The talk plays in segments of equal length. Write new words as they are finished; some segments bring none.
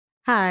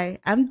Hi,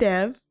 I'm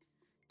Dev,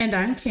 And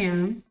I'm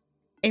Cam.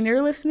 and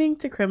you're listening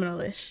to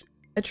Criminalish,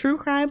 a true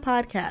crime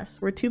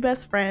podcast where two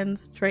best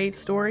friends trade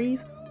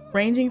stories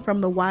ranging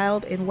from the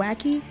wild and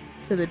wacky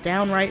to the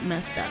downright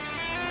messed up.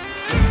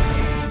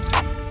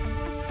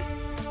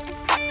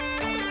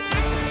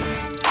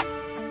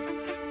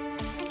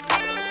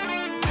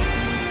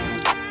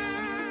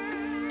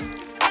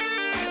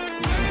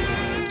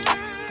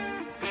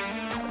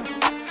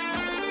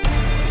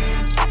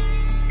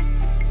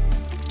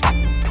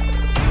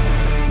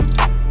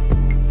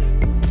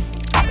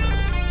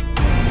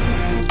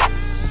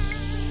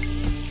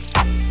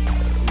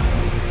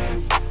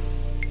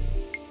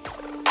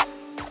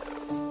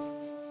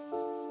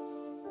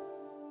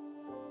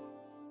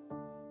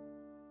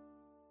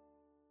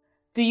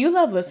 Do you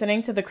love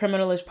listening to the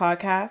Criminalish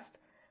podcast?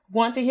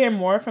 Want to hear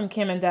more from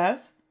Kim and Dev?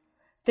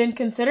 Then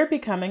consider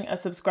becoming a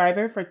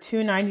subscriber for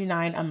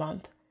 $2.99 a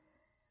month.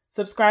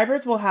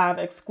 Subscribers will have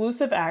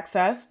exclusive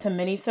access to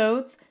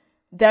minisodes,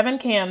 Dev and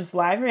Cam's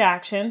live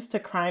reactions to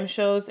crime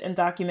shows and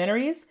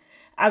documentaries,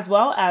 as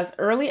well as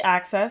early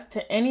access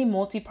to any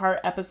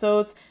multi-part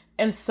episodes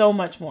and so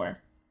much more.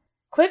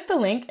 Click the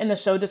link in the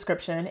show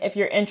description if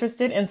you're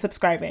interested in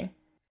subscribing.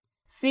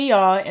 See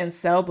y'all in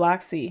Cell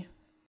Block C.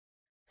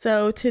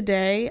 So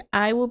today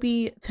I will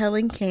be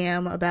telling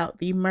Cam about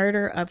the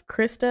murder of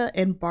Krista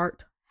and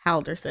Bart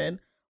Halderson,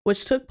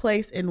 which took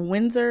place in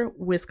Windsor,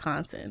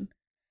 Wisconsin.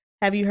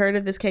 Have you heard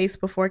of this case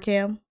before,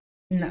 Cam?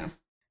 No.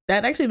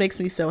 That actually makes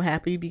me so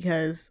happy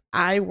because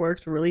I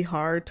worked really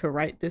hard to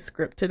write this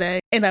script today,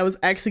 and I was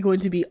actually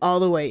going to be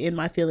all the way in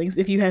my feelings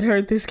if you had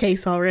heard this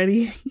case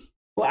already.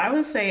 Well, I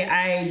would say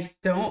I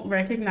don't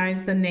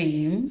recognize the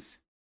names,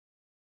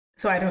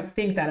 so I don't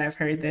think that I've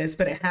heard this,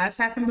 but it has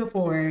happened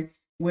before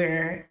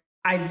where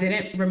I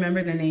didn't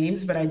remember the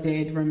names, but I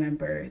did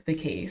remember the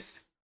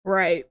case.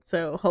 Right,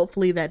 so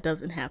hopefully that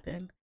doesn't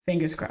happen.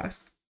 Fingers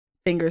crossed.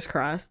 Fingers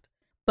crossed.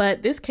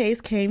 But this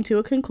case came to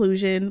a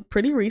conclusion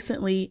pretty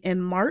recently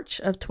in March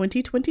of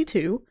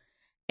 2022.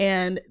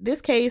 And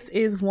this case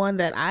is one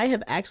that I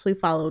have actually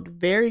followed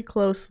very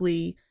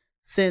closely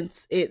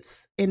since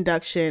its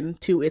induction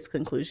to its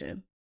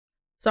conclusion.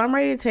 So I'm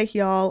ready to take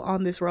y'all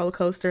on this roller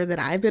coaster that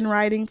I've been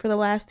riding for the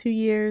last 2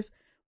 years.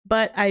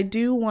 But I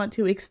do want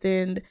to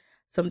extend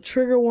some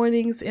trigger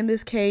warnings in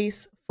this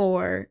case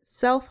for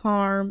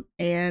self-harm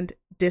and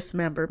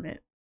dismemberment.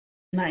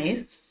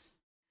 Nice.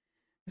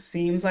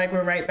 Seems like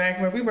we're right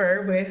back where we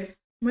were with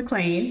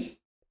McLean.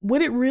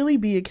 Would it really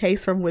be a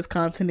case from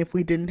Wisconsin if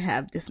we didn't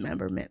have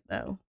dismemberment,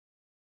 though?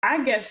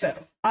 I guess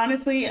so.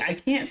 Honestly, I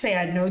can't say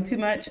I know too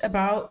much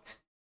about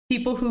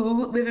people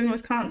who live in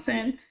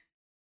Wisconsin.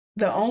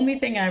 The only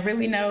thing I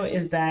really know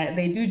is that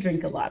they do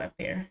drink a lot up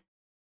there.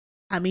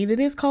 I mean, it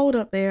is cold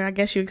up there. I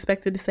guess you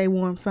expected to stay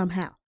warm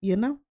somehow, you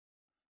know?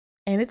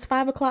 And it's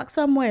 5 o'clock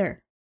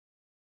somewhere.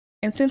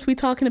 And since we're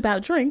talking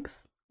about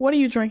drinks, what are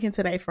you drinking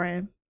today,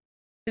 friend?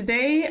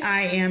 Today,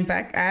 I am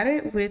back at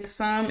it with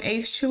some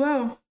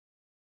H2O.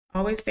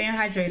 Always staying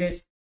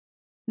hydrated.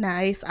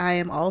 Nice. I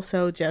am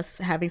also just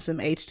having some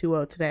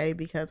H2O today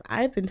because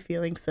I've been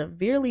feeling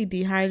severely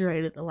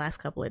dehydrated the last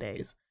couple of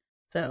days.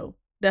 So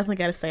definitely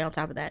got to stay on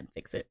top of that and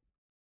fix it.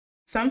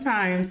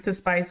 Sometimes to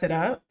spice it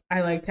up,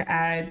 I like to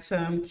add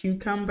some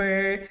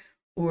cucumber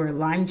or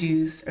lime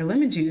juice or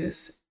lemon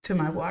juice to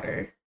my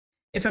water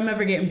if I'm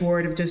ever getting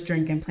bored of just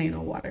drinking plain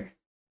old water.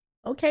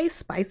 Okay,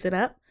 spice it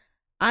up.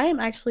 I am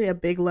actually a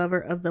big lover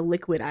of the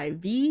liquid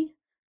IV.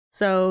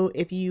 So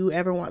if you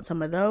ever want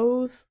some of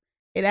those,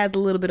 it adds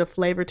a little bit of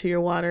flavor to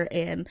your water,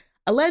 and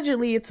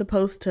allegedly it's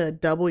supposed to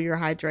double your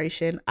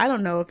hydration. I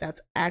don't know if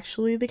that's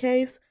actually the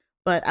case,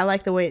 but I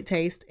like the way it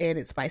tastes and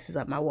it spices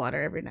up my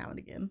water every now and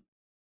again.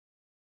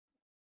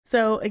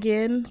 So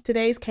again,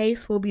 today's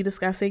case will be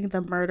discussing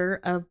the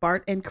murder of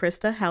Bart and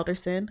Krista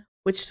Halderson,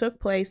 which took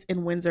place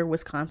in Windsor,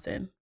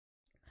 Wisconsin.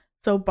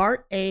 So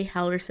Bart A.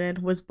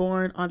 Halderson was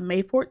born on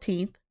May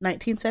 14th,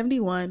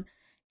 1971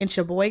 in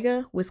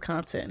Sheboygan,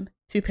 Wisconsin,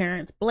 to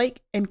parents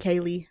Blake and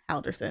Kaylee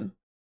Halderson.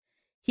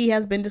 He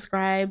has been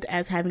described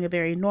as having a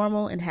very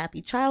normal and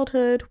happy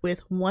childhood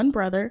with one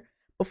brother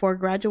before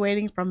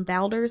graduating from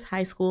Valders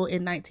High School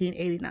in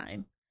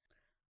 1989.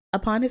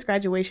 Upon his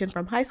graduation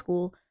from high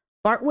school,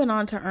 Bart went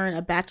on to earn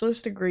a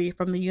bachelor's degree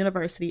from the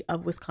University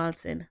of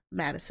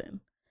Wisconsin-Madison.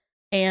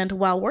 And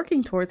while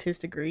working towards his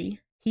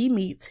degree, he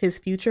meets his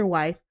future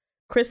wife,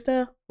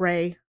 Krista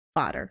Ray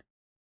Fodder.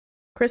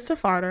 Krista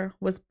Fodder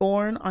was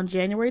born on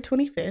January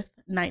 25th,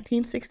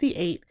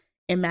 1968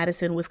 in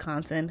Madison,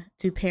 Wisconsin,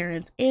 to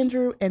parents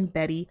Andrew and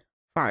Betty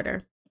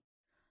Fodder.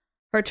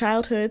 Her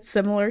childhood,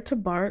 similar to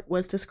Bart,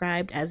 was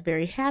described as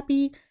very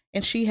happy,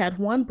 and she had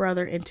one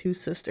brother and two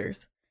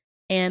sisters.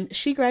 And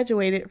she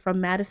graduated from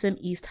Madison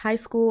East High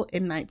School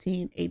in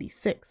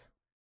 1986,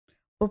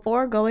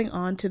 before going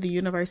on to the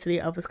University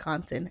of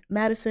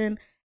Wisconsin-Madison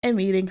and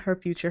meeting her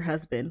future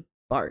husband,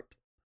 Bart.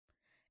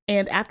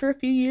 And after a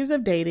few years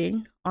of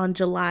dating, on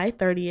July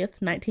 30th,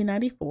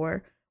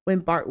 1994, when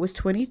Bart was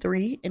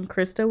 23 and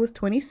Krista was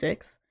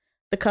 26,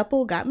 the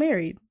couple got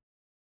married.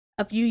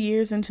 A few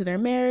years into their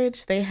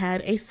marriage, they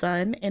had a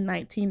son in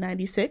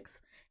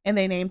 1996, and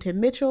they named him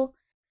Mitchell.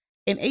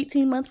 And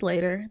 18 months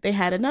later, they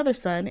had another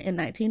son in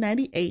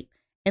 1998,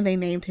 and they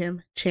named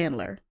him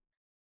Chandler.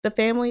 The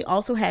family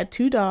also had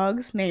 2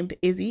 dogs named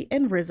Izzy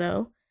and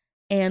Rizzo,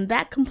 and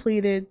that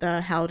completed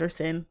the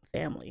Halderson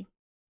family.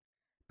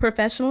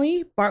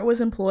 Professionally, Bart was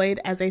employed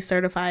as a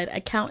certified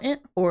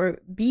accountant for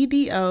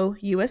BDO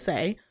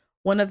USA,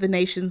 one of the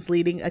nation's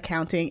leading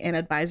accounting and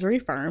advisory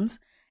firms,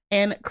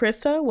 and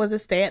Krista was a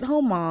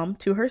stay-at-home mom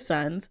to her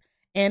sons,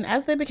 and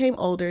as they became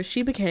older,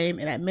 she became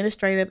an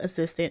administrative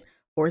assistant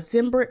for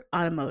Zimbrick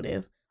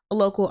Automotive, a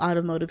local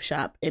automotive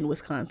shop in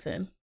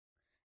Wisconsin.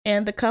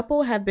 And the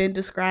couple have been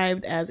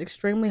described as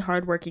extremely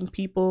hardworking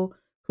people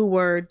who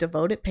were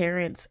devoted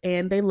parents,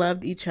 and they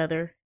loved each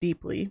other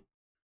deeply.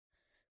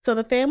 So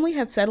the family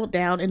had settled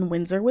down in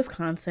Windsor,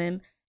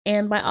 Wisconsin,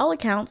 and by all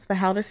accounts, the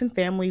Halderson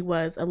family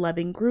was a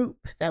loving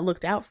group that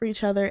looked out for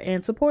each other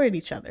and supported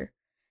each other.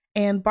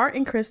 And Bart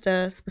and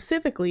Krista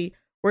specifically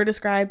were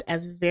described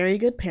as very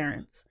good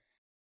parents.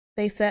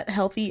 They set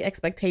healthy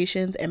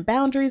expectations and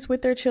boundaries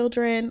with their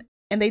children,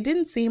 and they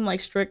didn't seem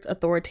like strict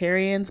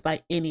authoritarians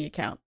by any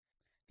account.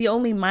 The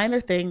only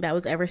minor thing that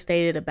was ever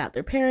stated about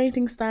their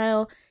parenting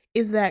style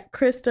is that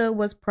Krista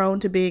was prone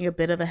to being a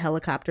bit of a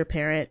helicopter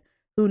parent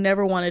who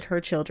never wanted her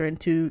children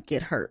to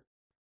get hurt.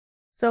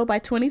 So by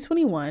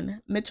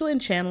 2021, Mitchell and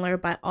Chandler,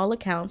 by all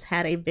accounts,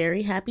 had a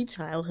very happy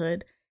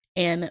childhood,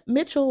 and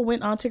Mitchell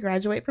went on to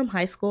graduate from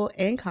high school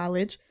and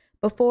college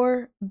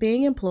before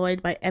being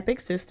employed by Epic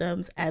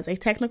Systems as a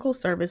technical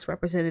service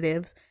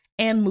representative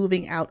and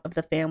moving out of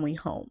the family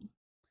home.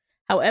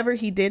 However,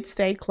 he did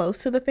stay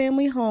close to the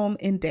family home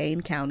in Dane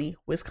County,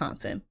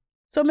 Wisconsin,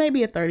 so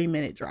maybe a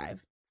 30-minute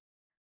drive.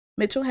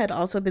 Mitchell had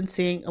also been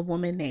seeing a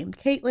woman named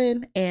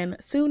Caitlin, and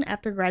soon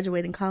after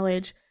graduating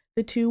college,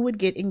 the two would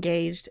get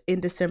engaged in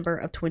December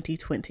of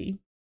 2020.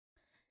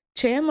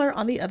 Chandler,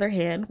 on the other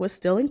hand, was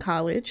still in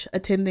college,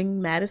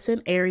 attending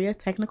Madison Area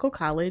Technical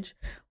College,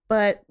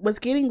 but was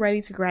getting ready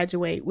to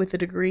graduate with a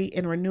degree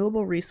in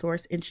renewable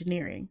resource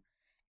engineering,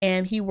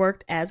 and he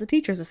worked as a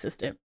teacher's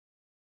assistant.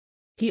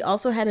 He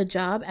also had a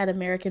job at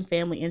American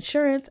Family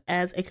Insurance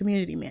as a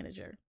community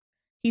manager.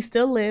 He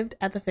still lived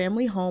at the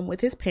family home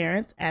with his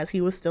parents as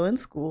he was still in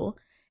school,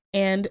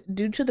 and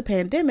due to the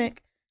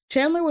pandemic,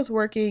 Chandler was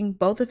working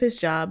both of his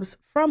jobs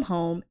from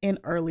home in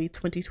early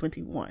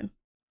 2021.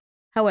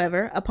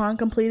 However, upon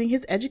completing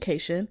his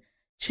education,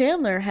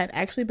 Chandler had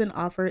actually been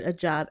offered a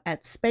job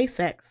at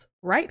SpaceX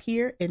right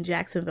here in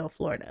Jacksonville,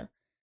 Florida,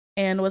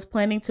 and was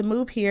planning to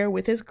move here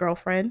with his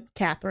girlfriend,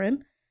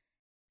 Catherine,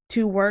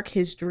 to work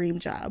his dream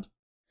job.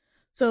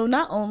 So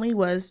not only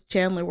was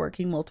Chandler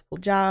working multiple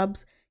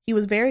jobs, he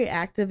was very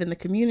active in the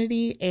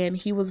community, and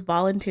he was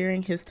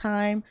volunteering his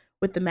time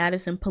with the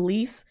Madison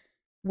Police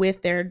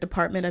with their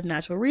Department of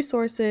Natural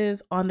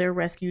Resources on their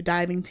rescue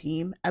diving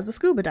team as a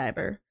scuba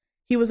diver.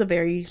 He was a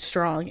very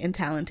strong and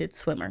talented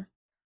swimmer.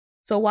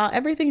 So while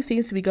everything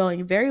seems to be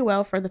going very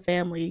well for the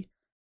family,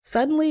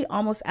 suddenly,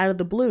 almost out of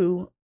the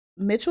blue,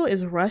 Mitchell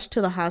is rushed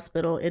to the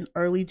hospital in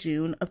early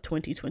June of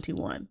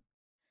 2021.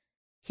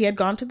 He had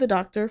gone to the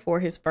doctor for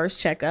his first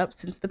checkup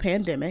since the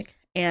pandemic,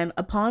 and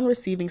upon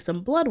receiving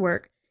some blood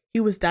work, he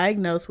was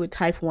diagnosed with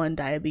type 1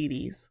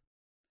 diabetes.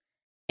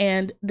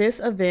 And this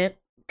event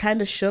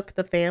kind of shook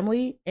the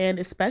family and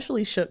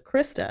especially shook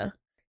Krista.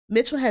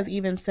 Mitchell has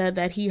even said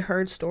that he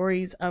heard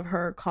stories of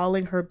her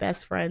calling her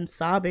best friend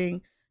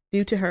sobbing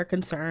due to her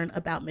concern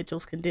about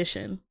Mitchell's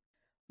condition.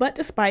 But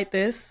despite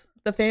this,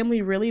 the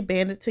family really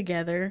banded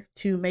together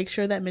to make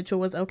sure that Mitchell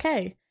was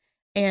okay.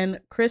 And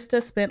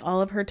Krista spent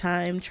all of her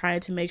time trying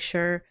to make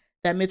sure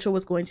that Mitchell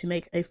was going to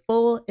make a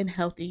full and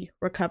healthy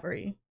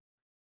recovery.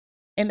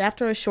 And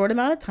after a short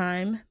amount of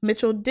time,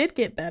 Mitchell did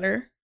get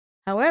better.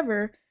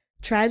 However,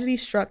 tragedy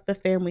struck the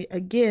family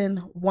again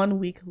 1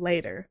 week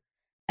later,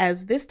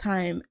 as this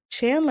time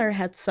Chandler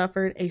had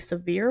suffered a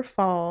severe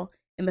fall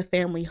in the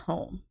family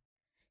home.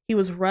 He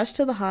was rushed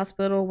to the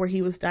hospital where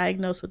he was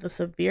diagnosed with a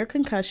severe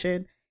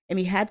concussion, and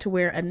he had to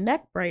wear a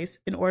neck brace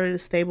in order to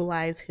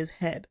stabilize his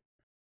head.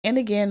 And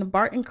again,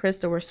 Bart and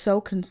Krista were so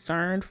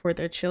concerned for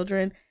their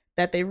children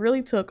that they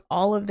really took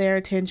all of their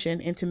attention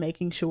into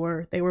making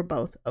sure they were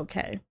both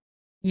okay.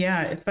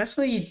 Yeah,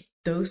 especially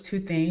those two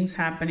things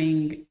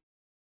happening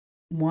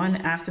one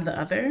after the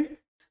other.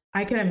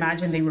 I can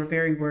imagine they were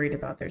very worried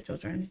about their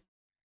children.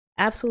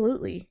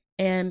 Absolutely.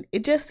 And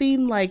it just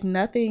seemed like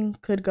nothing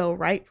could go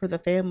right for the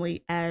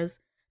family as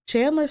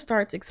Chandler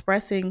starts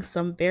expressing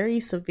some very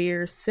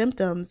severe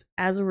symptoms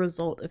as a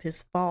result of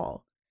his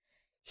fall.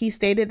 He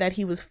stated that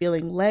he was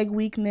feeling leg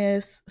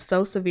weakness,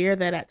 so severe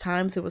that at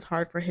times it was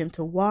hard for him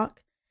to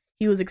walk.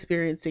 He was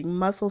experiencing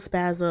muscle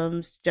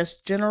spasms,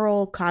 just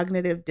general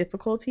cognitive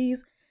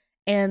difficulties,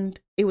 and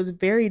it was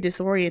very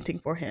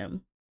disorienting for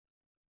him.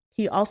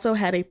 He also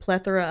had a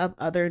plethora of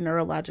other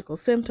neurological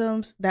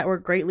symptoms that were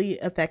greatly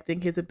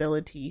affecting his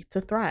ability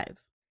to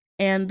thrive.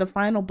 And the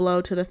final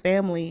blow to the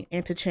family,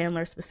 and to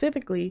Chandler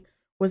specifically,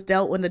 was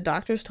dealt when the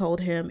doctors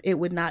told him it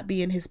would not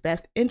be in his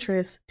best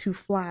interest to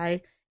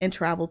fly and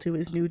travel to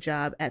his new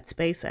job at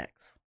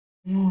SpaceX.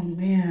 Oh,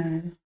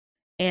 man.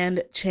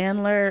 And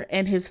Chandler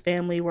and his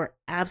family were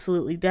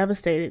absolutely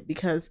devastated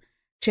because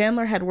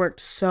Chandler had worked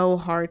so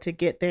hard to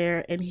get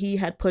there and he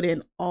had put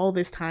in all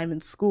this time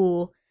in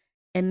school.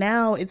 And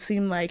now it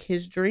seemed like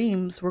his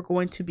dreams were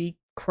going to be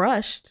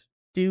crushed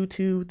due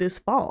to this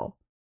fall.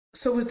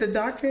 So was the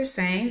doctor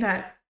saying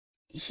that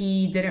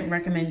he didn't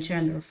recommend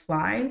Chandler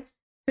fly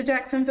to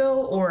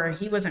Jacksonville, or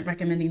he wasn't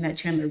recommending that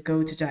Chandler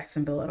go to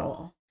Jacksonville at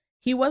all?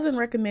 He wasn't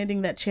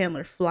recommending that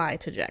Chandler fly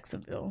to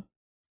Jacksonville.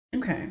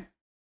 Okay.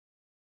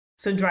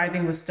 So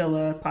driving was still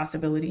a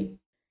possibility?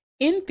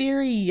 In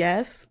theory,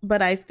 yes,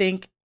 but I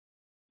think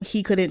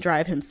he couldn't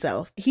drive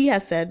himself. He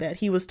has said that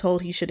he was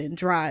told he shouldn't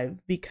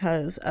drive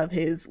because of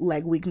his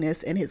leg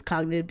weakness and his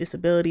cognitive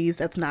disabilities.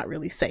 That's not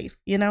really safe,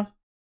 you know?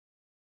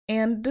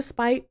 And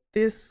despite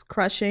this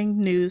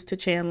crushing news to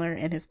Chandler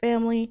and his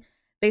family,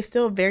 they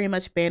still very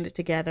much banded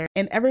together,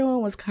 and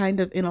everyone was kind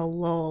of in a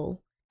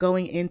lull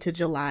going into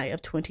July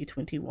of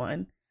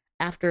 2021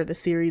 after the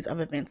series of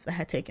events that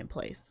had taken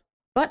place.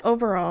 But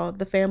overall,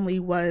 the family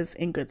was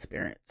in good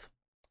spirits.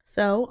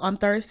 So on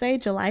Thursday,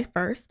 July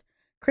 1st,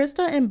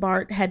 Krista and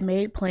Bart had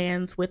made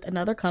plans with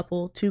another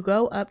couple to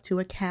go up to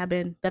a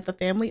cabin that the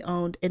family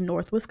owned in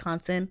North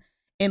Wisconsin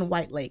in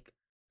White Lake,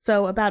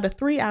 so about a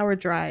 3-hour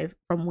drive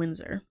from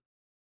Windsor.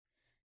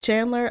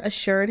 Chandler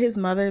assured his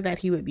mother that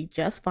he would be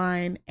just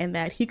fine and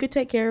that he could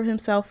take care of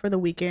himself for the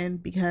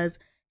weekend because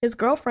his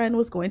girlfriend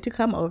was going to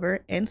come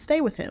over and stay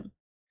with him.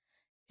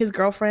 His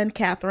girlfriend,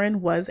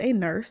 Catherine, was a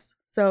nurse,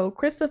 so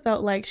Krista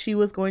felt like she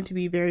was going to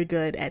be very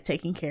good at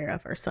taking care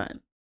of her son.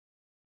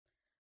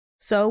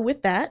 So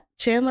with that,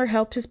 Chandler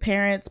helped his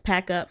parents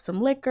pack up some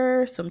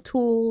liquor, some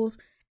tools,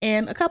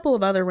 and a couple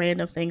of other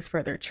random things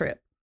for their trip.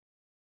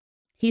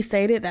 He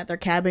stated that their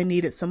cabin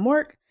needed some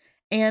work,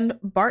 and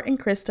Bart and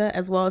Krista,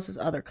 as well as his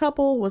other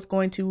couple, was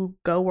going to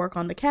go work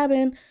on the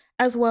cabin,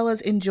 as well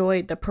as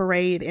enjoy the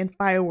parade and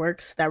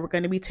fireworks that were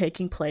going to be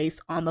taking place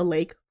on the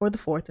lake for the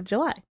 4th of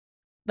July.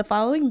 The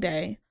following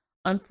day,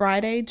 on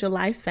Friday,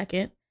 July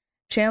 2nd,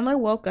 Chandler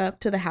woke up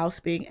to the house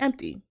being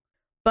empty.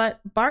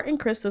 But Bart and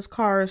Krista's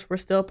cars were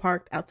still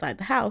parked outside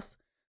the house,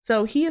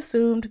 so he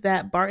assumed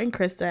that Bart and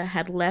Krista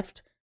had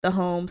left the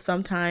home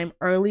sometime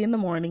early in the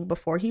morning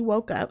before he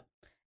woke up,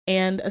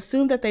 and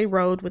assumed that they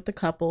rode with the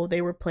couple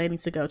they were planning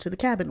to go to the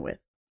cabin with.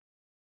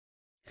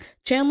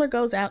 Chandler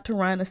goes out to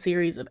run a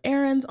series of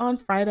errands on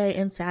Friday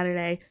and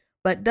Saturday,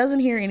 but doesn't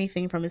hear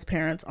anything from his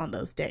parents on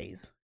those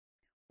days.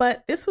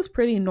 But this was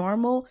pretty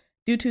normal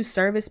due to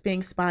service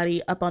being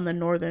spotty up on the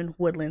northern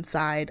woodland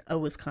side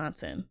of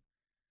Wisconsin.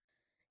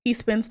 He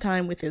spends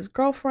time with his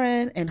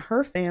girlfriend and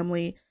her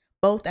family,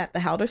 both at the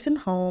Halderson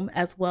home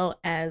as well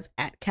as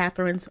at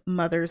Catherine's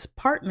mother's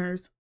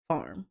partner's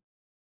farm.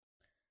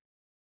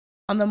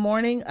 On the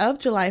morning of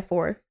July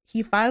 4th,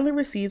 he finally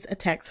receives a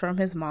text from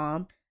his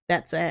mom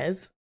that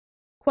says,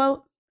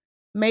 quote,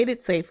 "Made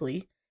it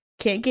safely.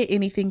 Can't get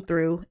anything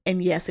through,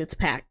 and yes, it's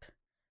packed.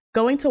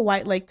 Going to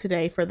White Lake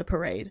today for the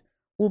parade.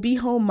 We'll be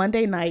home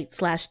Monday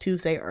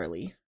night/Tuesday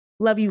early.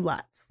 Love you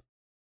lots."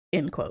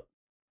 End quote.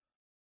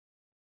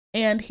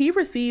 And he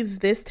receives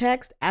this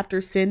text after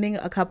sending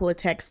a couple of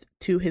texts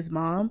to his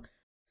mom,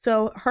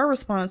 so her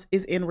response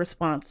is in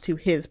response to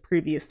his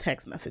previous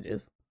text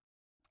messages.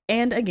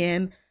 And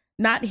again,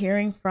 not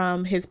hearing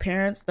from his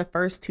parents the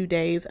first 2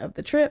 days of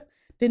the trip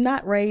did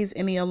not raise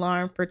any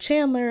alarm for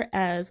Chandler,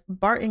 as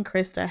Bart and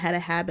Krista had a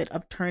habit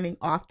of turning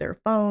off their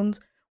phones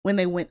when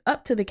they went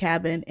up to the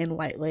cabin in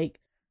White Lake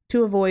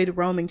to avoid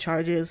roaming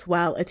charges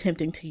while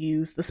attempting to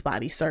use the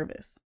spotty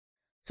service.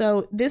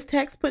 So this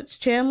text puts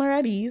Chandler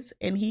at ease,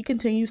 and he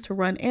continues to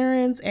run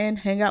errands and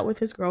hang out with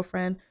his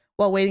girlfriend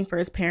while waiting for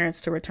his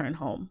parents to return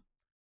home.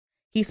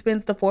 He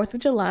spends the 4th of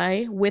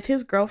July with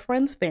his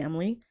girlfriend's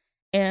family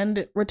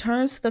and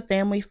returns to the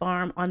family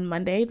farm on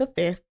Monday the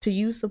 5th to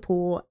use the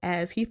pool,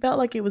 as he felt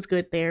like it was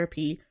good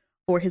therapy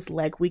for his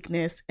leg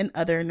weakness and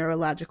other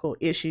neurological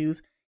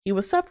issues he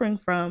was suffering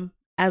from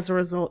as a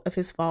result of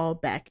his fall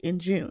back in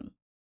June.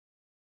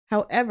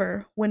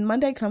 However, when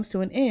Monday comes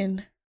to an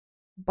end,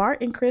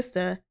 Bart and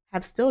Krista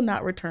have still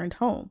not returned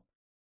home.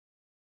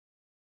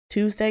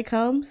 Tuesday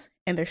comes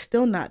and they're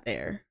still not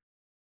there.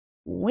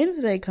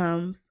 Wednesday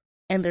comes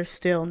and they're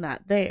still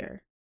not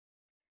there.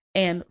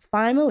 And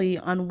finally,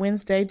 on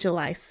Wednesday,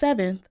 July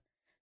 7th,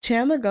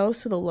 Chandler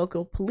goes to the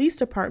local police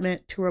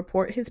department to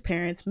report his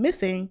parents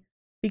missing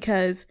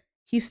because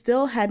he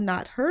still had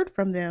not heard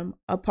from them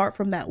apart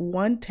from that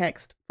one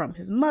text from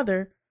his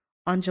mother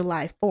on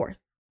July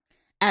 4th.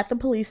 At the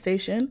police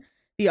station,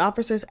 the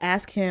officers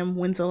ask him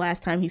when's the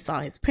last time he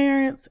saw his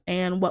parents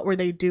and what were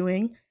they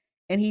doing,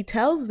 and he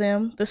tells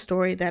them the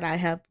story that I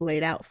have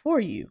laid out for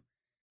you,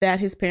 that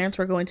his parents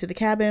were going to the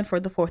cabin for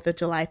the 4th of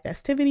July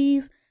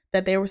festivities,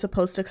 that they were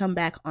supposed to come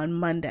back on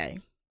Monday.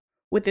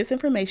 With this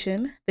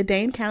information, the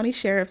Dane County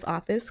Sheriff's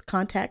Office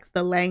contacts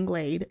the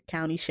Langlade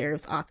County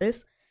Sheriff's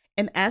Office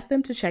and asks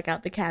them to check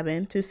out the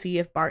cabin to see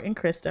if Bart and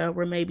Krista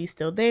were maybe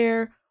still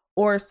there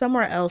or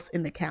somewhere else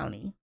in the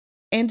county.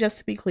 And just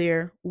to be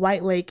clear,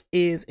 White Lake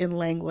is in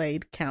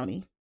Langlade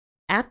County.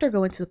 After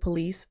going to the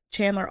police,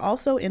 Chandler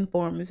also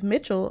informs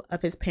Mitchell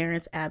of his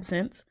parents'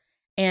 absence,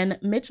 and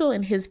Mitchell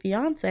and his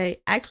fiance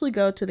actually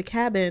go to the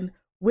cabin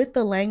with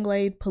the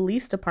Langlade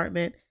Police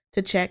Department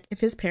to check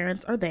if his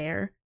parents are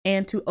there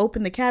and to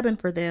open the cabin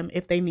for them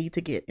if they need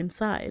to get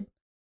inside.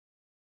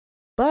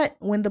 But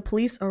when the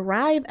police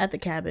arrive at the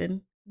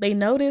cabin, they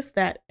notice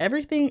that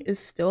everything is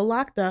still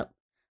locked up,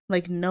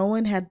 like no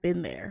one had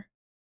been there.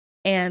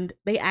 And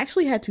they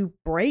actually had to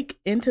break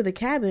into the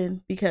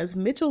cabin because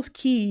Mitchell's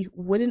key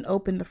wouldn't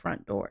open the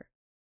front door.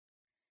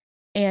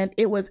 And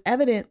it was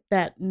evident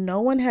that no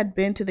one had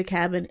been to the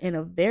cabin in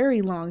a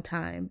very long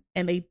time,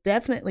 and they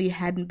definitely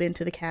hadn't been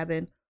to the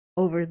cabin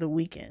over the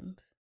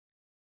weekend.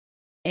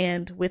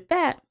 And with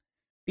that,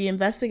 the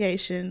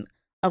investigation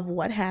of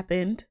what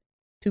happened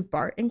to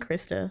Bart and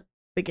Krista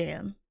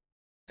began.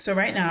 So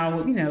right now,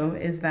 what we know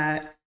is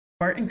that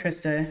Bart and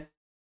Krista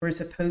were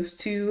supposed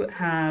to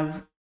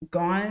have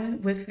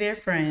gone with their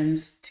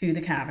friends to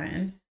the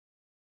cabin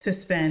to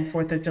spend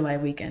 4th of July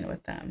weekend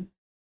with them.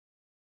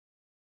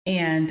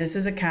 And this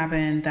is a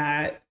cabin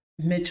that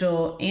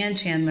Mitchell and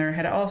Chandler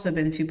had also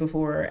been to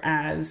before,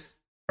 as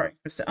Bart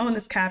and Krista owned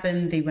this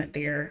cabin. They went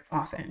there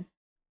often.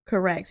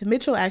 Correct.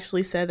 Mitchell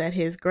actually said that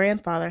his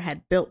grandfather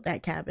had built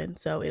that cabin,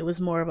 so it was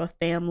more of a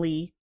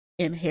family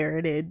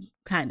inherited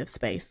kind of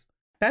space.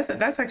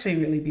 That's actually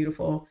really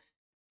beautiful.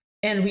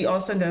 And we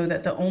also know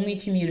that the only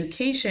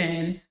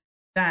communication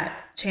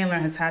that Chandler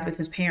has had with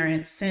his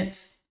parents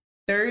since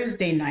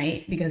Thursday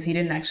night, because he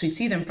didn't actually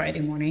see them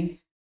Friday morning,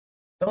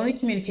 the only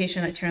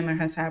communication that Chandler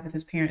has had with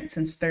his parents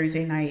since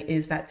Thursday night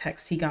is that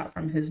text he got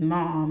from his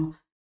mom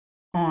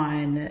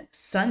on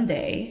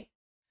Sunday,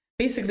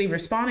 basically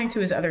responding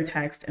to his other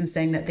text and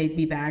saying that they'd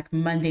be back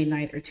Monday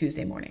night or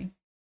Tuesday morning.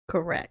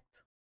 Correct.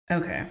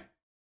 Okay.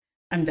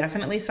 I'm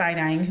definitely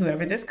side-eyeing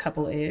whoever this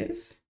couple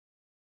is,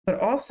 but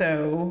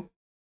also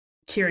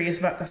curious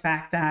about the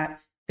fact that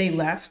they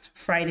left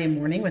Friday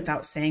morning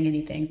without saying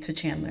anything to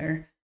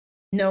Chandler.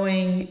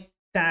 Knowing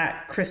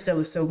that Krista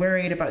was so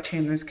worried about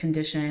Chandler's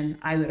condition,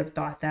 I would have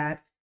thought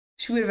that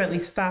she would have at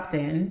least stopped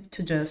in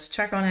to just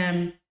check on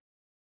him,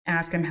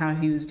 ask him how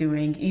he was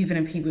doing, even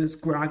if he was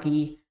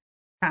groggy,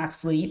 half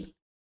asleep.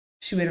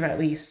 She would have at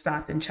least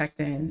stopped and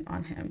checked in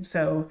on him.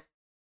 So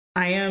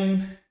I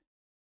am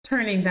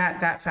turning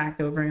that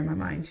fact over in my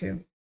mind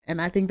too.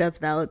 And I think that's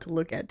valid to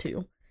look at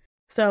too.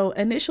 So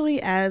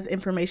initially, as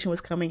information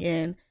was coming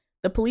in,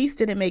 the police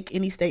didn't make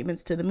any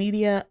statements to the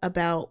media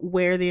about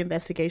where the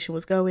investigation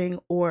was going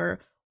or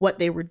what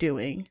they were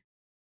doing.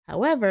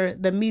 However,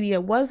 the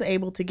media was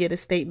able to get a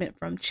statement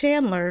from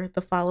Chandler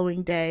the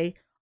following day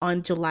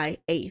on July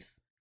 8th.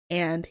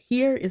 And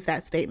here is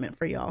that statement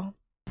for y'all.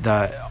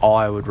 All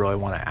I would really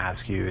want to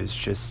ask you is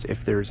just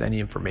if there's any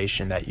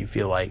information that you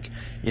feel like,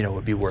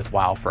 would be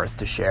worthwhile for us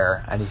to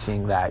share,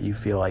 anything that you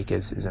feel like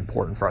is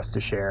important for us to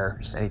share,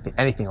 just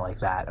anything like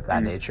that, of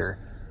that nature.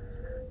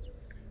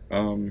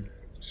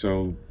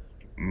 So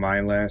my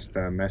last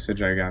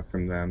message I got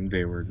from them,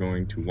 they were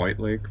going to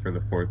White Lake for the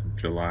 4th of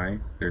July.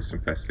 There's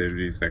some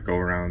festivities that go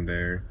around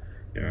there,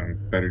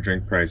 better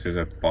drink prices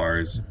at the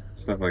bars,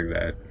 stuff like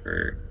that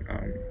for,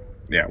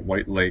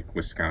 White Lake,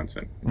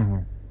 Wisconsin. Mm-hmm.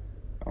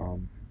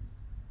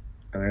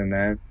 Other than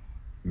that,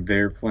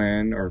 their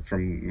plan, or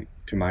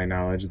to my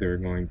knowledge, they were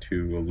going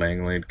to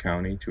Langlade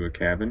County to a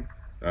cabin,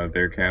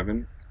 their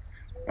cabin.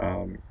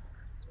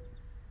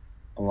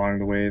 Along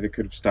the way, they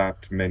could have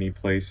stopped many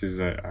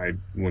places. I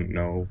wouldn't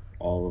know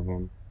all of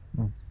them.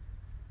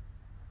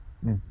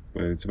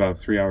 But it's about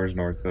 3 hours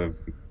north of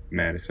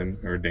Madison,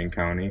 or Dane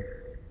County.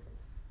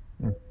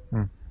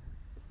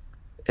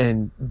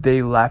 And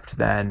they left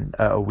then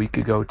a week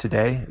ago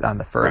today, on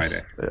the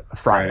 1st?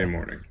 Friday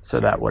morning. So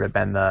that would have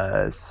been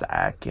the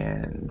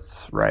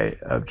 2nd, right,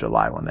 of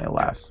July when they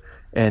left. Yes.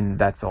 And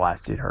that's the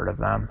last you'd heard of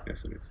them?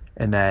 Yes, it is.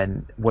 And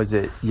then was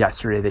it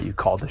yesterday that you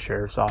called the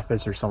sheriff's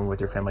office, or someone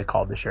with your family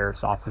called the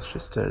sheriff's office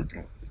just to...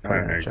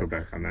 I go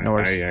back on that. No,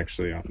 I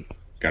actually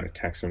got a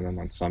text from them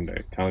on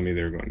Sunday telling me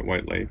they were going to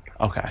White Lake.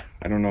 Okay.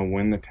 I don't know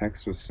when the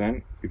text was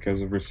sent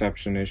because of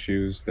reception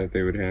issues that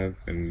they would have,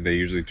 and they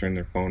usually turn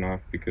their phone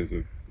off because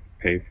of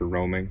pay for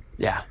roaming.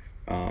 Yeah.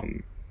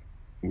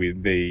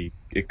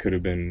 It could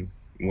have been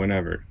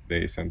whenever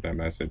they sent that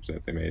message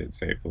that they made it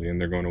safely,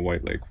 and they're going to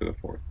White Lake for the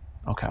 4th.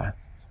 Okay.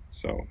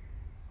 So.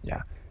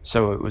 Yeah.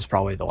 So it was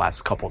probably the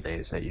last couple of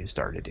days that you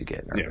started to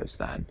get nervous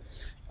then.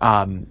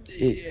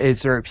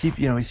 Is there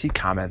people, we see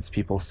comments,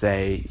 people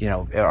say,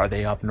 are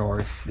they up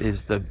north?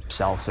 Is the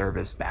cell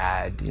service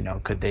bad?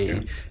 Could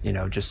they,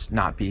 just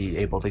not be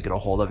able to get a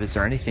hold of? Is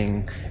there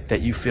anything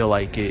that you feel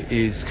like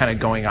is kind of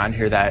going on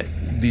here that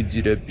leads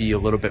you to be a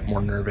little bit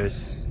more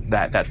nervous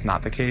that that's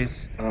not the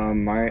case?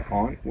 My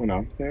aunt went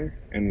up there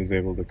and was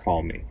able to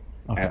call me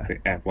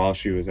while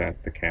she was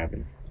at the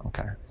cabin.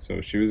 Okay. So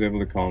she was able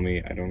to call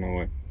me. I don't know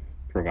what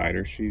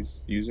provider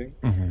she's using,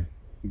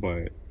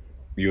 but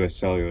U.S.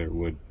 Cellular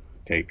would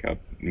take up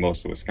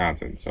most of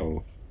Wisconsin,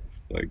 so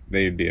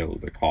they'd be able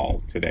to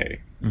call today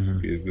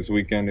because this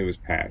weekend it was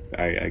packed.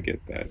 I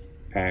get that,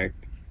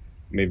 packed.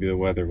 Maybe the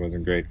weather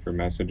wasn't great for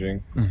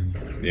messaging.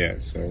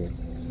 So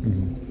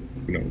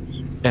Who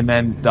knows? And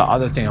then the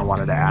other thing I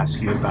wanted to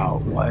ask you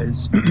about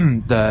was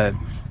a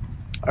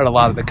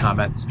lot of the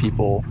comments,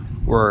 people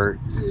were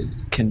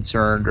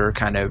concerned or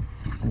kind of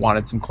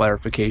wanted some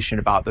clarification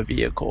about the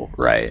vehicle,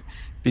 right?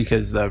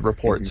 Because the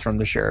reports from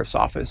the sheriff's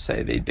office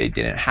say they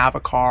didn't have a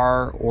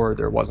car or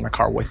there wasn't a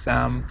car with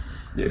them.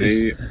 Yeah,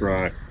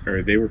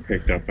 they were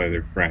picked up by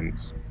their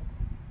friends,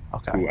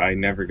 okay, who I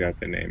never got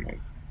the name of.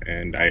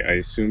 And I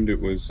assumed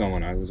it was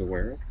someone I was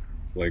aware of,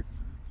 like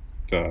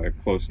the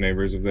close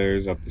neighbors of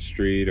theirs up the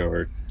street,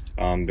 or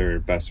their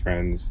best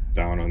friends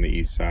down on the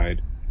east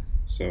side.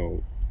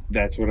 So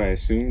that's what I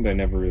assumed. I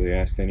never really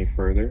asked any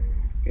further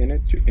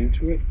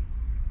into it.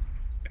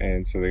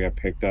 And so they got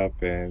picked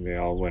up and they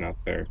all went up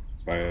there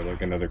by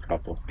like another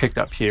couple. Picked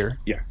up here?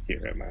 Yeah,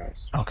 here at my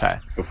house. Okay.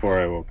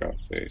 Before I woke up,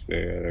 they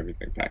had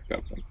everything packed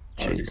up and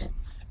already gone.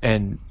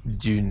 And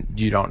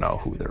you don't know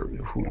who they're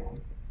who? No.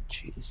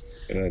 Jeez.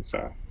 And that's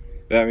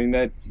I mean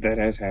that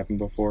has happened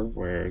before,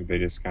 where they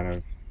just kind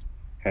of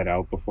head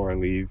out before I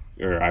leave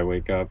or I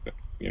wake up.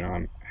 You know,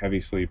 I'm a heavy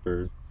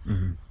sleeper.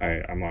 Mm-hmm.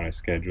 I'm on a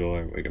schedule.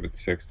 I wake up at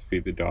 6 to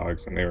feed the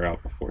dogs, and they were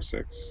out before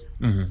 6.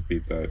 Mm-hmm.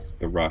 Beat the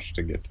rush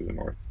to get to the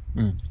north.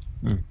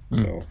 Mm-hmm.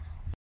 So.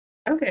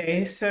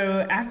 Okay,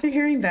 so after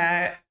hearing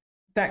that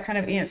kind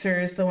of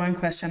answers the one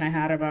question I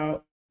had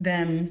about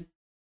them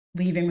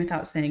leaving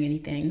without saying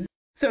anything.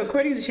 So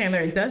according to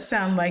Chandler, it does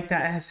sound like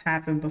that has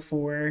happened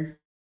before.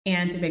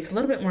 And it makes a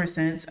little bit more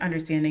sense,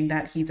 understanding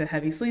that he's a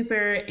heavy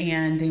sleeper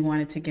and they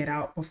wanted to get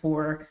out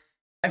before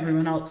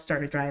everyone else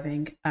started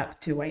driving up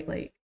to White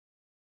Lake.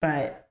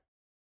 But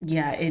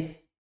yeah,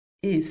 it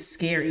is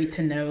scary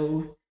to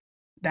know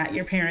that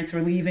your parents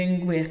were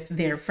leaving with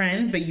their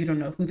friends, but you don't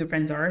know who the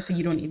friends are, so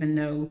you don't even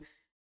know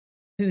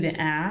who to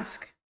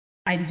ask.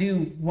 I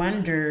do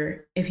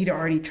wonder if he'd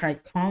already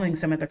tried calling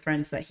some of the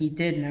friends that he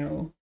did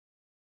know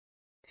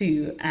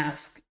to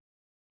ask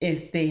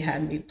if they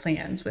had made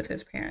plans with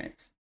his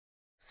parents.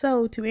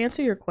 So to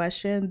answer your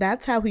question,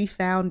 that's how he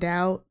found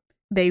out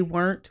they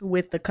weren't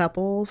with the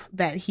couples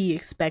that he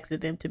expected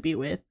them to be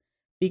with.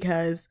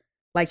 Because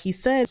like he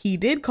said, he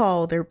did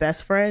call their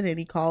best friend and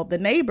he called the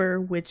neighbor,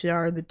 which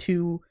are the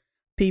two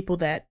people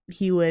that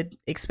he would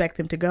expect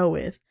them to go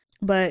with.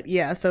 But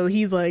yeah, so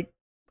he's like,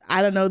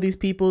 I don't know these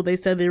people. They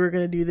said they were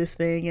going to do this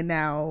thing and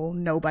now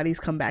nobody's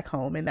come back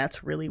home. And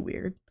that's really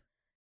weird.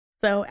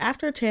 So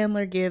after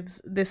Chandler gives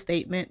this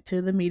statement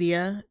to the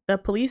media, the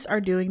police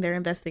are doing their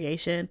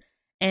investigation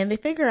and they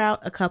figure out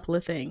a couple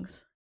of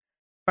things.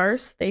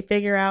 First, they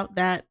figure out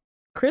that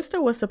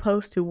Krista was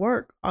supposed to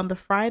work on the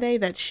Friday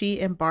that she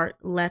and Bart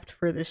left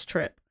for this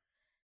trip.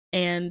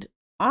 And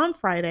on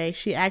Friday,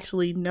 she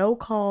actually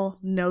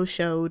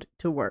no-showed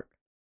to work,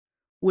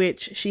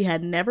 which she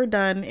had never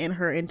done in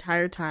her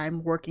entire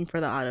time working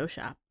for the auto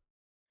shop.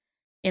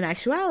 In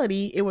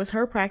actuality, it was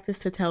her practice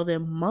to tell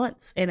them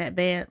months in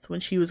advance when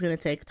she was going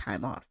to take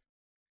time off.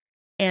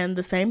 And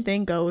the same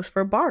thing goes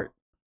for Bart.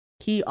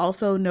 He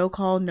also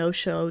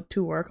no-showed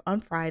to work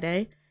on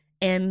Friday.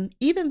 And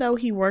even though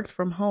he worked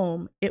from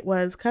home, it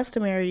was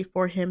customary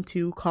for him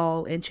to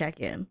call and check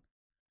in.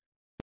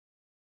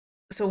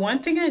 So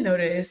one thing I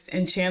noticed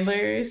in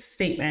Chandler's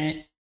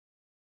statement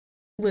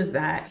was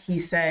that he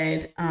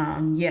said,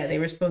 they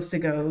were supposed to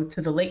go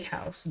to the lake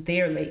house,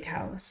 their lake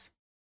house.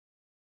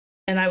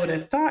 And I would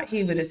have thought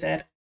he would have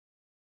said,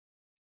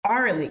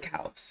 our lake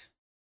house.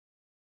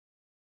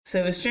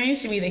 So it was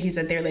strange to me that he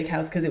said their lake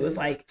house because it was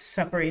like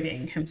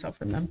separating himself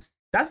from them.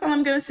 That's all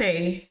I'm going to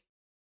say.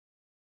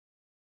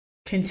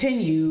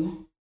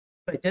 Continue,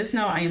 but just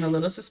know I am a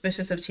little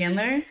suspicious of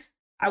Chandler.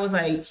 I was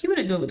like, he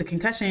wouldn't do it with a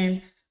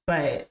concussion,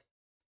 but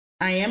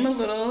I am a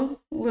little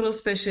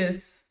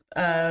suspicious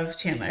of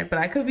Chandler, but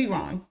I could be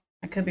wrong.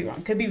 Could be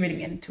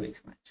reading into it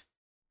too much.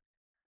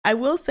 I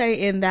will say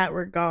in that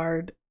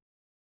regard,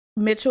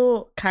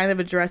 Mitchell kind of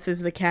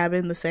addresses the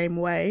cabin the same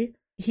way.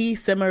 He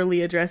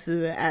similarly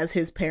addresses it as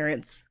his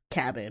parents'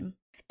 cabin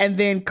and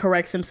then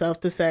corrects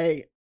himself to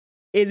say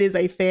it is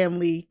a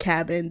family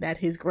cabin that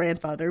his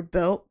grandfather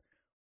built,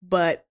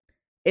 but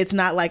it's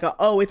not like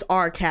it's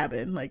our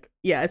cabin. Like,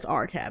 yeah, it's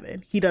our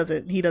cabin. He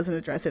doesn't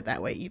address it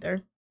that way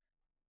either.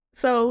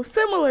 So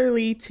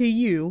similarly to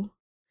you,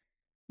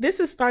 this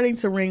is starting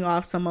to ring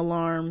off some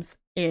alarms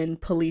in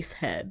police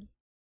head.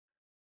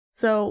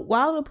 So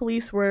while the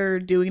police were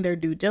doing their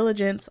due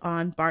diligence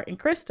on Bart and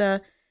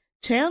Krista,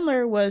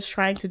 Chandler was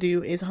trying to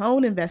do his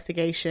own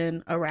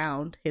investigation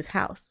around his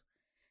house.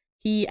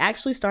 He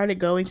actually started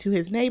going to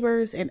his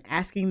neighbors and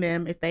asking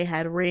them if they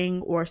had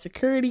Ring or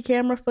security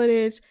camera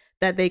footage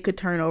that they could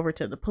turn over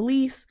to the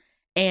police,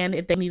 and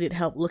if they needed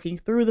help looking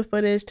through the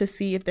footage to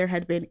see if there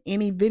had been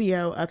any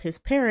video of his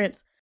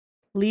parents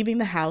leaving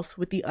the house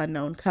with the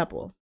unknown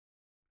couple.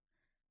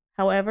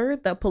 However,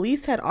 the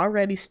police had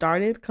already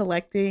started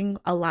collecting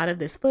a lot of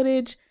this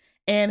footage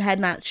and had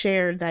not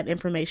shared that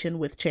information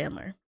with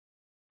Chandler.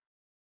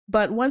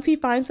 But once he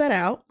finds that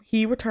out,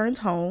 he returns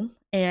home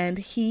and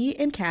he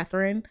and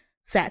Catherine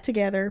sat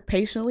together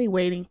patiently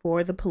waiting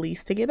for the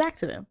police to get back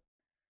to them.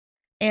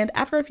 And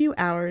after a few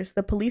hours,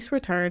 the police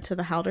returned to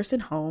the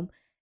Halderson home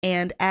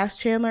and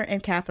asked Chandler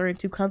and Catherine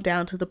to come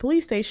down to the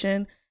police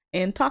station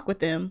and talk with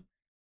them,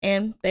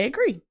 and they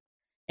agree.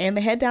 And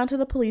they head down to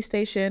the police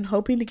station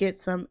hoping to get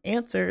some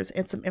answers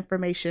and some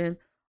information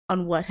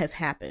on what has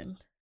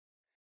happened.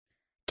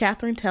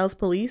 Catherine tells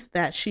police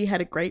that she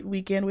had a great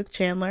weekend with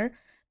Chandler,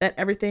 that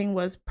everything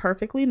was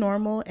perfectly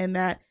normal, and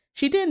that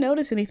she didn't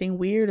notice anything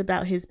weird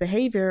about his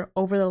behavior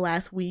over the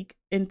last week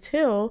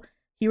until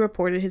he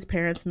reported his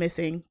parents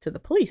missing to the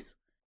police.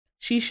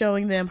 She's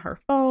showing them her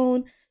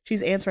phone,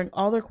 she's answering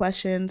all their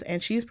questions,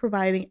 and she's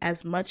providing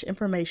as much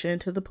information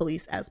to the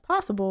police as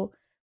possible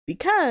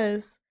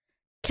because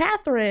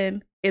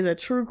Catherine is a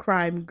true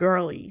crime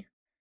girly.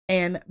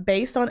 And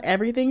based on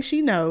everything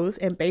she knows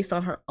and based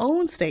on her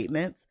own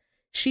statements,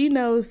 she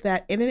knows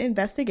that in an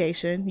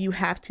investigation, you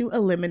have to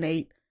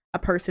eliminate a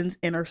person's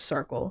inner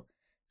circle.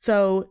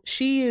 So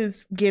she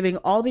is giving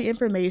all the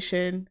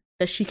information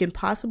that she can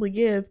possibly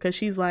give because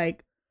she's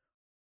like,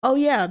 oh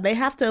yeah, they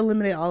have to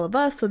eliminate all of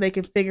us so they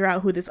can figure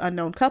out who this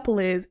unknown couple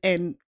is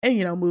and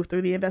move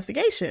through the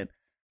investigation.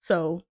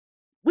 So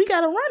we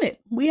got to run it.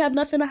 We have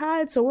nothing to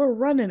hide, so we're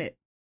running it.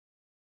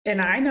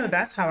 And I know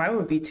that's how I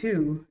would be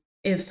too.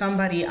 If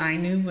somebody I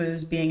knew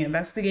was being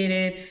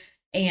investigated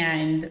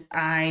and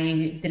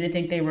I didn't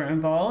think they were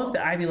involved,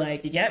 I'd be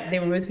like, yep, they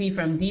were with me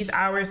from these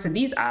hours to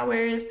these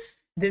hours.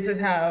 This is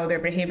how their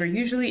behavior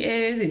usually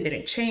is. It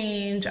didn't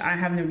change. I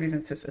have no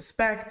reason to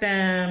suspect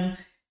them.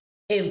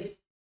 If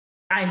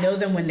I know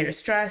them when they're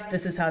stressed,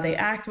 this is how they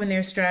act when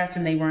they're stressed,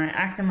 and they weren't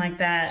acting like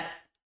that,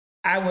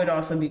 I would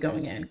also be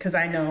going in because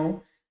I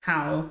know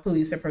how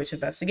police approach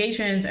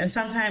investigations. And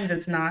sometimes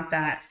it's not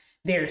that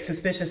they're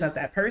suspicious of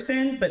that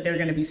person, but they're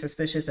going to be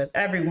suspicious of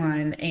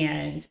everyone,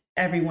 and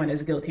everyone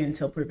is guilty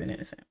until proven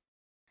innocent.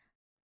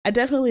 I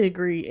definitely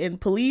agree. In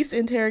police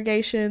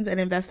interrogations and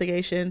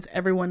investigations,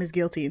 everyone is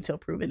guilty until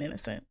proven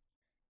innocent.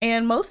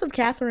 And most of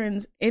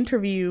Catherine's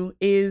interview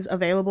is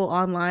available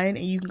online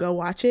and you can go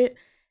watch it.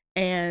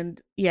 And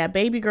yeah,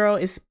 baby girl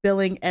is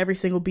spilling every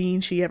single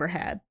bean she ever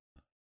had.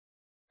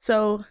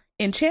 So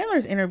in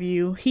Chandler's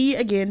interview, he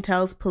again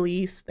tells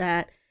police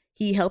that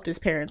he helped his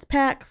parents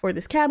pack for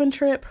this cabin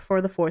trip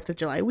for the 4th of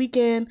July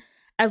weekend,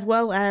 as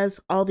well as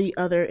all the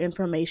other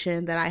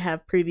information that I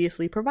have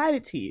previously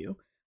provided to you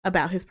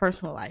about his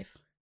personal life.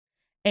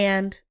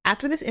 And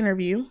after this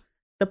interview,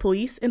 the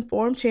police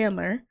informed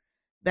Chandler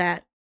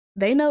that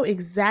they know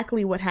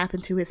exactly what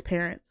happened to his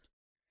parents.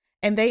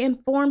 And they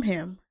inform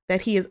him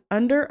that he is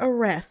under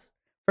arrest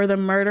for the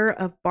murder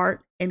of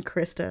Bart and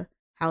Krista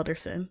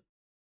Halderson.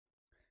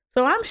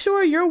 So I'm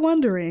sure you're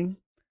wondering,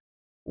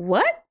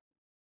 what?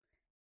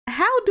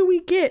 How do we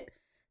get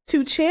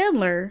to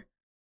Chandler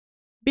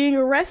being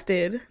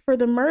arrested for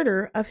the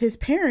murder of his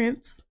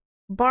parents,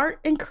 Bart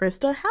and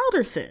Krista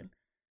Halderson?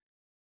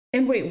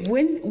 And wait,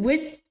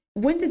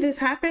 when did this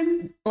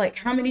happen? Like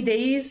how many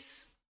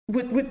days?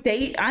 What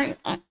date?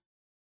 What's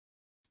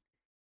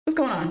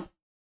going on?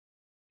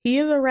 He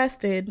is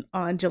arrested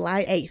on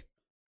July 8th.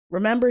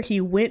 Remember, he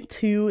went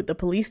to the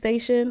police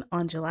station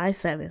on July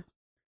 7th.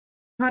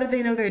 How did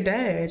they know they're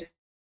dead?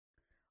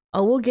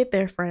 Oh, we'll get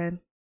there, friend.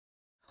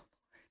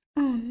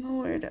 Oh,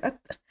 Lord.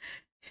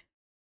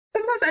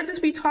 Sometimes I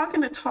just be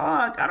talking to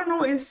talk. I don't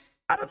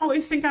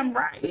always think I'm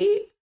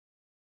right.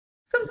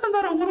 Sometimes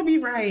I don't want to be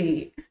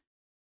right.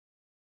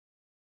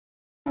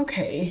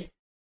 Okay.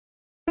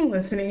 I'm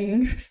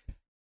listening.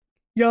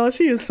 Y'all,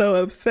 she is so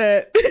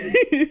upset.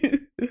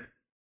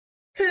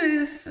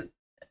 Because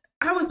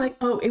I was like,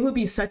 oh, it would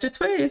be such a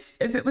twist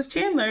if it was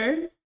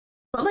Chandler.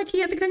 But like, he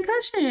had the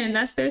concussion.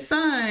 That's their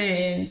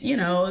son.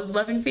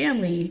 Loving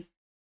family.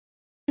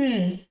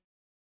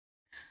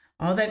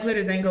 All that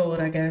glitters ain't gold,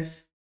 I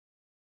guess.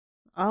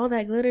 All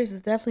that glitters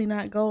is definitely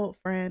not gold,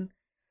 friend.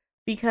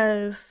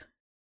 Because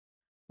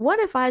what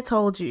if I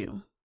told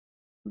you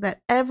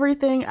that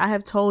everything I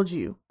have told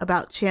you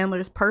about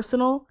Chandler's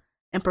personal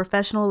and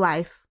professional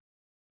life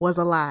was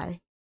a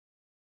lie?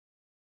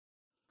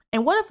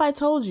 And what if I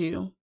told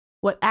you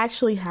what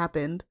actually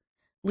happened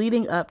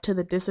leading up to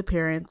the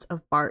disappearance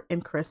of Bart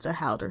and Krista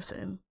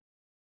Halderson?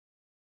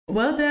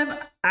 Well,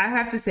 Dev, I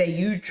have to say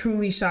you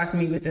truly shocked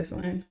me with this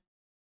one.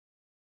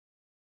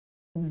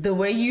 The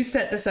way you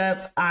set this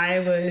up, I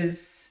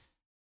was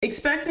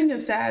expecting a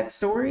sad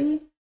story,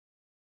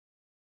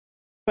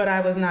 but I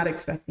was not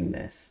expecting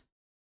this.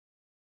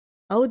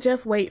 Oh,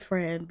 just wait,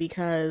 friend,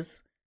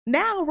 because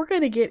now we're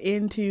going to get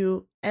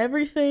into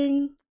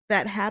everything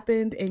that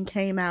happened and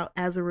came out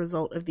as a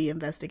result of the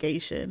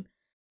investigation,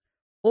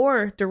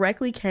 or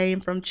directly came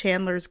from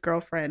Chandler's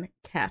girlfriend,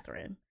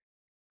 Catherine,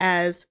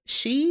 as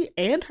she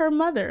and her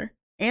mother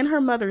and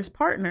her mother's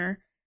partner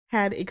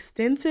had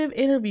extensive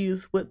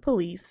interviews with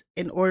police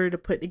in order to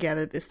put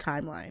together this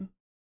timeline.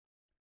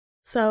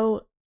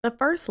 So the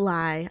first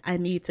lie I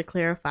need to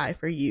clarify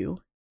for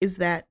you is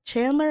that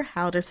Chandler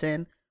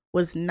Halderson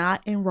was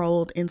not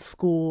enrolled in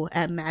school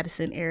at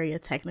Madison Area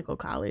Technical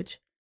College.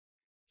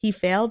 He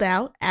failed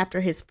out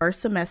after his first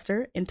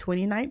semester in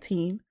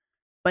 2019,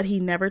 but he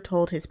never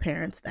told his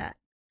parents that.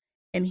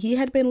 And he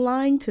had been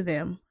lying to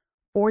them,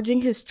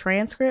 forging his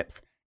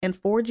transcripts and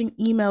forging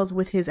emails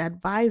with his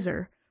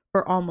advisor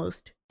for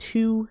almost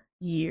 2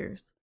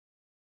 years.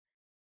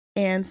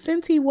 And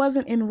since he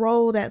wasn't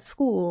enrolled at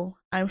school,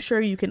 I'm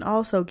sure you can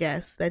also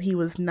guess that he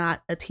was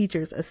not a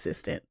teacher's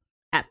assistant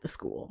at the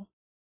school.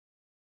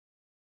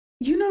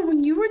 You know,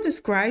 when you were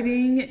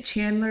describing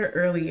Chandler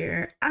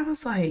earlier, I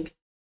was like,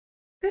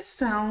 this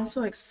sounds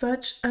like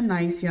such a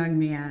nice young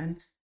man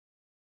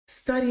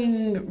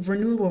studying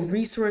renewable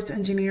resource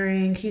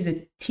engineering. He's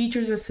a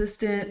teacher's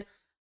assistant,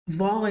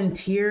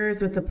 volunteers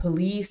with the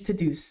police to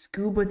do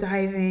scuba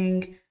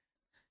diving.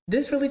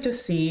 This really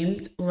just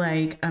seemed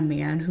like a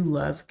man who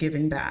loved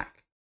giving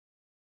back.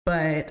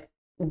 But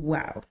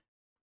wow.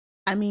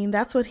 I mean,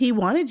 that's what he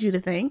wanted you to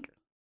think.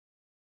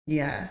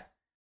 Yeah.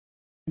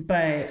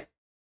 But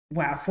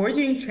wow,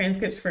 forging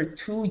transcripts for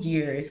 2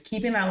 years,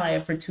 keeping that lie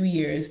up for 2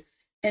 years,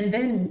 and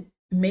then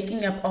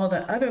making up all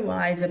the other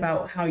lies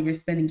about how you're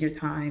spending your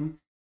time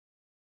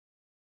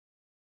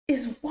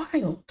is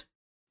wild.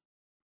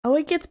 Oh,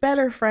 it gets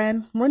better,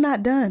 friend. We're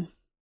not done.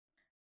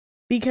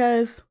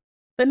 Because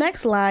the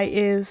next lie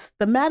is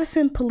the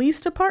Madison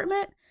Police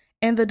Department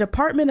and the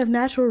Department of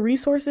Natural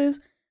Resources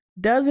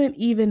doesn't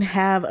even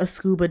have a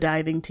scuba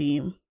diving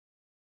team.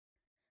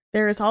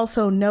 There is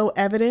also no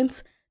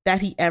evidence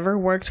that he ever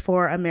worked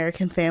for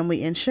American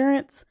Family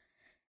Insurance.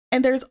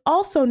 And there's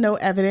also no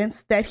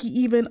evidence that he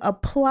even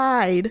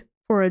applied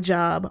for a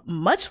job,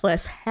 much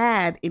less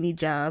had any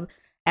job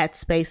at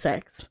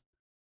SpaceX.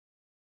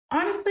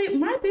 Honestly,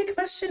 my big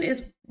question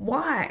is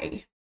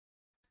why?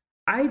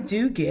 I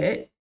do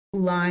get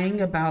lying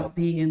about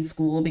being in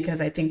school because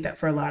I think that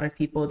for a lot of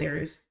people,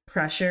 there's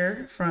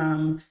pressure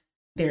from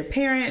their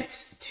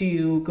parents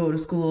to go to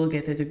school,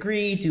 get the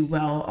degree, do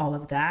well, all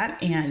of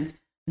that. And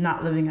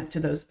not living up to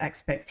those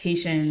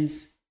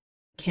expectations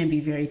can be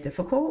very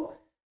difficult.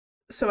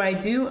 So I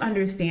do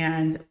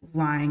understand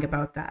lying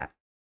about that.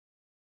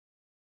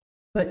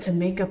 But to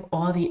make up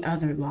all the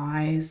other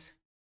lies,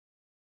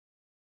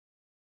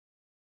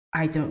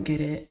 I don't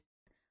get it.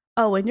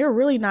 Oh, and you're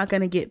really not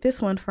going to get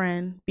this one,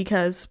 friend,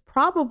 because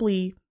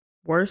probably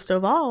worst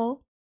of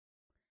all,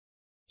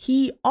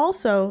 he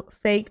also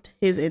faked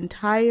his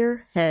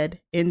entire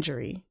head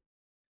injury.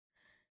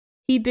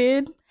 He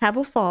did have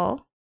a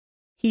fall.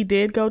 He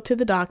did go to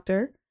the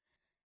doctor.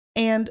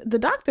 And the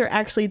doctor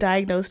actually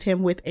diagnosed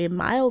him with a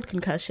mild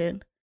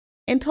concussion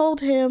and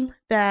told him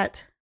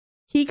that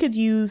he could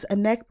use a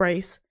neck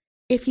brace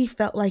if he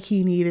felt like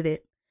he needed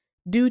it,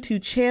 due to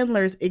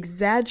Chandler's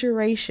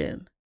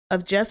exaggeration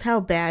of just how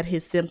bad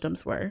his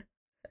symptoms were.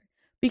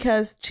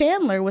 Because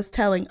Chandler was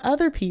telling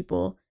other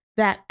people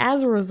that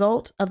as a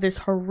result of this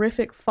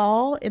horrific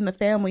fall in the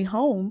family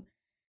home,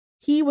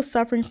 he was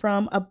suffering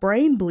from a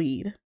brain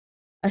bleed,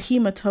 a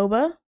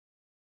hematoma,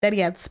 that he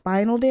had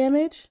spinal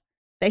damage,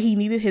 that he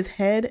needed his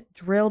head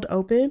drilled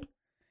open.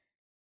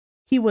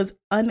 He was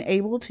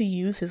unable to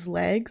use his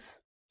legs.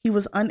 He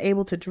was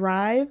unable to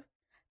drive,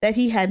 that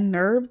he had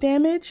nerve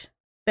damage,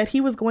 that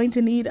he was going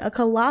to need a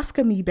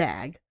colostomy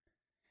bag.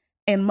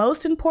 And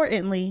most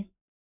importantly,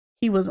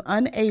 he was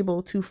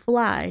unable to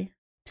fly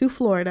to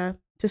Florida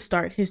to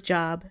start his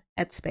job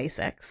at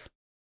SpaceX.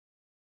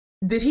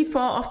 Did he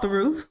fall off the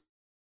roof?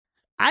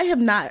 I have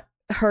not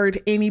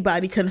heard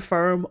anybody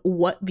confirm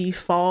what the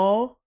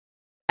fall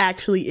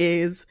actually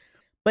is,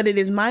 but it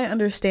is my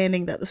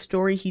understanding that the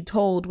story he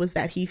told was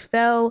that he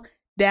fell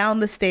down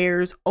the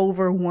stairs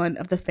over one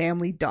of the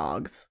family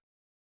dogs.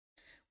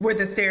 Were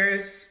the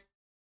stairs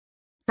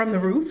from the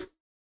roof?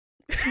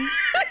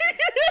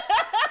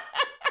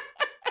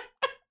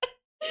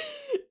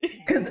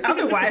 Because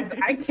otherwise,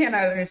 I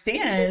cannot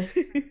understand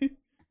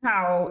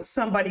how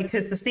somebody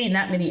could sustain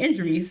that many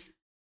injuries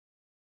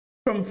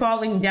from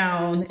falling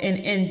down an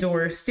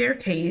indoor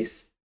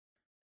staircase.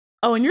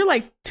 Oh, and you're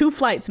like 2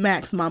 flights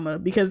max, mama,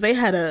 because they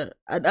had an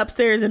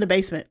upstairs and a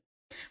basement.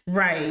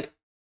 Right.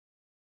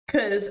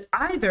 Because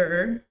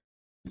either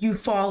you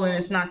fall and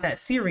it's not that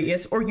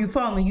serious, or you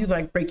fall and you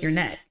like break your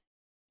neck.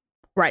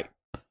 Right.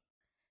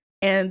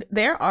 And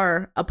there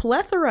are a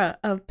plethora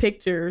of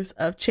pictures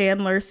of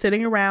Chandler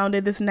sitting around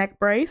in this neck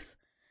brace,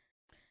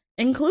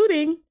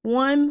 including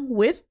one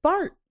with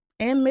Bart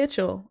and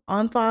Mitchell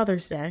on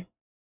Father's Day.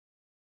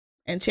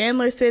 And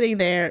Chandler sitting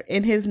there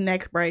in his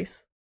neck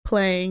brace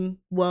playing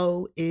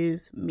Woe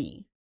Is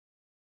Me.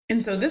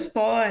 And so this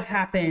fall had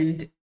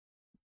happened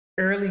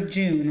early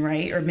June,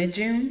 right? Or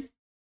mid-June?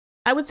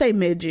 I would say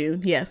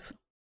mid-June, yes.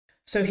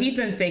 So he'd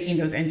been faking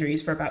those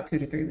injuries for about 2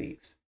 to 3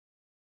 weeks.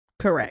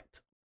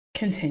 Correct.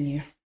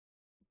 Continue.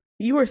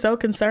 You were so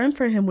concerned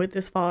for him with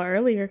this fall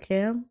earlier,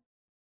 Cam.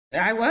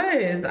 I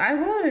was.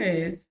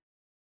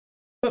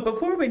 But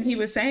before, when he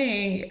was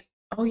saying,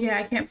 oh yeah,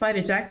 I can't fly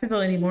to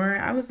Jacksonville anymore,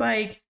 I was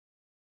like,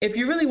 if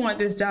you really want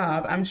this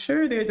job, I'm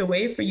sure there's a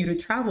way for you to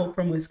travel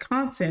from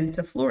Wisconsin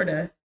to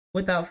Florida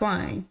without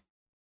flying.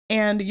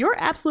 And you're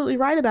absolutely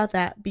right about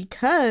that,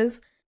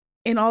 because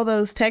in all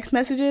those text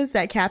messages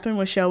that Catherine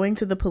was showing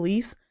to the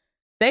police,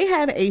 they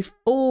had a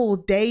full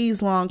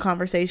days-long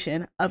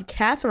conversation of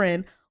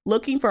Catherine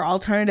looking for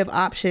alternative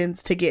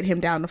options to get him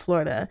down to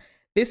Florida.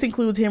 This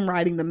includes him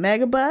riding the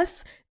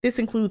megabus. This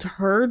includes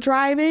her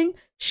driving.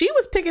 she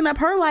was picking up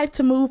her life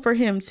to move for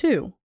him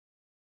too.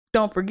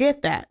 Don't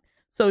forget that.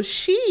 So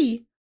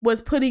she was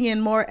putting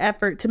in more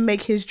effort to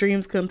make his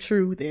dreams come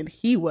true than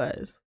he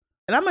was.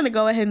 And I'm going to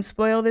go ahead and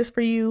spoil this for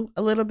you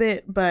a little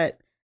bit, but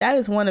that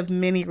is one of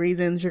many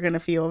reasons you're going to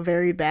feel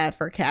very bad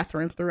for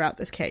Catherine throughout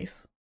this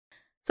case.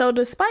 So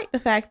despite the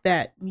fact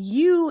that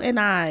you and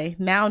I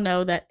now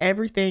know that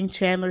everything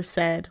Chandler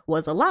said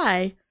was a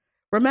lie,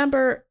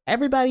 remember,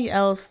 everybody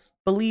else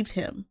believed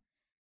him.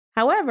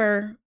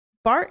 However,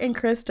 Bart and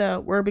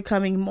Krista were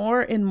becoming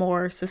more and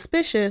more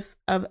suspicious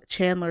of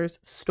Chandler's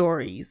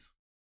stories.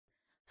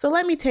 So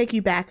let me take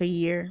you back a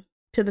year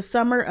to the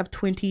summer of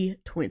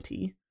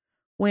 2020,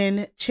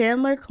 when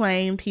Chandler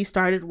claimed he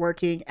started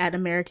working at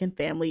American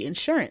Family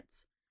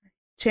Insurance.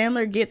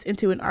 Chandler gets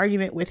into an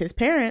argument with his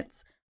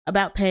parents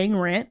about paying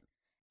rent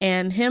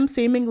and him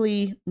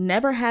seemingly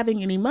never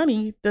having any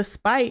money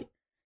despite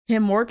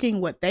him working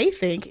what they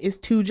think is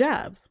 2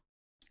 jobs.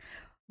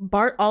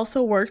 Bart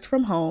also worked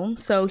from home,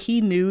 so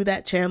he knew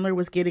that Chandler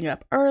was getting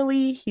up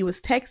early. He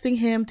was texting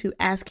him to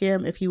ask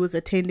him if he was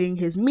attending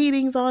his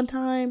meetings on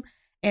time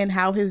and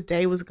how his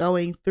day was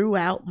going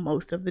throughout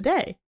most of the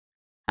day.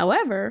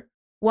 However,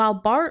 while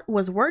Bart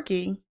was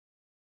working,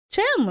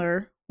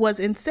 Chandler was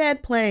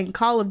instead playing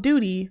Call of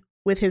Duty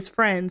with his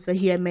friends that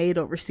he had made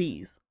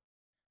overseas.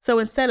 So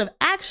instead of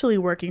actually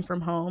working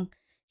from home,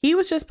 he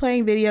was just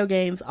playing video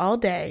games all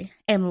day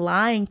and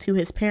lying to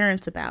his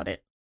parents about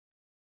it.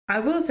 I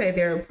will say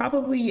there are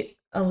probably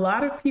a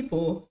lot of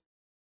people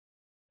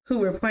who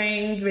were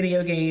playing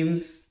video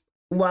games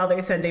while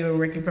they said they were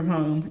working from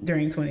home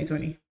during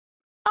 2020.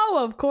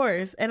 Oh, of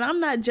course. And I'm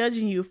not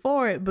judging you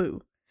for it,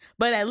 boo.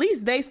 But at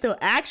least they still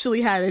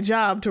actually had a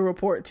job to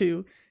report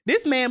to.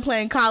 This man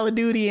playing Call of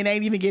Duty and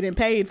ain't even getting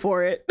paid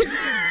for it.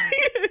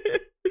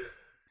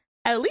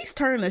 At least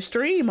turn a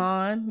stream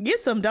on. Get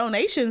some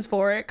donations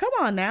for it. Come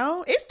on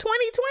now. It's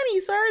 2020,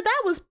 sir.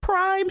 That was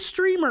prime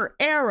streamer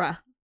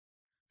era.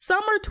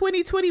 Summer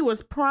 2020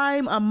 was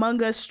prime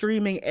Among Us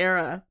streaming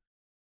era.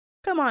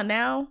 Come on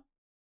now.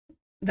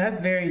 That's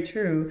very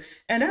true.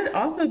 And I'd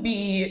also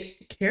be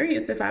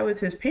curious if I was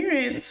his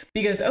parents,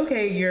 because,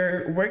 okay,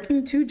 you're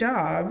working 2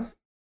 jobs.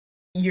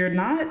 You're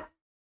not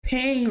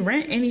paying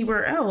rent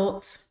anywhere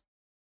else.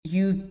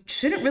 You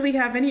shouldn't really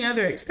have any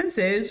other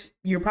expenses.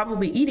 You're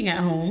probably eating at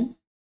home.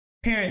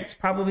 Parents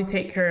probably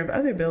take care of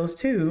other bills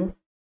too.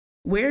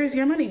 Where is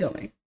your money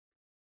going?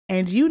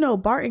 And you know,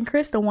 Bart and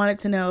Krista wanted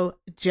to know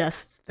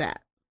just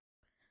that.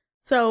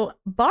 So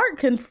Bart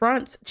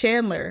confronts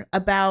Chandler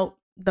about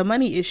the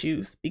money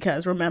issues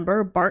because,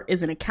 remember, Bart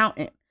is an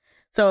accountant.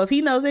 So if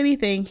he knows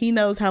anything, he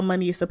knows how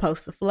money is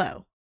supposed to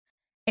flow.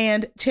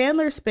 And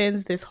Chandler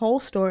spins this whole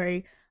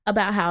story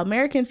about how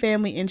American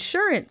Family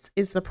Insurance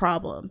is the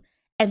problem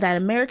and that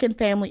American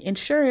Family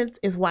Insurance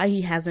is why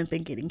he hasn't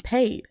been getting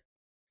paid.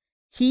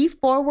 He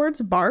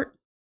forwards Bart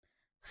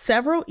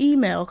several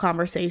email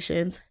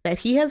conversations that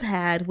he has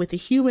had with a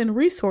human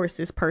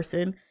resources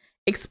person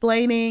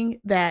explaining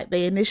that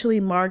they initially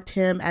marked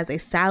him as a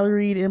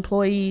salaried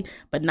employee,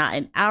 but not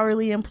an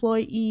hourly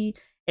employee,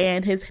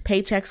 and his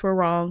paychecks were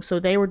wrong, so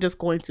they were just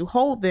going to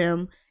hold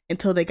them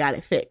until they got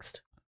it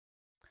fixed.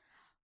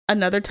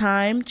 Another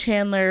time,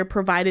 Chandler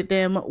provided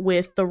them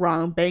with the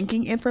wrong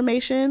banking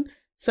information,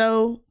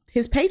 so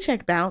his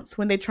paycheck bounced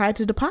when they tried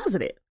to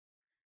deposit it.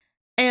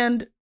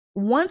 And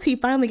once he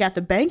finally got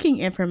the banking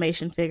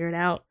information figured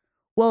out,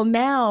 well,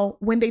 now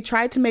when they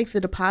tried to make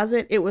the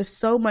deposit, it was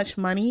so much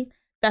money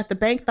that the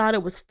bank thought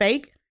it was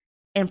fake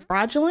and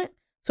fraudulent,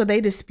 so they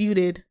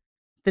disputed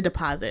the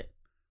deposit.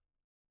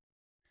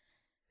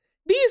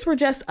 These were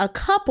just a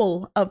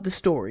couple of the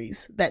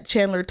stories that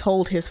Chandler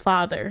told his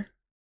father.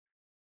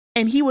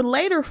 And he would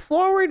later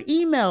forward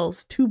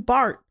emails to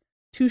Bart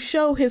to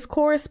show his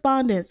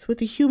correspondence with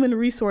the human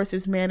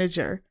resources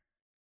manager.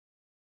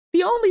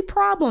 The only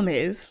problem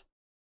is,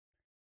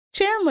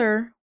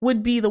 Chandler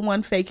would be the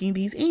one faking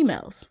these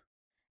emails.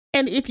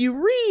 And if you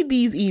read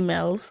these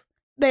emails,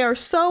 they are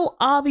so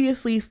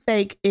obviously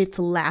fake, it's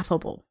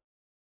laughable.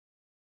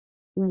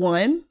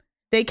 1,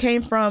 they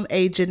came from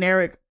a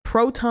generic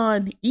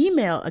Proton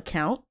email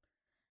account,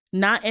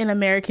 not an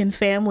American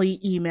Family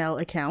email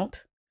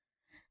account.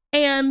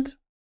 And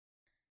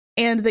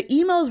the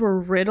emails were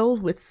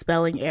riddled with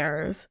spelling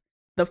errors,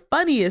 the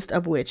funniest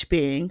of which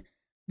being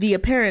the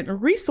apparent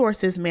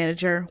resources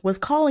manager was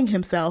calling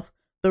himself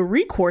the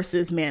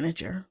recourses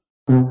manager.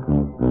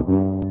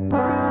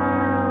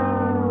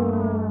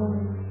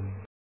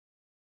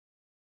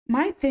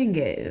 My thing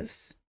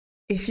is,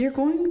 if you're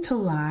going to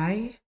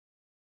lie,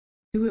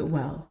 do it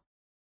well.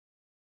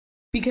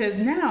 Because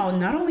now,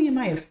 not only am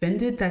I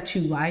offended that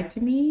you lied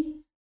to me,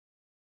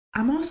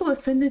 I'm also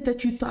offended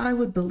that you thought I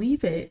would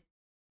believe it.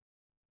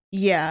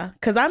 Yeah,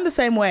 because I'm the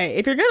same way.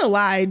 If you're going to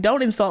lie,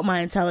 don't insult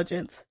my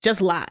intelligence. Just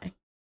lie,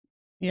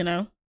 you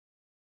know?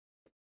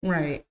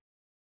 Right.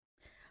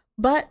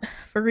 But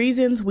for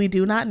reasons we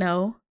do not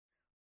know,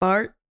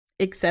 Bart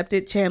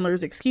accepted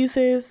Chandler's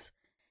excuses,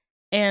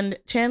 and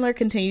Chandler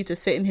continued to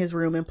sit in his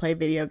room and play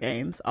video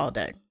games all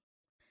day.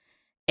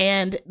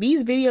 And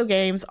these video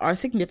games are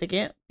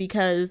significant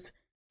because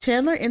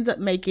Chandler ends up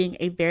making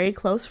a very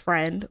close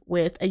friend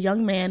with a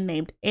young man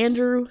named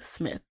Andrew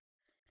Smith.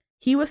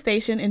 He was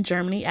stationed in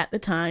Germany at the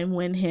time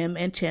when him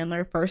and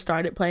Chandler first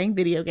started playing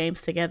video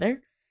games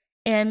together,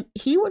 and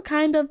he would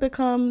kind of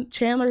become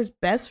Chandler's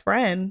best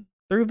friend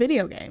through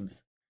video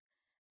games.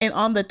 And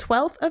on the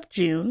 12th of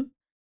June,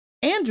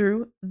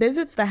 Andrew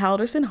visits the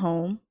Halderson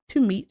home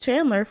to meet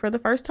Chandler for the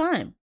first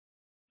time.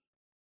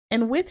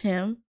 And with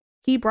him,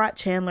 he brought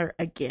Chandler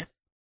a gift.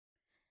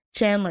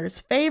 Chandler's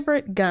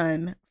favorite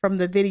gun from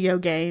the video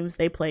games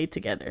they played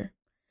together,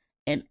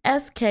 an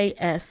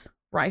SKS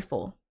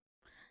rifle,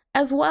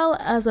 as well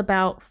as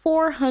about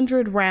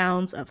 400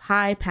 rounds of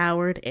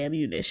high-powered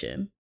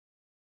ammunition.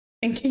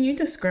 And can you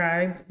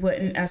describe what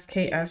an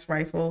SKS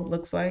rifle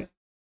looks like?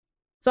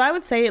 So I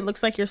would say it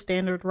looks like your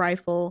standard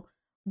rifle,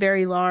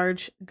 very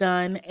large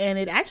gun, and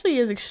it actually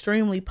is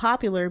extremely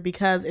popular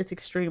because it's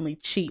extremely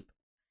cheap.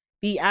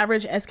 The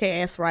average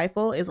SKS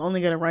rifle is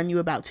only going to run you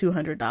about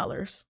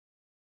 $200.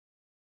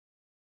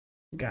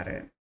 Got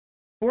it.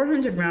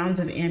 400 rounds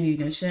of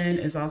ammunition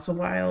is also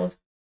wild.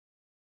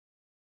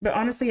 But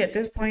honestly, at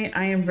this point,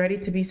 I am ready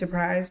to be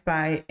surprised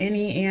by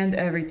any and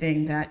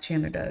everything that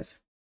Chandler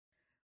does.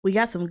 We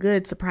got some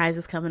good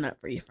surprises coming up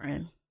for you,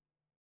 friend.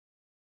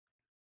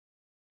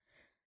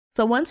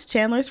 So once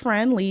Chandler's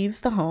friend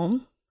leaves the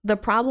home, the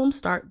problems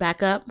start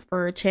back up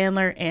for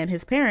Chandler and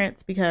his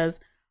parents because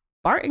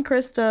Bart and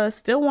Krista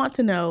still want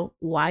to know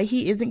why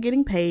he isn't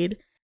getting paid,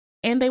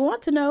 and they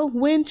want to know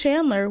when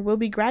Chandler will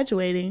be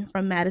graduating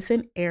from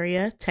Madison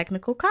Area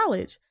Technical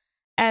College,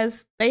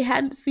 as they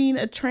hadn't seen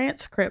a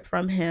transcript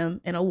from him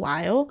in a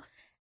while,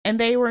 and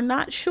they were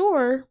not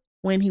sure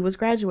when he was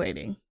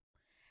graduating.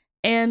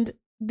 And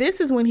this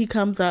is when he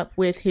comes up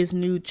with his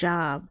new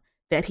job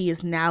that he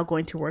is now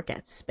going to work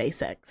at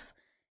SpaceX.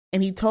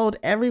 And he told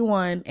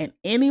everyone and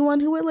anyone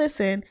who would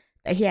listen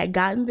that he had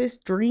gotten this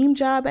dream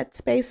job at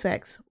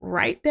SpaceX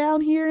right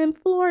down here in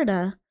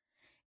Florida.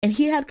 And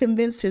he had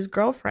convinced his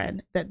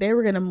girlfriend that they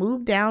were going to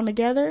move down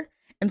together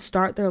and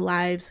start their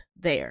lives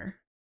there.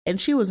 And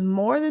she was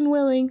more than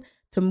willing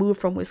to move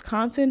from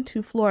Wisconsin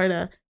to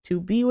Florida to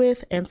be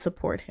with and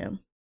support him.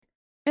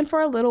 And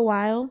for a little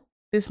while,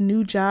 this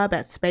new job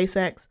at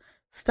SpaceX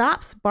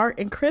stops Bart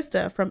and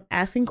Krista from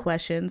asking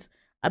questions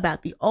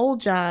about the old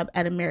job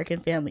at American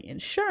Family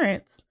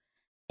Insurance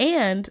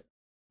and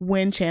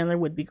when Chandler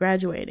would be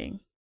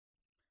graduating.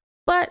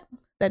 But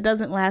that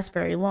doesn't last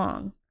very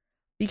long,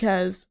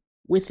 because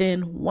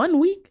within 1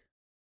 week,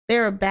 they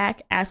are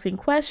back asking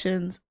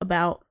questions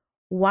about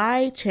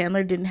why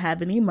Chandler didn't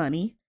have any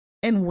money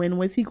and when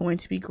was he going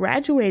to be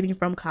graduating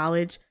from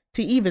college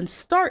to even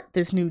start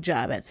this new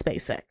job at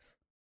SpaceX.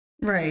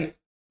 Right.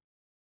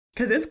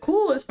 Because it's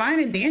cool, it's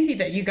fine and dandy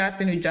that you got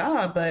the new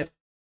job, but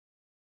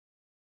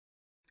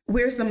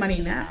where's the money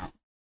now?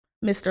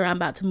 Mr. I'm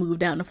about to move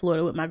down to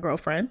Florida with my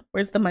girlfriend.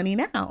 Where's the money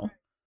now?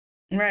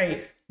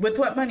 Right. With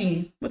what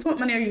money? With what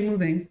money are you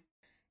moving?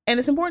 And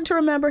it's important to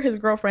remember his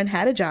girlfriend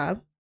had a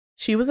job.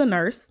 She was a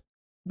nurse,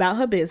 about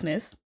her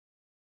business,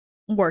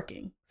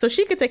 working, so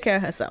she could take care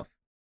of herself.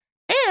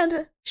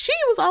 And she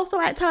was also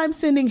at times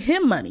sending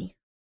him money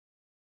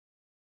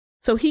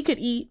so he could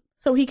eat,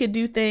 so he could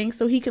do things,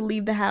 so he could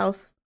leave the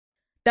house.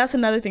 That's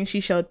another thing she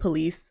showed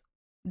police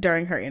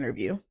during her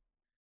interview.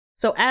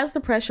 So as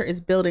the pressure is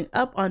building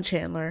up on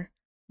Chandler,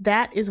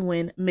 that is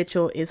when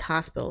Mitchell is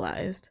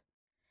hospitalized.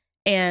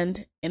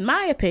 And in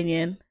my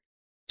opinion,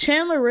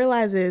 Chandler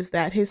realizes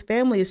that his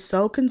family is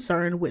so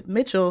concerned with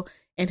Mitchell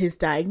and his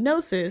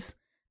diagnosis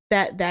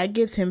that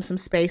gives him some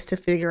space to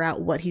figure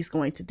out what he's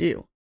going to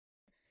do.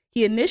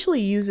 He initially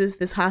uses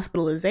this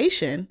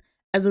hospitalization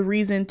as a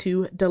reason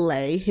to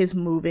delay his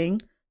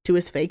moving to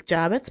his fake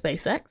job at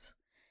SpaceX.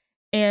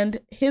 And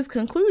his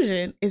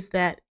conclusion is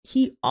that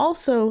he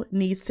also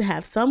needs to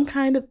have some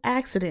kind of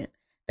accident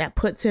that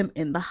puts him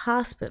in the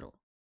hospital.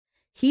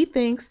 He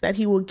thinks that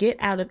he will get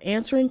out of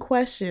answering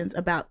questions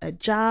about a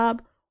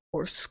job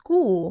or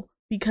school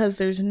because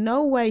there's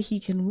no way he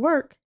can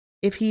work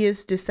if he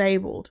is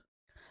disabled.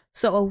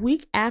 So a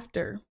week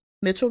after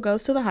Mitchell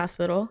goes to the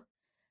hospital,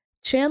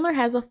 Chandler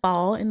has a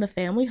fall in the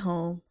family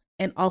home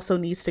and also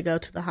needs to go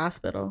to the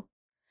hospital.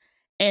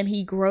 And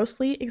he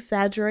grossly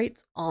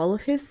exaggerates all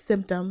of his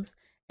symptoms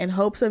in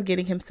hopes of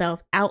getting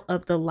himself out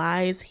of the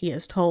lies he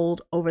has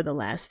told over the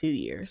last few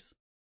years.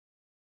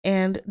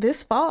 And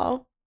this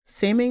fall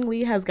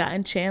seemingly has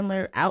gotten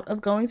Chandler out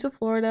of going to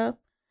Florida,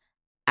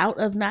 out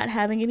of not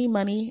having any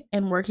money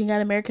and working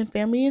at American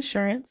Family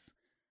Insurance.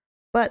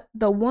 But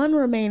the one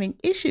remaining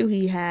issue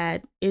he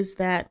had is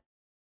that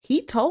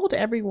he told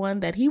everyone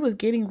that he was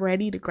getting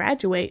ready to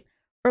graduate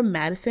from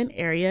Madison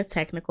Area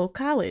Technical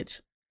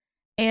College.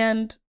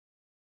 And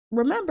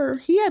remember,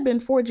 he had been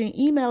forging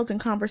emails and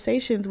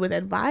conversations with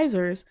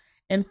advisors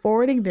and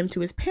forwarding them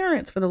to his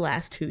parents for the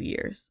last 2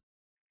 years.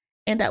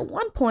 And at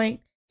one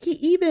point, he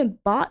even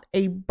bought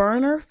a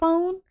burner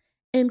phone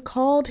and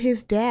called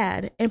his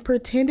dad and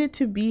pretended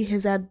to be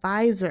his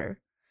advisor.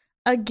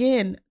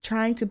 Again,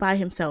 trying to buy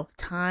himself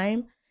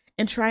time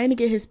and trying to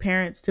get his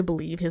parents to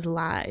believe his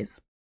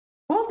lies.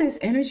 all this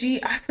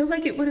energy, I feel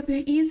like it would have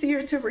been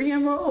easier to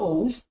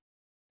re-enroll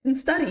and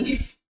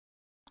study.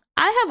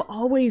 I have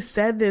always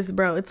said this,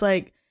 bro. It's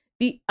like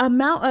the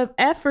amount of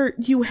effort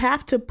you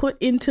have to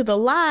put into the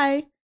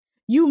lie,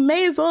 you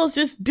may as well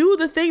just do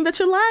the thing that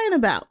you're lying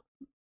about.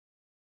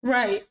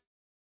 Right.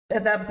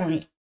 At that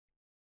point.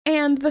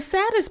 And the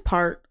saddest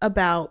part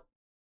about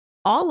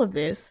all of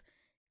this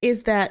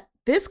is that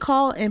this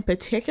call in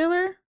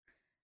particular,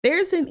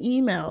 there's an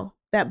email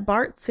that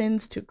Bart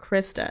sends to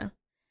Krista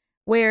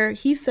where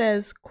he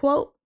says,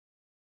 quote,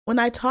 "When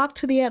I talk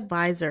to the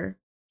advisor,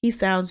 he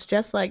sounds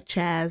just like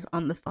Chaz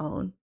on the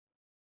phone,"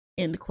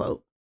 end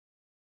quote.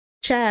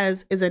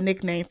 Chaz is a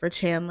nickname for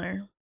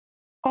Chandler.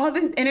 All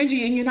this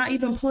energy and you're not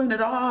even pulling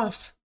it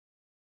off.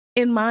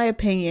 In my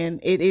opinion,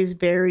 it is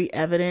very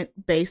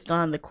evident based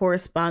on the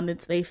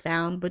correspondence they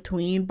found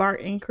between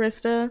Bart and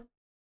Krista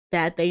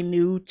that they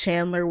knew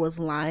Chandler was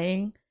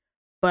lying,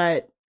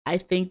 but I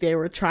think they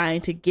were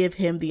trying to give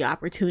him the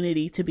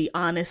opportunity to be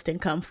honest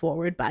and come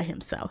forward by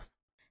himself.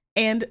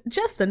 And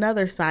just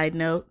another side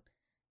note,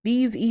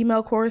 these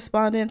email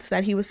correspondence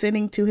that he was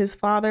sending to his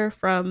father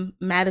from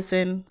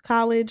Madison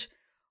College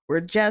were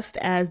just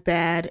as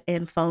bad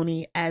and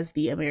phony as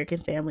the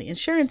American Family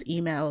Insurance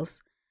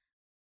emails,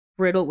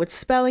 riddled with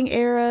spelling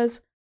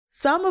errors,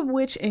 some of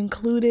which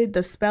included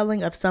the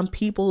spelling of some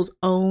people's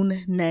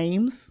own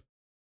names.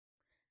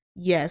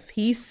 Yes,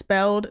 he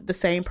spelled the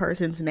same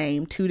person's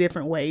name 2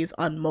 different ways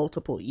on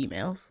multiple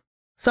emails,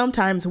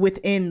 sometimes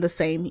within the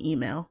same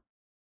email.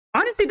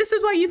 Honestly, this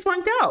is why you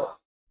flunked out.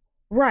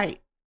 Right.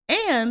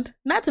 And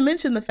not to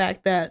mention the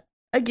fact that,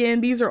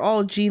 again, these are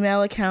all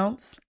Gmail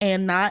accounts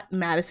and not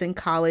Madison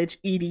College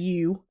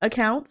EDU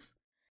accounts.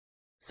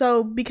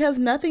 So because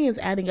nothing is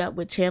adding up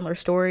with Chandler's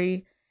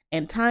story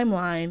and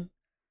timeline,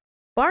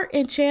 Bart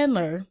and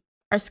Chandler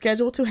are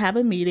scheduled to have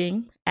a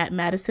meeting at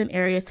Madison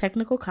Area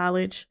Technical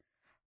College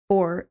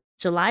for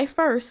July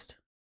 1st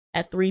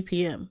at 3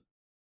 p.m.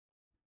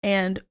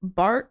 And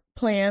Bart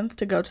plans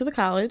to go to the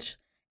college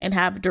and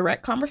have a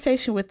direct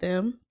conversation with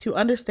them to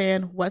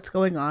understand what's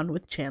going on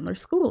with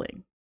Chandler's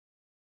schooling.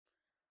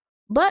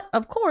 But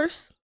of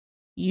course,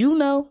 you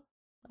know,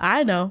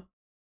 I know,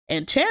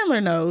 and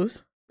Chandler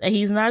knows that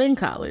he's not in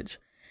college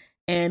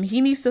and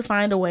he needs to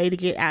find a way to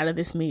get out of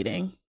this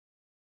meeting.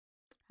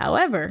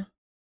 However,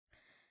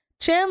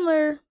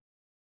 Chandler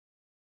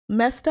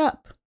messed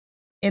up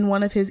in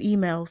one of his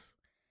emails,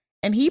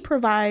 and he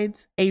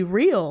provides a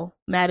real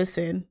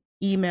Madison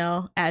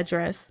email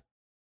address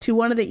to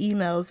one of the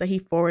emails that he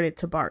forwarded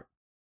to Bart.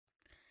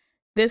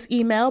 This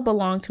email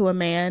belonged to a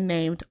man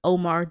named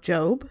Omar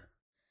Job,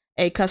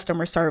 a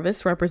customer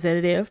service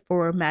representative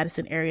for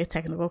Madison Area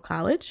Technical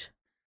College.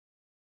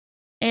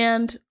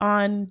 And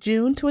on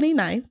June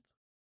 29th,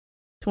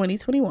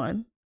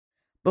 2021,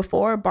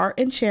 before Bart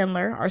and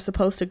Chandler are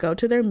supposed to go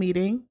to their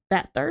meeting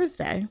that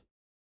Thursday,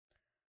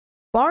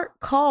 Bart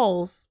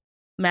calls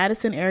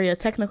Madison Area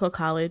Technical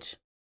College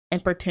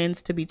and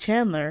pretends to be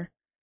Chandler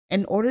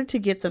in order to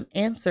get some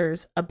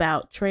answers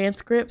about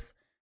transcripts,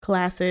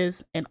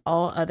 classes, and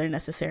all other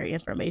necessary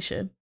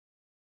information.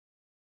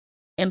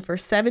 And for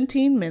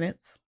 17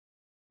 minutes,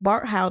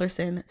 Bart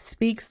Halderson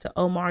speaks to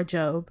Omar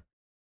Job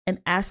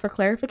and asks for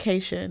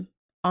clarification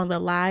on the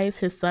lies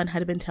his son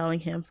had been telling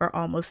him for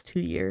almost 2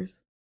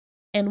 years.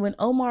 And when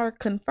Omar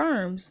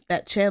confirms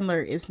that Chandler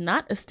is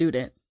not a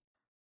student,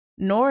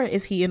 nor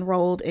is he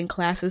enrolled in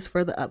classes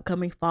for the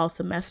upcoming fall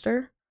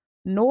semester,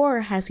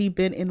 nor has he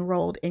been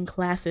enrolled in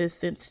classes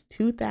since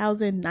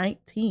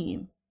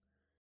 2019,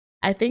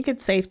 I think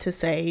it's safe to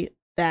say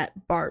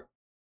that Bart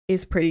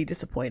is pretty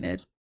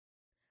disappointed.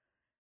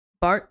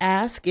 Bart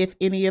asks if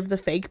any of the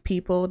fake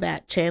people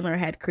that Chandler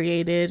had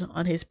created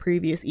on his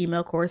previous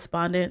email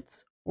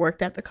correspondence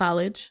worked at the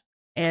college.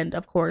 And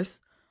of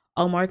course,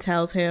 Omar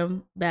tells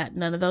him that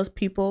none of those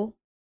people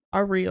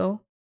are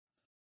real.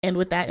 And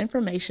with that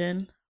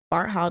information,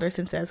 Bart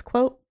Halderson says,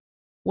 quote,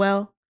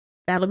 "Well,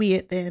 that'll be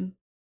it then,"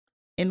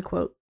 end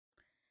quote,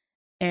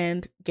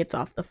 and gets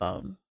off the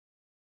phone.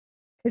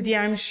 Because,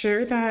 yeah, I'm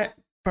sure that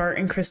Bart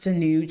and Krista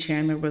knew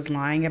Chandler was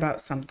lying about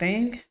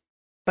something,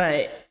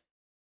 but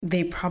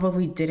they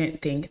probably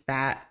didn't think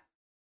that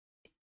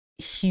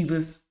he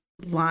was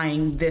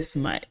lying this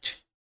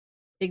much.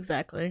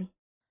 Exactly.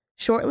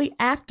 Shortly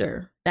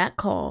after that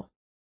call,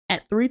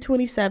 at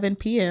 3:27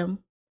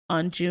 p.m.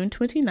 on June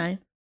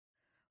 29th,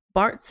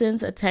 Bart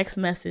sends a text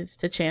message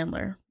to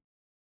Chandler.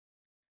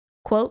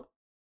 Quote,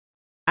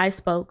 "I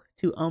spoke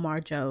to Omar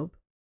Job,"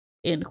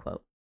 end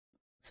quote.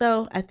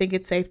 So I think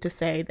it's safe to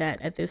say that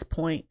at this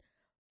point,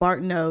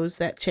 Bart knows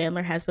that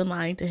Chandler has been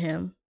lying to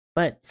him,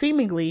 but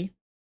seemingly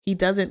he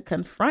doesn't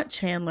confront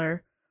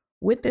Chandler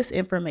with this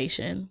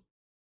information.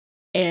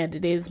 And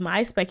it is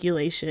my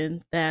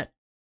speculation that,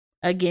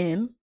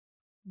 again,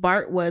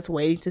 Bart was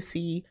waiting to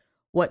see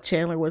what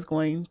Chandler was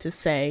going to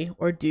say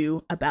or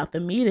do about the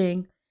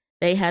meeting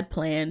they had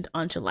planned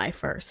on July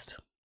 1st.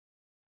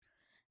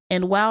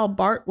 And while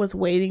Bart was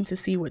waiting to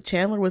see what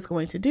Chandler was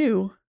going to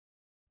do,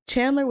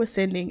 Chandler was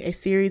sending a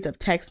series of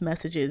text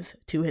messages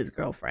to his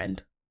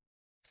girlfriend.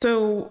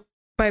 So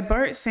by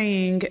Bart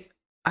saying,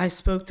 I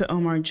spoke to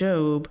Omar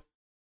Job,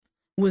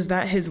 was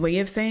that his way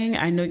of saying,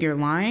 I know you're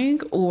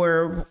lying?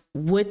 Or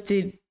what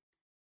did...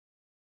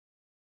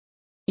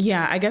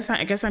 Yeah, I guess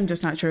I'm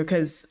just not sure,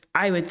 because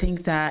I would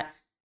think that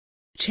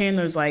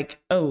Chandler's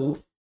like,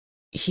 oh,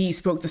 he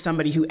spoke to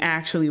somebody who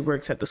actually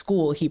works at the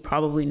school. He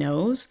probably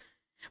knows.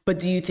 But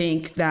do you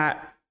think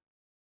that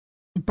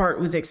Bart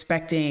was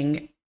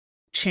expecting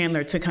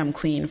Chandler to come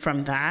clean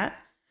from that?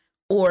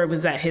 Or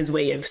was that his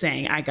way of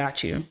saying, I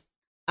got you?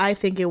 I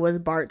think it was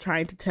Bart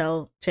trying to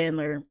tell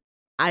Chandler,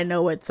 I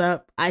know what's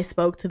up. I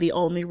spoke to the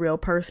only real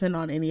person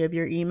on any of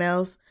your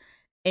emails,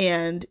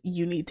 and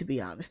you need to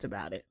be honest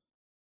about it.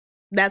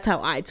 That's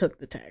how I took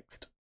the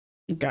text.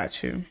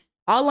 Got you.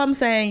 All I'm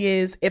saying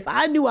is, if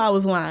I knew I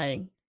was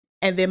lying,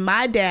 and then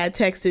my dad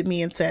texted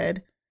me and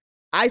said,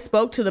 I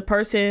spoke to the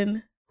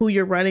person who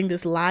you're running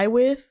this lie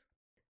with,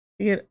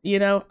 you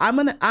know, I'm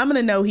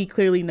gonna know he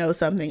clearly knows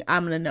something.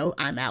 I'm gonna know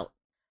I'm out.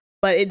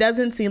 But it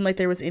doesn't seem like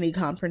there was any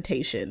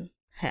confrontation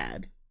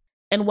had.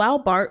 And while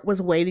Bart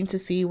was waiting to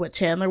see what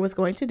Chandler was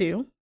going to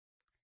do,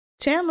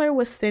 Chandler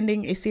was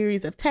sending a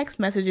series of text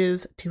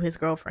messages to his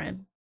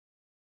girlfriend.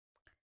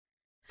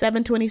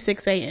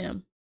 7:26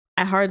 a.m.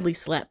 I hardly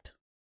slept.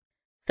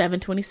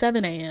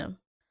 7:27 a.m.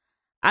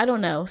 I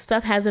don't know,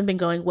 stuff hasn't been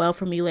going well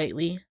for me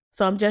lately,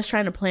 so I'm just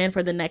trying to plan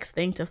for the next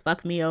thing to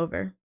fuck me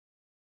over.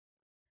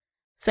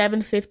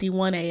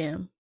 7:51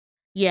 a.m.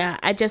 Yeah,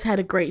 I just had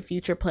a great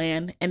future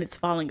plan and it's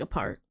falling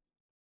apart.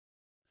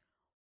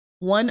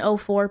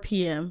 1:04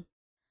 p.m.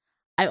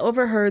 I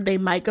overheard they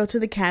might go to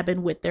the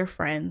cabin with their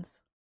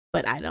friends,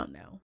 but I don't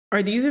know.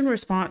 Are these in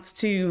response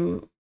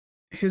to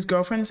his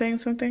girlfriend saying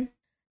something?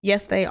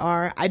 Yes, they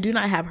are. I do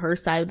not have her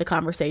side of the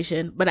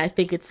conversation, but I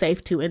think it's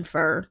safe to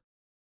infer,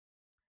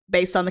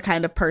 based on the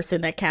kind of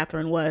person that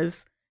Catherine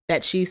was,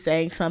 that she's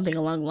saying something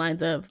along the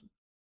lines of,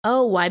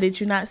 oh, why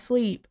did you not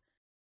sleep?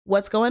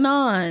 What's going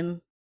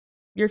on?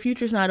 Your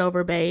future's not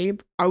over,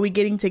 babe. Are we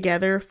getting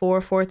together for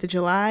 4th of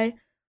July?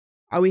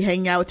 Are we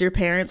hanging out with your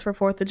parents for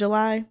 4th of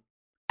July?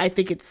 I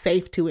think it's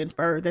safe to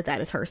infer that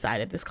that is her side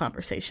of this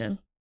conversation.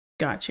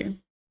 Got you.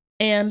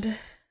 And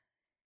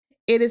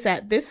it is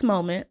at this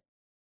moment,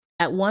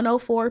 at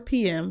 1:04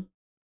 p.m.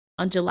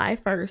 on July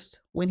 1st,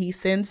 when he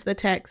sends the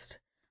text,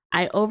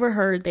 I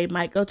overheard they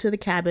might go to the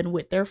cabin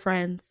with their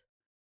friends,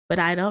 but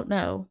I don't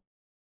know,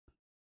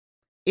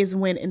 is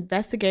when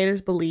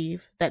investigators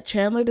believe that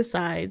Chandler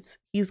decides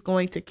he's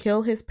going to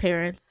kill his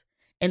parents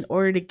in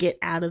order to get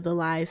out of the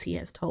lies he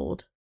has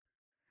told.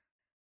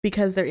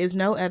 Because there is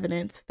no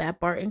evidence that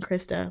Bart and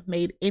Krista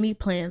made any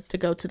plans to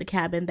go to the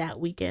cabin that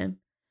weekend,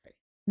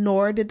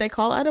 nor did they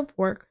call out of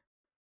work,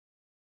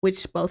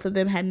 which both of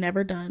them had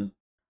never done,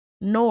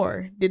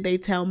 nor did they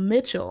tell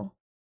Mitchell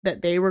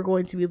that they were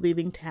going to be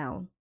leaving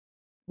town,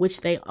 which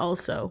they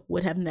also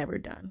would have never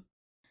done.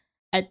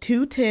 At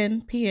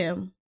 2:10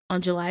 p.m.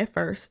 on July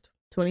 1st,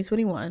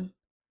 2021,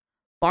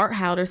 Bart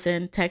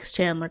Halderson texts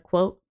Chandler,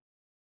 quote,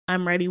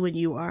 I'm ready when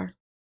you are,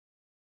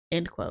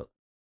 end quote.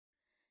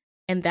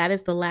 And that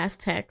is the last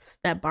text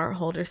that Bart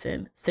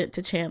Halderson sent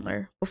to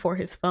Chandler before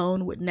his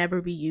phone would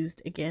never be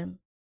used again.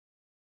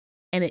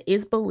 And it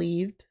is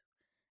believed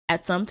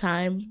at some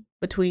time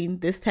between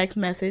this text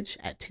message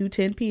at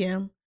 2:10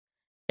 p.m.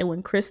 and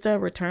when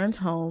Krista returns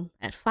home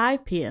at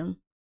 5 p.m.,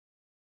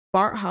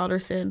 Bart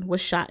Halderson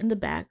was shot in the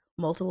back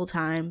multiple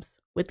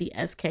times with the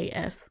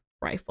SKS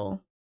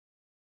rifle.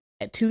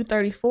 At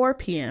 2:34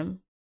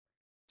 p.m.,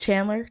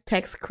 Chandler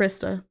texts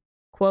Krista,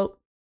 quote,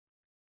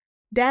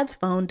 Dad's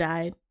phone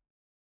died.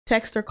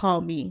 Text or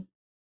call me.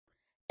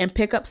 And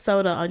pick up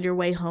soda on your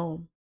way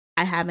home.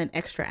 I have an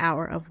extra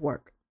hour of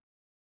work,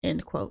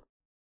 end quote.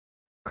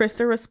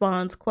 Krista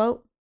responds,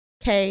 quote,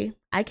 K,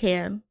 I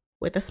can,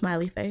 with a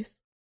smiley face.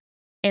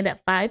 And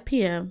at 5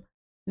 p.m.,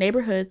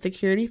 neighborhood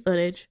security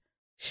footage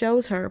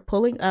shows her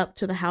pulling up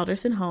to the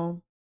Halderson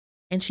home,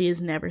 and she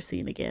is never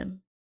seen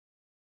again.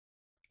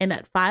 And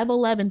at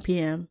 5:11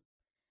 p.m.,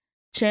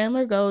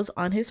 Chandler goes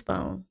on his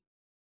phone,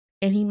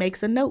 and he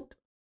makes a note.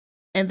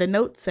 And the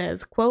note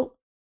says, quote,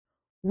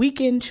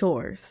 weekend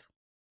chores,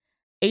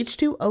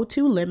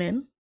 H2O2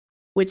 lemon,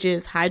 which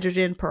is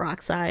hydrogen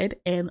peroxide,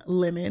 and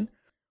lemon,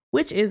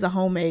 which is a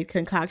homemade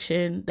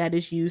concoction that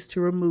is used to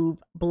remove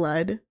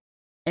blood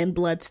and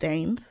blood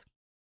stains.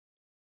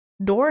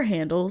 Door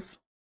handles.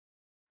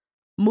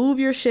 Move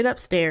your shit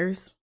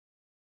upstairs.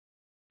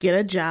 Get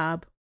a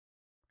job.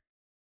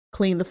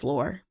 Clean the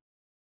floor.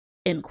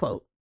 End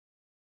quote.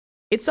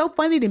 It's so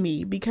funny to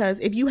me because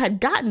if you had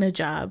gotten a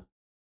job,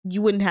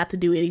 you wouldn't have to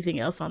do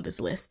anything else on this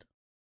list.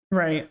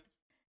 Right.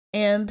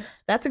 And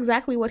that's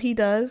exactly what he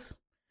does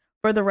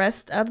for the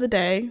rest of the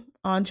day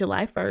on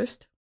July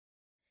 1st.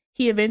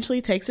 He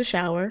eventually takes a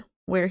shower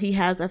where he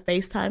has a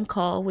FaceTime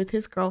call with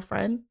his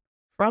girlfriend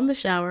from the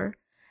shower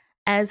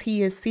as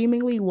he is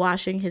seemingly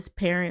washing his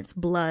parents'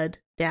 blood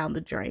down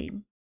the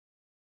drain.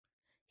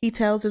 He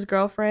tells his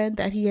girlfriend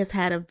that he has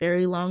had a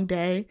very long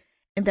day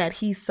and that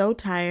he's so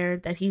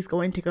tired that he's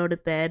going to go to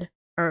bed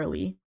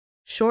early,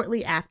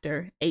 shortly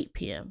after 8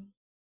 p.m.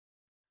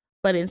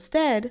 But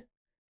instead,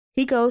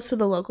 he goes to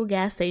the local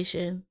gas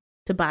station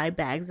to to buy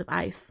bags of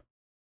ice.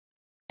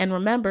 And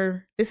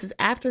remember, this is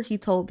after he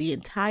told the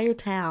entire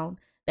town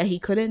that he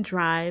couldn't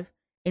drive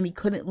and he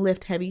couldn't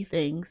lift heavy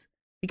things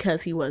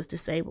because he was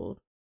disabled.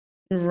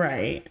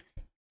 Right.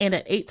 And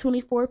at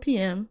 8:24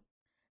 p.m.,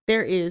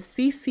 there is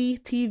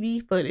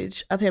CCTV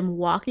footage of him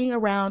walking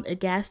around a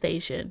gas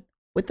station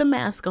with the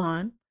mask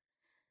on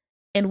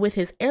and with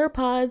his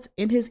AirPods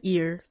in his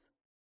ears,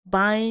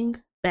 buying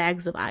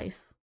bags of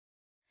ice.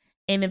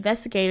 And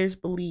investigators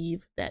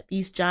believe that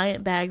these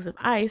giant bags of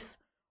ice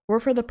were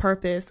for the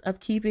purpose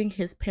of keeping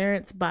his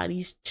parents'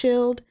 bodies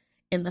chilled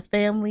in the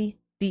family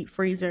deep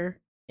freezer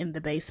in the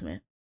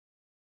basement.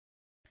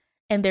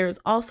 And there is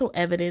also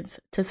evidence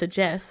to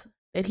suggest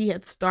that he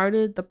had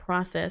started the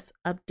process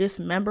of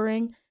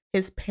dismembering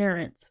his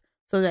parents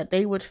so that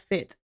they would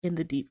fit in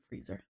the deep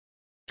freezer.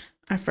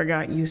 I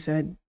forgot you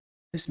said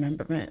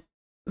dismemberment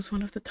was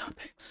one of the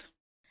topics.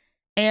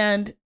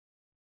 And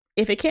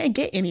if it can't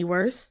get any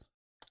worse,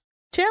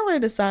 Chandler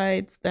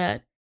decides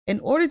that in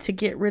order to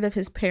get rid of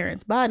his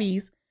parents'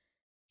 bodies,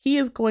 he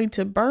is going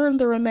to burn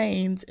the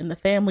remains in the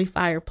family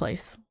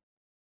fireplace.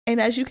 And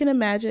as you can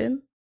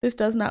imagine, this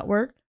does not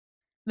work.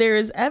 There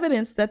is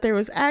evidence that there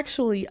was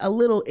actually a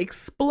little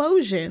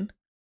explosion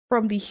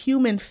from the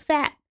human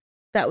fat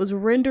that was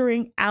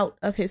rendering out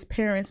of his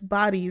parents'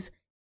 bodies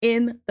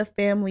in the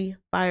family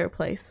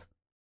fireplace.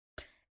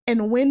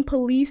 And when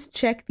police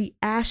check the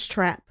ash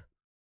trap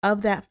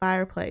of that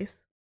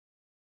fireplace,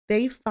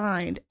 they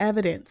find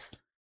evidence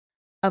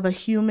of a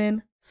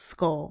human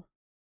skull.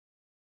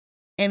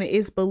 And it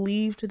is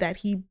believed that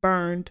he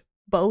burned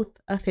both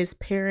of his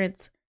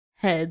parents'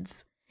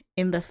 heads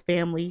in the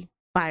family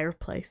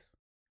fireplace.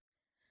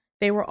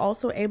 They were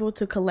also able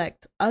to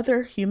collect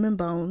other human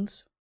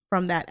bones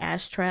from that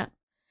ash trap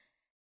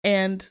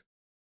and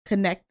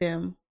connect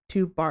them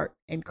to Bart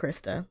and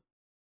Krista.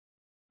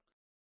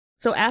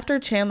 So after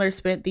Chandler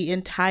spent the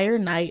entire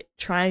night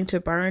trying to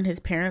burn his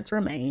parents'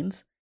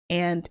 remains,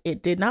 and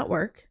it did not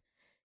work,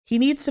 he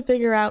needs to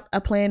figure out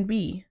a plan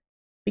B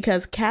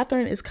because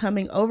Catherine is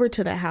coming over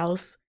to the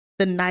house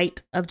the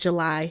night of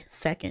July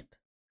 2nd.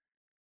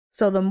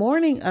 So the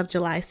morning of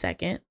July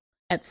 2nd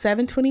at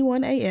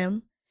 7:21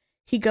 a.m.,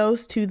 he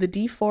goes to the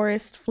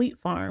DeForest Fleet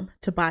Farm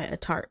to buy a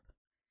tarp.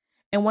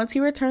 And once he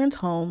returns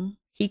home,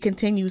 he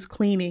continues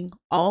cleaning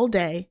all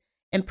day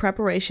in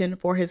preparation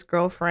for his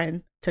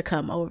girlfriend to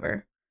come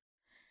over.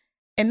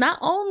 And not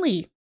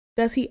only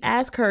does he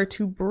ask her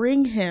to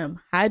bring him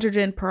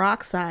hydrogen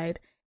peroxide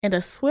and a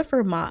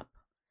Swiffer mop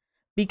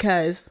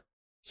because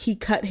he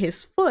cut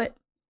his foot,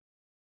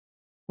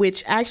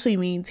 which actually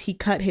means he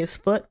cut his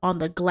foot on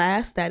the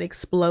glass that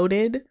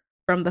exploded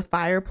from the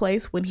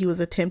fireplace when he was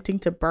attempting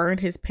to burn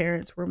his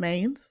parents'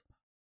 remains.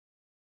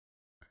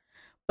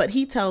 But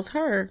he tells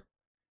her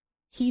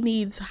he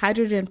needs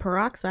hydrogen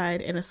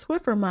peroxide and a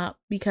Swiffer mop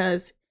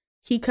because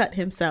he cut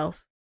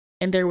himself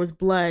and there was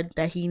blood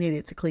that he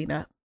needed to clean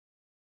up.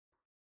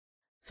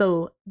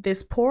 So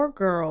this poor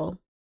girl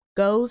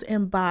goes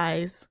and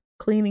buys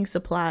cleaning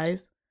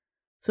supplies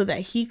so that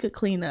he could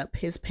clean up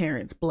his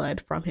parents'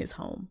 blood from his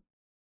home.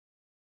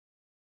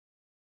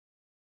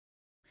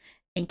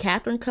 And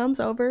Catherine comes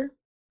over.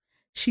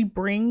 She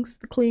brings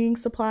the cleaning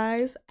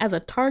supplies as a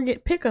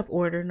Target pickup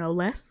order, no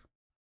less,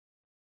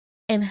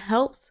 and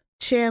helps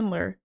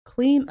Chandler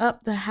clean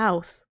up the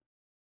house.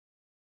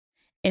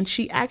 And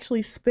she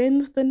actually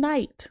spends the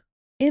night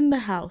in the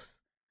house,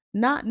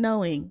 not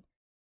knowing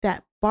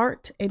that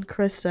Bart and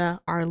Krista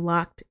are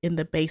locked in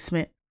the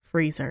basement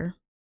freezer.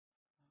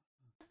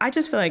 I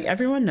just feel like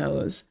everyone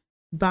knows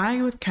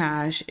buying with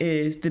cash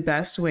is the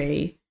best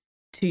way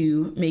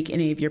to make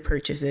any of your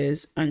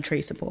purchases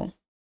untraceable.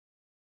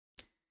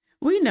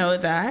 We know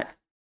that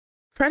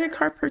credit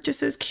card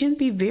purchases can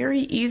be very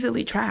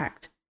easily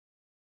tracked.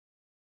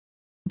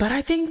 But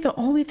I think the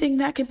only thing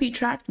that can be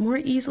tracked more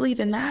easily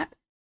than that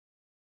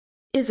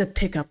is a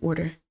pickup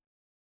order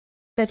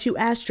that you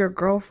asked your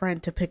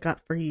girlfriend to pick up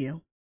for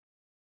you.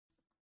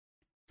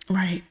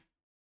 Right.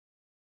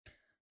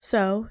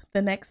 So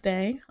the next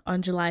day,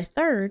 on July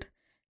 3rd,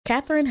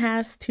 Catherine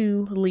has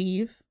to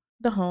leave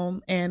the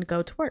home and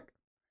go to work.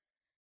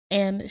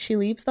 And she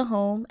leaves the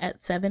home at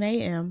 7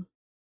 a.m.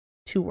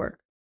 to work.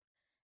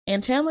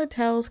 And Chandler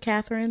tells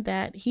Catherine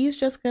that he's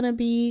just going to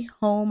be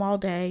home all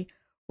day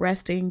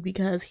resting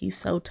because he's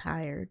so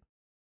tired.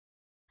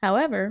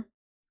 However,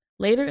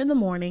 later in the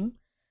morning,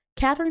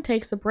 Catherine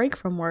takes a break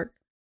from work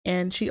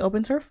and she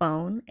opens her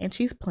phone and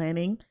she's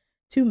planning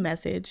to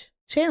message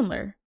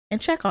Chandler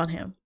and check on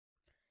him.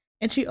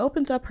 And she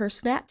opens up her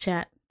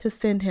Snapchat to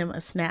send him a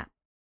snap.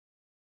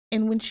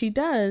 And when she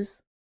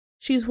does,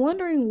 she's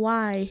wondering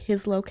why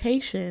his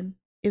location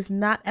is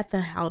not at the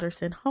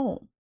Halderson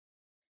home.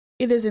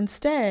 It is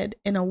instead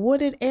in a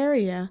wooded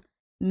area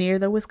near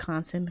the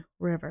Wisconsin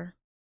River.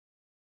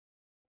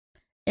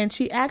 And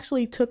she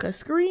actually took a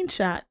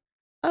screenshot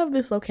of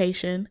this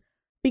location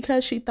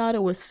because she thought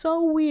it was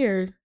so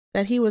weird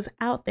that he was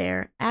out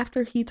there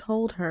after he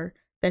told her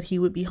that he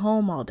would be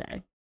home all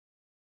day.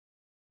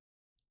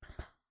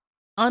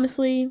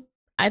 Honestly,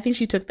 I think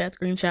she took that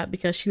screenshot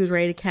because she was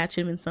ready to catch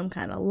him in some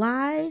kind of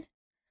lie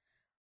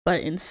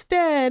But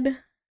instead,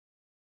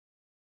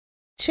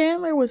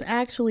 Chandler was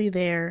actually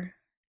there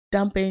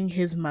dumping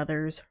his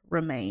mother's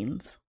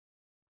remains.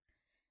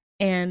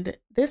 And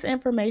this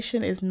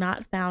information is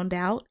not found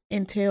out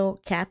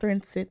until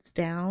Catherine sits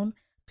down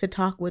to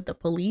talk with the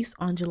police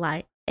on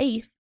July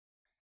 8th.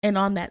 And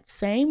on that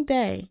same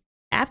day,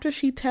 after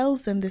she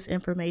tells them this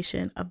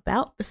information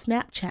about the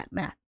Snapchat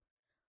map,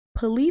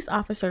 police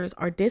officers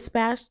are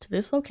dispatched to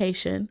this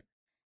location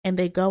and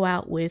they go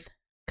out with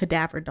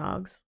cadaver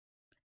dogs.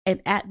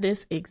 And at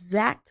this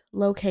exact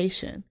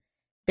location,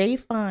 they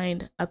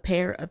find a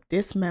pair of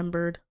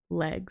dismembered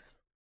legs.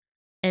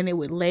 And it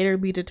would later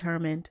be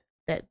determined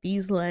that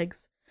these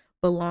legs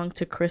belonged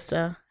to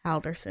Krista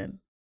Halderson.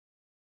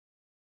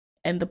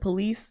 And the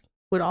police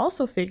would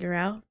also figure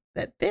out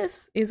that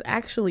this is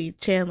actually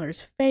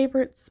Chandler's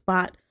favorite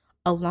spot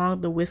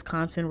along the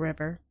Wisconsin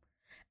River.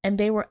 And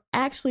they were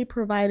actually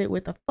provided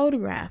with a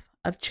photograph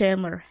of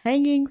Chandler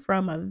hanging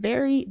from a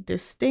very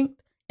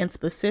distinct and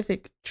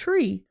specific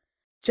tree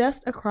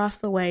just across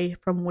the way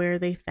from where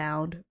they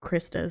found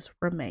Krista's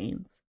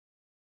remains.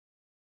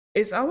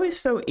 It's always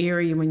so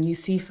eerie when you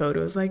see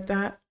photos like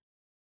that.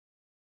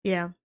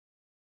 Yeah.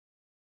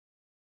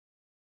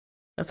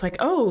 It's like,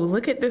 oh,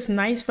 look at this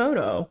nice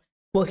photo.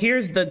 Well,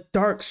 here's the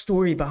dark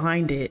story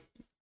behind it.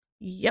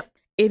 Yep.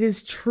 It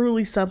is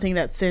truly something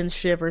that sends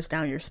shivers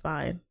down your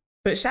spine.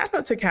 But shout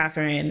out to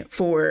Catherine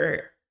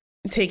for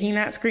taking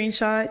that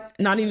screenshot,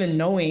 not even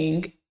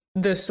knowing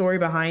the story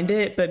behind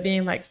it, but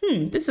being like,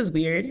 this is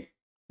weird.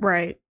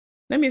 Right.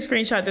 Let me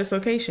screenshot this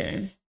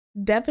location.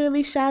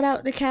 Definitely shout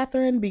out to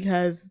Catherine,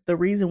 because the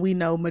reason we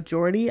know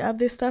majority of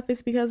this stuff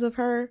is because of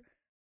her.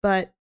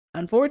 But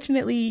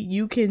unfortunately,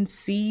 you can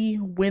see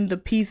when the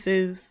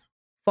pieces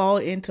fall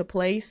into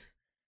place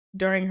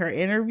during her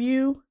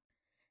interview,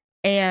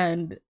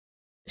 and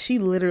she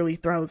literally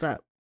throws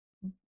up.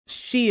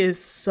 She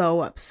is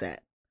so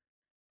upset.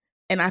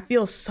 And I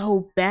feel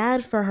so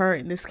bad for her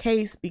in this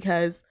case,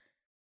 because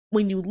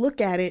when you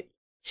look at it,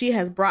 she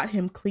has brought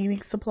him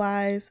cleaning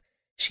supplies.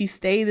 She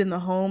stayed in the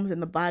homes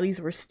and the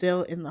bodies were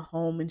still in the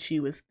home and she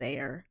was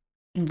there.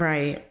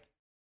 Right.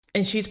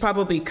 And she's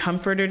probably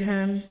comforted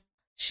him.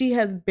 She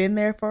has been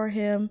there for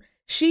him.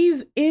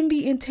 She's in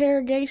the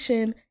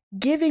interrogation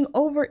giving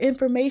over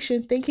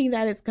information, thinking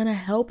that it's going to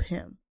help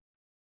him,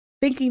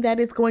 thinking that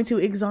it's going to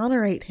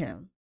exonerate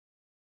him.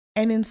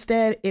 And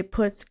instead, it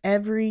puts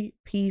every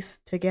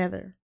piece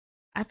together.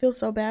 I feel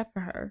so bad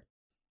for her.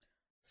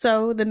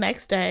 So the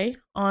next day,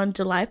 on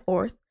July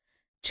 4th,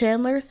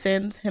 Chandler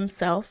sends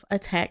himself a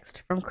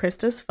text from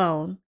Krista's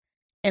phone,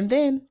 and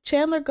then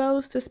Chandler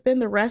goes to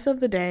spend the rest of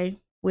the day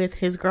with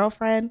his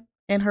girlfriend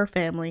and her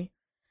family.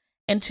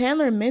 And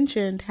Chandler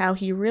mentioned how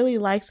he really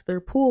liked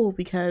their pool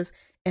because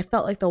it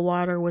felt like the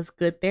water was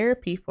good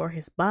therapy for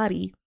his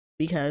body,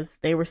 because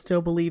they were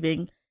still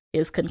believing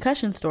his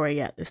concussion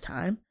story at this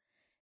time.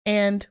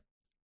 And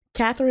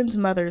Catherine's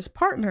mother's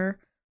partner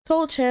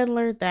told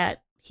Chandler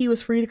that he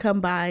was free to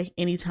come by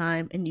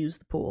anytime and use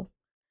the pool.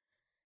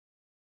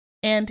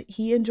 And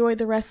he enjoyed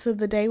the rest of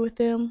the day with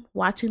them,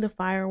 watching the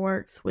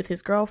fireworks with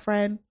his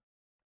girlfriend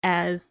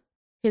as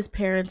his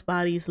parents'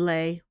 bodies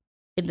lay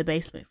in the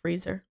basement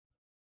freezer.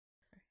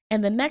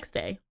 And the next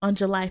day, on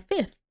July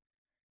 5th,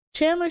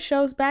 Chandler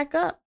shows back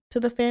up to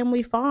the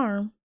family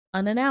farm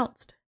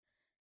unannounced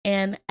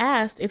and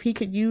asked if he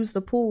could use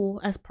the pool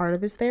as part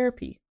of his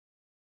therapy.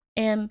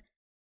 And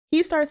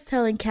he starts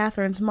telling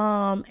Catherine's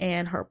mom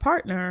and her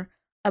partner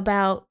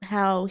about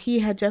how he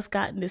had just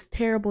gotten this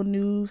terrible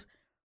news,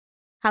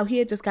 how he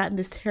had just gotten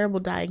this terrible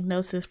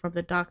diagnosis from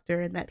the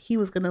doctor, and that he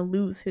was going to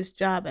lose his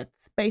job at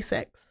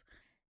SpaceX.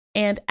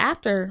 And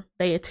after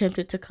they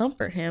attempted to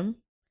comfort him,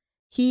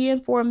 he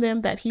informed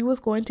them that he was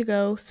going to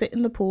go sit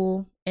in the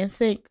pool and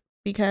think,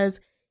 because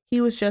he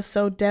was just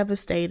so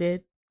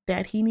devastated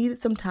that he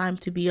needed some time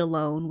to be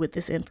alone with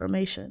this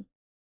information.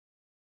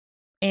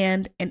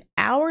 And an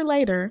hour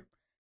later,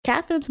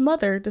 Catherine's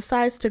mother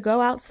decides to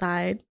go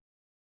outside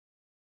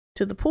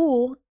to the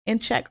pool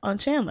and check on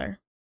Chandler.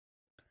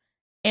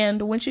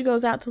 And when she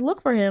goes out to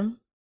look for him,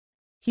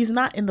 he's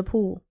not in the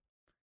pool.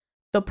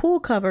 The pool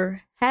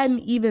cover hadn't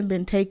even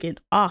been taken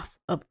off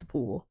of the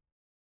pool.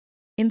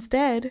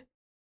 Instead,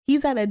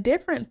 he's at a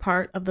different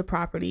part of the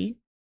property,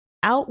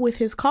 out with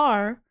his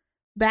car,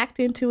 backed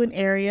into an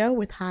area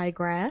with high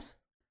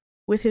grass,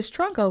 with his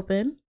trunk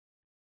open,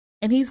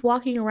 and he's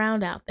walking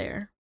around out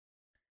there.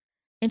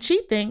 And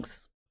she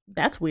thinks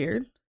that's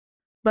weird,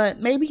 but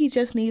maybe he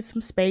just needs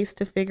some space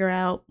to figure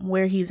out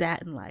where he's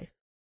at in life.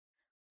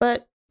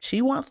 But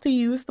she wants to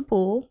use the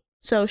pool,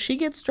 so she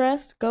gets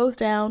dressed, goes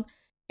down,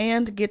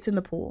 and gets in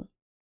the pool.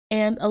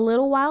 And a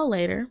little while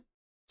later,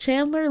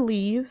 Chandler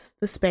leaves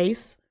the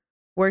space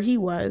where he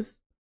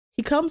was.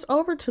 He comes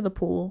over to the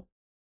pool,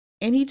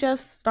 and he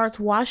just starts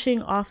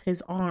washing off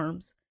his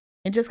arms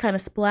and just kind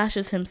of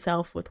splashes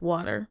himself with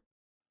water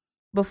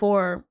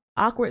before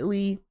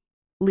awkwardly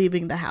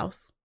leaving the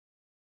house.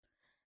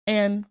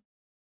 And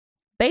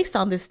based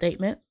on this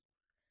statement,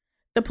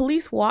 the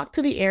police walk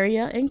to the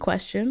area in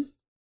question,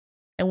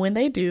 and when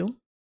they do,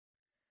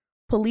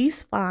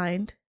 police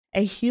find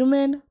a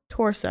human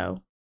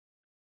torso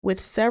with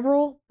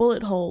several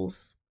bullet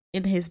holes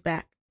in his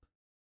back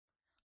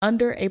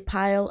under a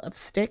pile of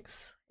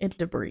sticks and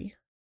debris.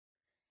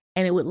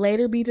 And it would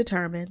later be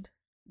determined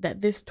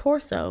that this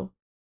torso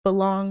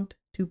belonged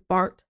to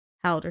Bart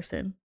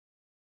Halderson.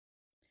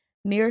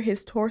 Near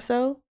his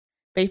torso,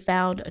 they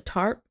found a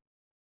tarp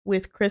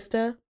with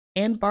Krista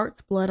and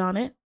Bart's blood on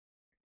it.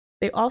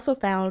 They also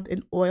found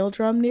an oil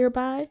drum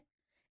nearby,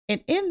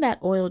 and in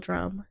that oil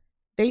drum,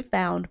 they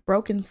found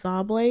broken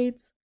saw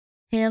blades,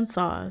 hand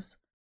saws,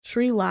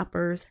 tree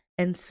loppers,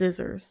 and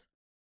scissors,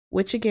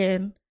 which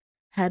again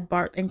had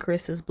Bart and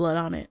Krista's blood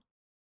on it.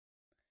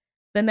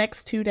 The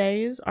next 2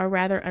 days are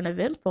rather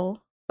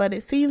uneventful, but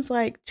it seems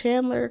like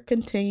Chandler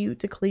continued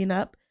to clean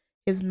up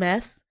his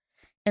mess,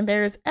 and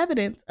there is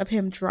evidence of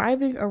him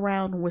driving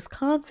around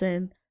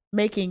Wisconsin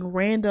making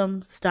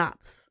random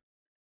stops.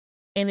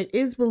 And it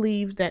is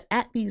believed that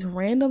at these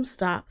random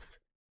stops,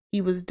 he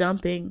was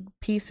dumping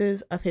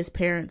pieces of his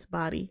parents'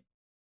 body.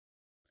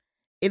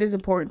 It is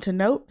important to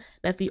note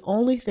that the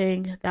only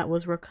thing that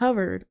was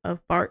recovered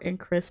of Bart and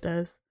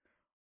Krista's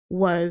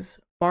was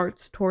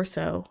Bart's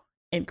torso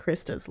and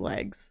Krista's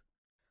legs,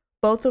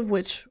 both of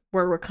which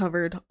were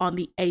recovered on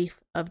the 8th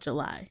of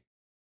July.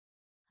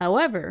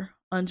 However,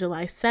 on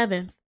July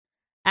 7th,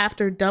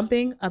 after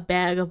dumping a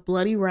bag of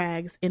bloody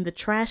rags in the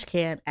trash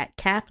can at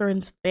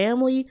Catherine's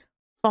family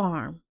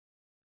farm,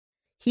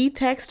 he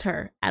texted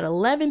her at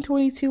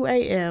 11:22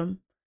 a.m.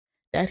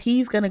 that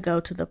he's going to go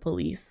to the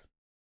police.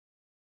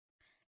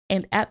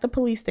 And at the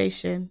police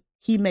station,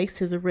 he makes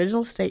his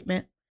original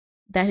statement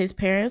that his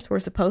parents were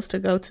supposed to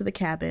go to the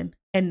cabin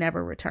and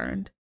never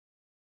returned.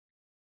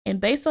 And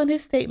based on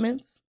his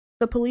statements,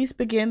 the police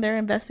begin their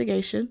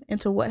investigation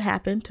into what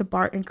happened to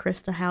Bart and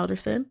Krista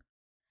Halderson,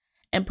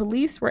 and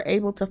police were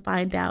able to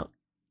find out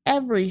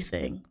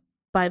everything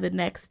by the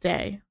next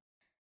day.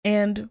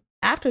 And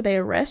after they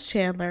arrest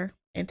Chandler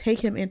and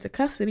take him into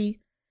custody,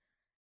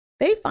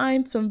 they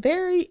find some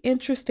very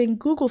interesting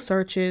Google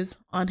searches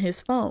on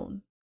his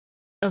phone.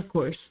 Of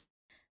course.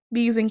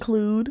 These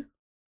include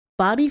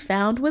body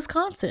found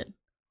Wisconsin,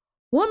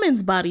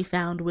 woman's body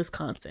found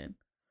Wisconsin,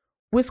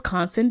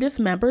 Wisconsin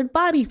dismembered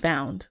body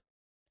found,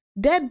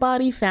 dead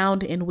body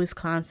found in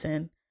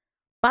Wisconsin,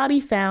 body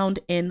found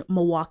in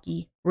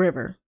Milwaukee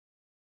River.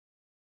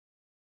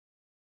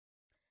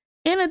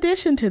 In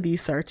addition to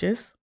these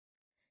searches,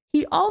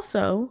 he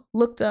also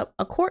looked up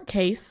a court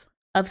case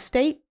of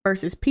State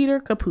versus Peter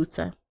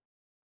Capuzza.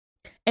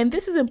 And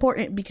this is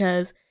important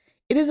because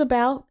it is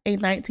about a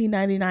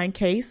 1999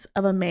 case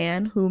of a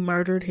man who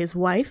murdered his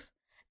wife,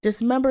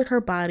 dismembered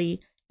her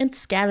body, and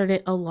scattered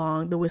it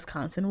along the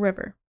Wisconsin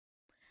River.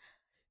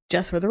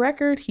 Just for the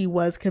record, he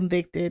was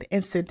convicted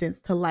and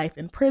sentenced to life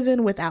in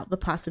prison without the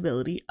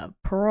possibility of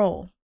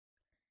parole.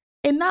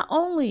 And not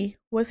only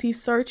was he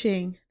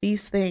searching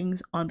these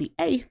things on the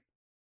 8th,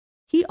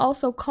 he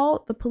also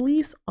called the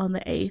police on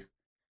the 8th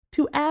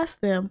to ask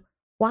them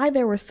why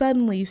there were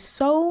suddenly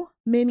so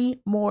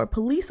many more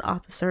police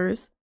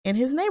officers in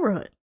his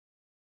neighborhood.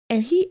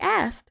 And he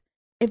asked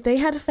if they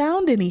had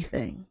found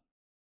anything.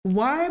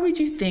 Why would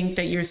you think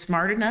that you're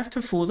smart enough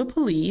to fool the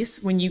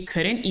police when you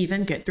couldn't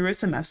even get through a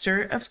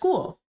semester of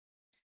school?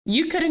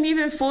 You couldn't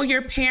even fool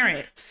your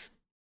parents.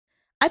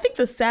 I think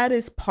the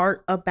saddest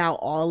part about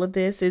all of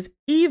this is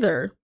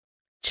either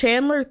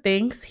Chandler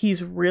thinks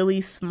he's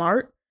really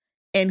smart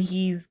and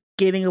he's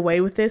getting away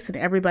with this and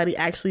everybody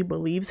actually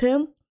believes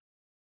him,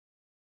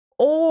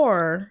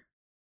 or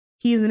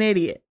he's an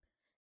idiot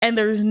and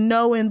there's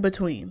no in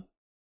between.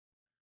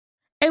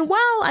 And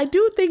while I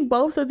do think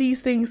both of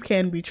these things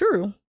can be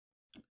true,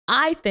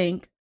 I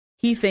think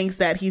he thinks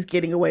that he's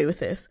getting away with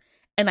this.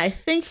 And I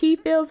think he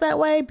feels that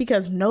way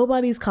because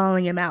nobody's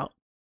calling him out.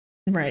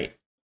 Right.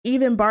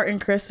 Even Bart and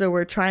Krista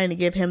were trying to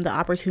give him the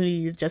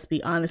opportunity to just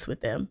be honest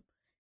with them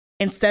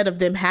instead of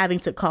them having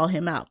to call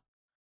him out.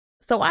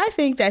 So I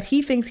think that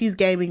he thinks he's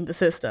gaming the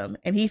system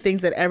and he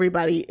thinks that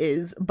everybody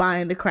is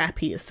buying the crap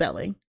he is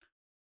selling.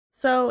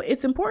 So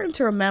it's important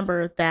to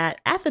remember that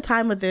at the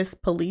time of this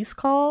police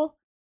call,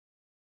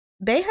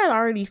 they had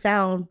already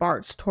found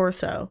Bart's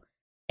torso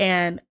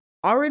and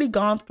already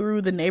gone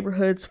through the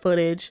neighborhood's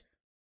footage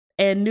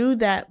and knew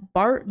that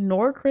Bart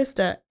nor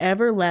Krista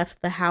ever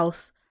left the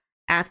house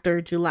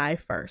after July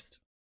 1st.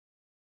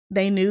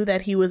 They knew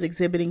that he was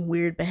exhibiting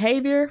weird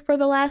behavior for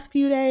the last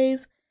few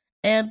days,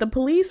 and the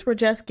police were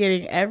just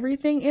getting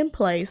everything in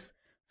place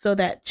so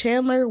that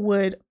Chandler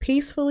would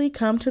peacefully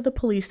come to the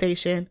police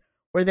station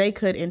where they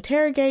could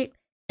interrogate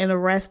and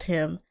arrest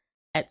him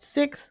at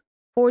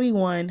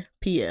 6:41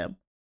 p.m.,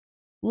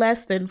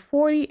 less than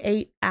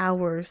 48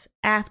 hours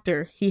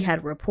after he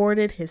had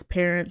reported his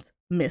parents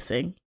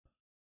missing.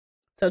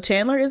 So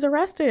Chandler is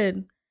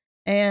arrested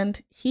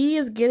and he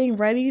is getting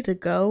ready to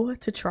go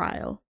to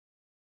trial.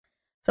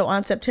 So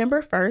on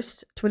September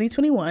 1st,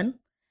 2021,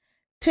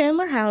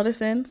 Chandler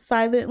Halderson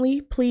silently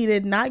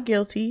pleaded not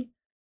guilty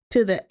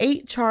to the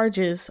 8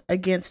 charges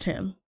against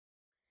him.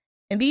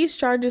 And these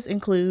charges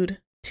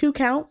include 2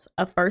 counts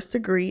of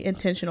first-degree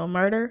intentional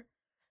murder,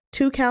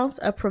 2 counts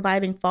of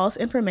providing false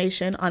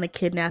information on a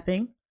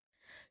kidnapping,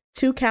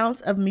 2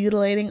 counts of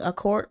mutilating a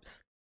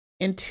corpse,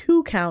 and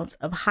 2 counts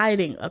of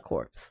hiding a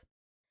corpse.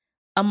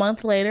 A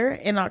month later,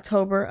 in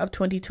October of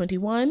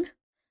 2021,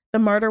 the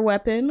murder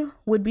weapon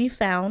would be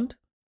found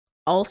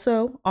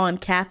also on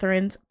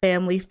Catherine's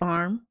family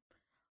farm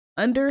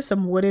under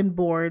some wooden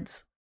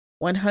boards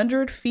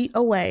 100 feet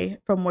away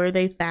from where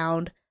they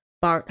found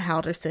Bart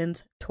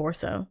Halderson's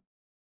torso.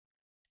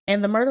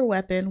 And the murder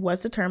weapon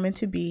was determined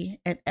to be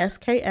an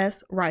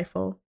SKS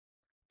rifle,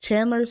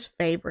 Chandler's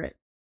favorite,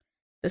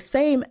 the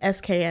same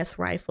SKS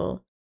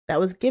rifle that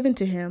was given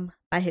to him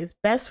by his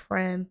best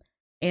friend,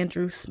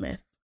 Andrew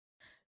Smith.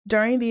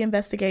 During the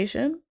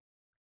investigation,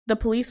 the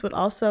police would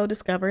also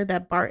discover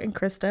that Bart and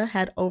Krista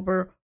had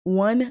over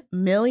 $1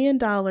 million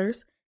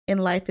in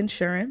life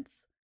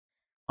insurance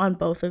on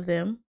both of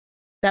them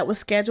that was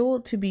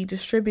scheduled to be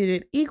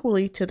distributed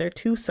equally to their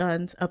 2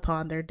 sons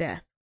upon their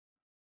death.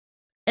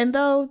 And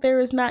though there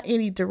is not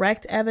any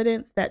direct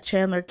evidence that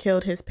Chandler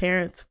killed his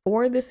parents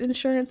for this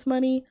insurance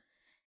money,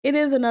 it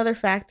is another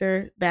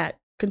factor that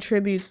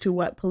contributes to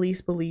what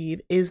police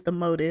believe is the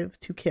motive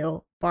to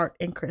kill Bart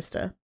and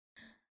Krista.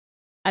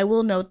 I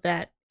will note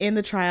that in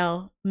the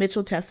trial,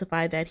 Mitchell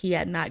testified that he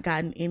had not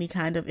gotten any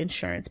kind of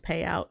insurance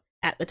payout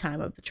at the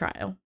time of the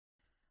trial.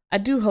 I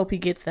do hope he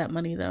gets that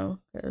money though,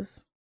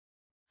 because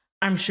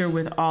I'm sure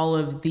with all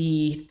of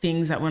the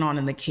things that went on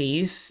in the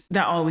case,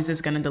 that always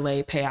is going to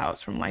delay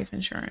payouts from life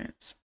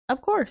insurance.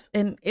 Of course,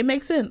 and it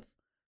makes sense.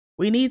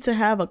 We need to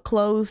have a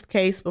closed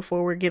case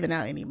before we're giving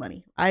out any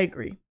money. I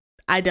agree.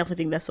 I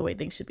definitely think that's the way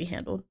things should be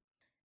handled.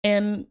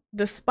 And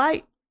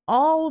despite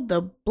all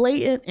the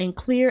blatant and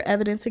clear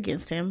evidence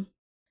against him,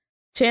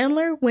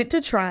 Chandler went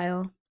to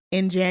trial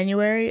in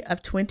January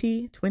of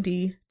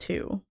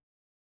 2022.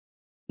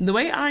 The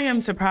way I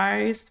am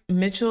surprised,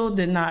 Mitchell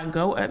did not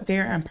go up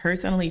there and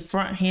personally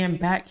front hand,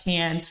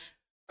 backhand,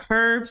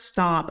 curb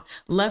stomp,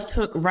 left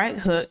hook, right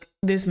hook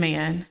this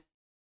man.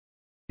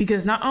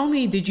 Because not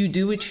only did you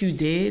do what you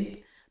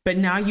did, but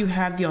now you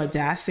have the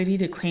audacity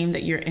to claim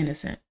that you're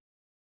innocent.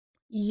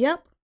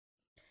 Yep.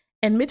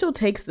 And Mitchell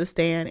takes the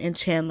stand in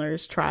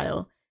Chandler's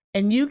trial,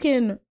 and you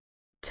can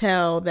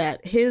tell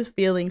that his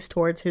feelings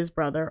towards his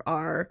brother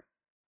are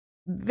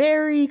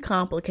very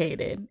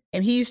complicated,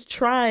 and he's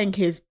trying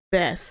his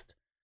best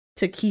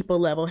to keep a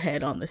level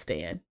head on the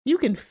stand. You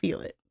can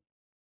feel it.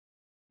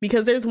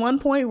 Because there's one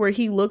point where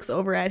he looks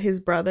over at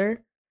his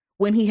brother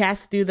when he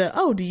has to do the,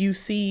 oh, do you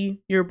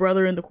see your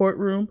brother in the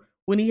courtroom?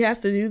 When he has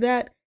to do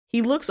that,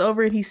 he looks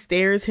over and he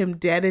stares him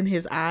dead in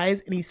his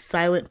eyes, and he's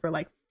silent for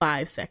like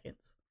 5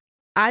 seconds.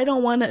 I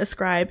don't want to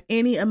ascribe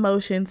any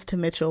emotions to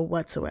Mitchell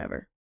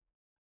whatsoever.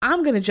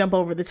 I'm going to jump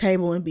over the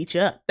table and beat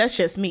you up. That's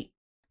just me.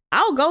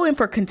 I'll go in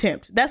for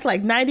contempt. That's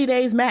like 90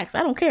 days max.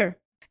 I don't care.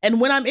 And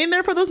when I'm in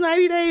there for those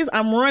 90 days,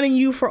 I'm running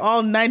you for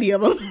all 90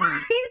 of them.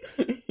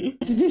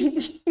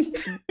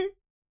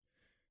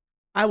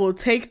 I will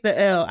take the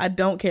L. I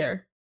don't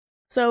care.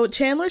 So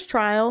Chandler's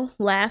trial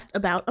lasts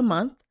about a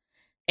month,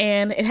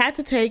 and it had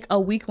to take a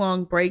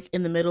week-long break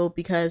in the middle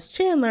because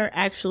Chandler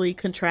actually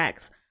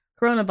contracts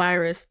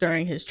coronavirus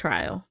during his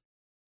trial.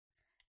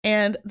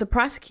 And the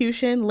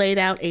prosecution laid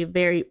out a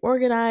very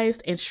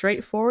organized and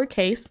straightforward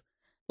case,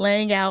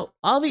 laying out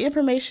all the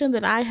information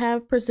that I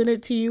have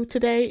presented to you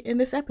today in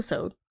this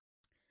episode.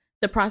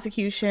 The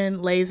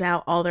prosecution lays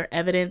out all their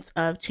evidence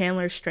of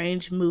Chandler's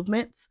strange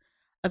movements,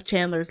 of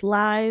Chandler's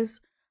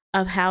lies,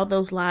 of how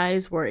those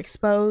lies were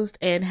exposed,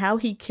 and how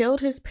he killed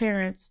his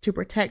parents to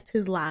protect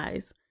his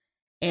lies.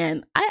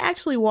 And I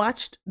actually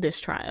watched this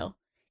trial,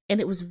 and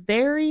it was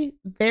very,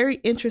 very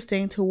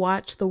interesting to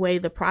watch the way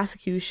the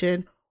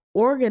prosecution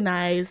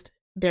organized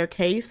their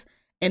case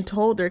and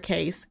told their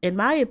case, in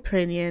my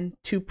opinion,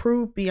 to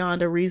prove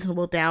beyond a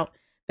reasonable doubt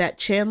that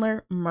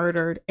Chandler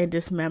murdered and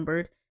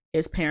dismembered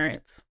his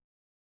parents.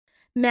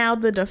 Now,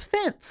 the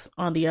defense,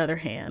 on the other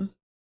hand,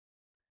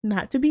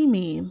 not to be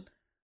mean,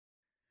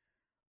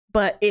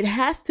 but it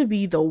has to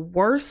be the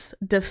worst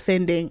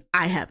defending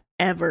I have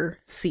ever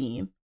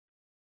seen.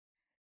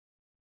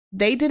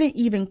 They didn't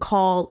even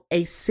call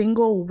a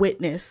single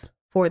witness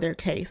for their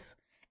case,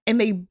 and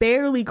they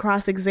barely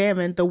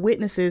cross-examined the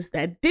witnesses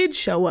that did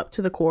show up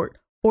to the court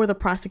for the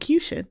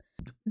prosecution,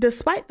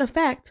 despite the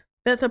fact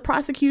that the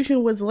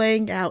prosecution was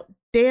laying out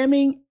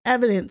damning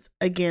evidence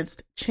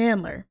against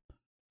Chandler.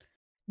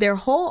 Their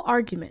whole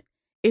argument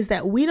is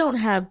that we don't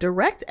have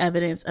direct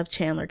evidence of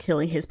Chandler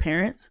killing his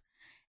parents,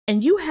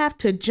 and you have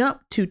to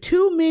jump to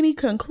too many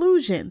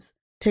conclusions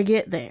to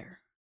get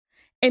there.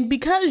 And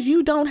because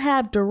you don't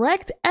have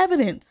direct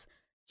evidence,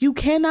 you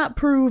cannot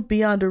prove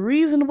beyond a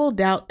reasonable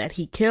doubt that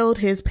he killed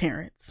his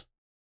parents.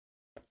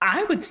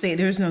 I would say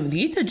there's no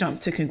need to jump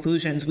to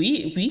conclusions.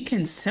 We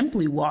can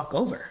simply walk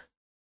over.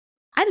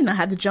 I did not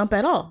have to jump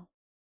at all.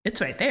 It's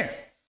right there.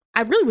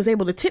 I really was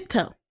able to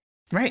tiptoe.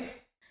 Right.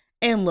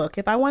 And look,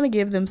 if I want to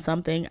give them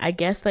something, I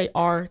guess they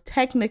are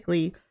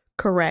technically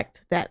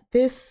correct that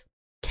this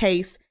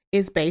case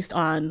is based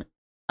on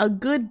a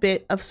good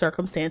bit of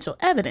circumstantial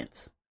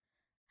evidence.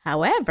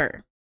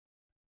 However,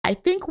 I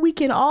think we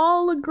can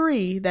all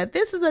agree that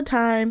this is a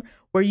time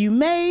where you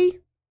may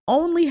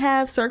only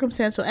have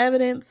circumstantial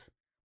evidence,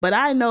 but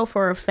I know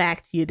for a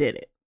fact you did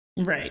it.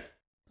 Right.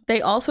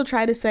 They also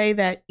try to say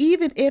that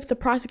even if the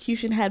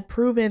prosecution had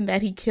proven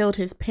that he killed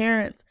his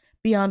parents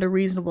beyond a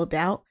reasonable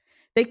doubt,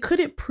 they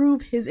couldn't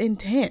prove his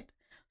intent.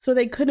 So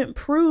they couldn't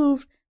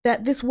prove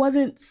that this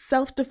wasn't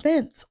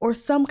self-defense or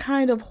some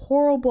kind of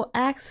horrible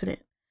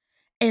accident.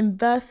 And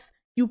thus,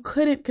 you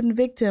couldn't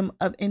convict him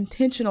of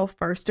intentional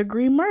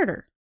first-degree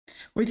murder.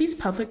 Were these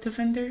public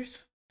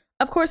defenders?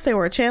 Of course they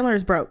were. Chandler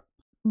is broke.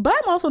 But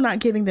I'm also not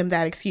giving them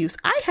that excuse.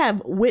 I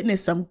have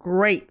witnessed some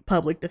great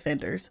public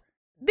defenders.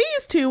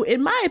 These two,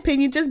 in my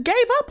opinion, just gave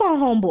up on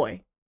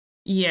homeboy.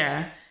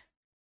 Yeah.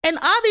 And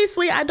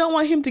obviously, I don't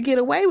want him to get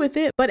away with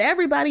it, but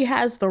everybody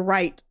has the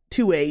right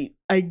to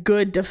a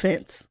good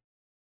defense,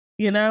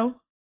 you know?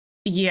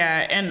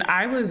 Yeah, and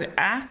I was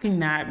asking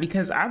that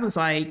because I was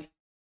like,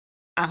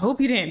 I hope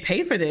he didn't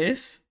pay for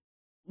this.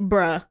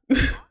 Bruh.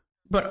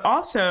 But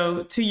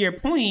also, to your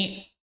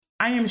point,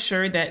 I am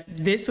sure that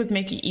this would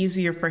make it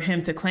easier for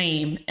him to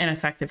claim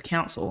ineffective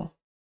counsel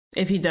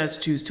if he does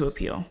choose to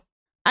appeal.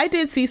 I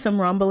did see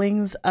some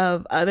rumblings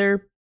of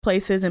other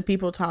places and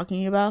people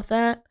talking about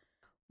that,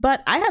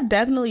 but I have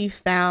definitely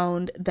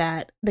found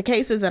that the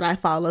cases that I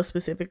follow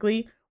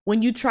specifically,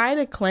 when you try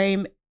to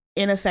claim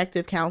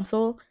ineffective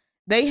counsel,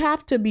 they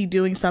have to be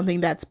doing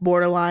something that's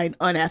borderline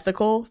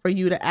unethical for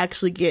you to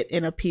actually get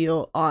an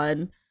appeal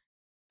on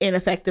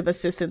ineffective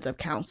assistance of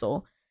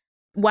counsel.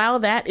 While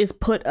that is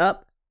put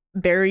up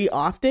very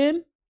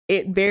often,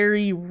 it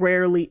very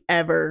rarely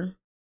ever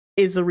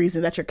is the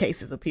reason that your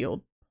case is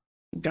appealed.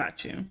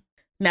 Got you.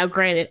 Now,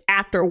 granted,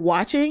 after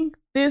watching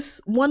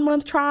this 1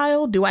 month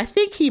trial, do I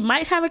think he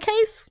might have a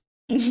case?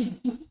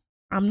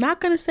 I'm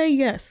not going to say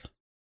yes,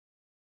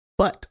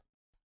 but.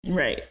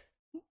 Right.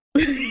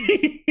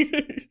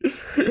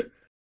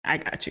 I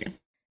got you.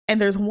 And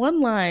there's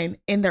one line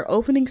in their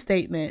opening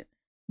statement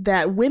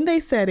that when they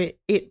said it,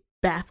 it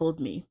baffled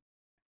me,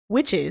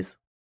 which is,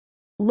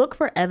 look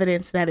for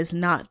evidence that is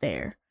not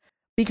there,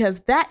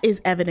 because that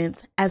is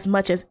evidence as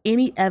much as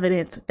any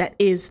evidence that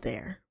is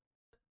there.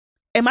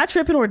 Am I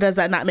tripping, or does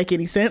that not make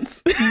any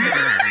sense?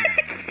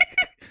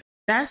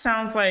 That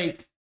sounds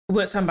like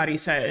what somebody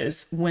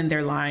says when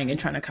they're lying and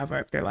trying to cover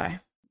up their lie.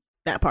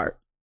 That part.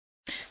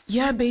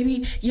 Yeah,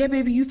 baby. Yeah,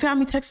 baby. You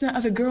found me texting that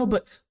other girl,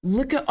 but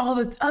look at all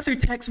the other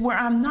texts where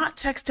I'm not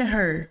texting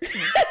her.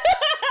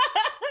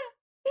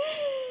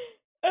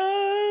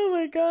 Oh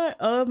my God.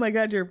 Oh my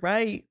God. You're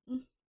right.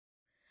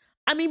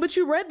 I mean, but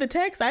you read the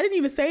text. I didn't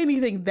even say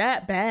anything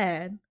that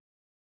bad.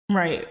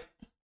 Right.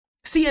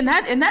 See, in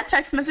that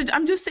text message,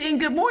 I'm just saying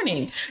good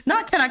morning.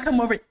 Not can I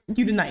come over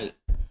you tonight?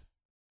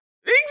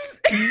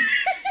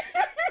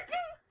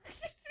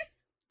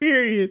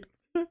 Period.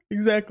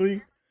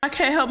 Exactly. I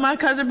can't help my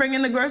cousin bring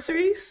in the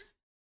groceries.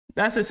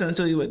 That's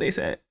essentially what they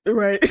said.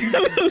 Right.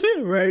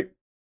 Right.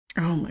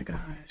 Oh my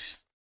gosh.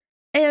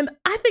 And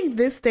I think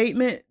this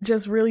statement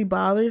just really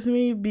bothers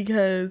me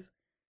because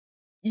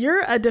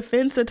you're a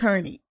defense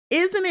attorney.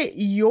 Isn't it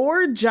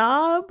your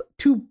job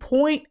to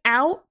point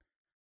out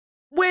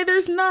where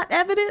there's not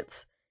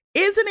evidence?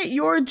 Isn't it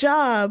your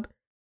job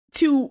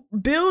to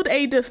build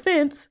a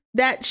defense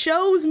that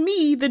shows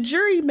me, the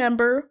jury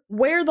member,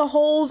 where the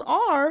holes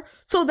are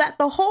so that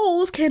the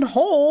holes can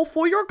hole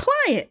for your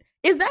client?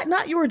 Is that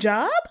not your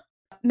job?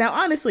 Now,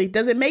 honestly,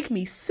 does it make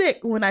me sick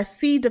when I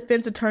see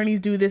defense attorneys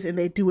do this and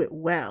they do it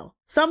well?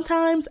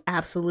 Sometimes,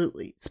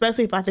 absolutely,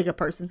 especially if I think a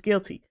person's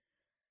guilty.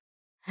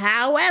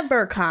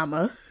 However,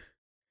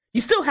 you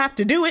still have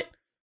to do it.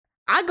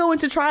 I go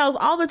into trials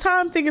all the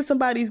time thinking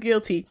somebody's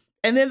guilty,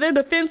 and then their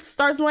defense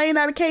starts laying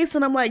out a case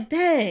and I'm like,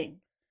 dang,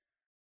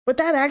 but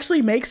that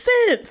actually makes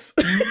sense.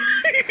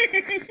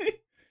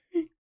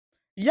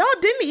 Y'all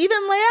didn't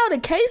even lay out a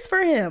case for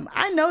him.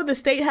 I know the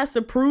state has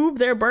to prove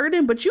their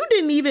burden, but you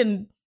didn't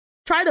even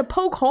try to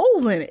poke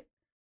holes in it.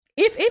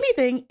 If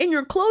anything, in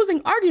your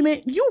closing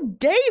argument, you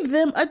gave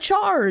them a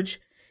charge.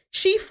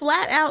 She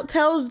flat out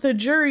tells the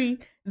jury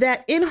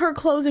that in her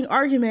closing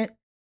argument,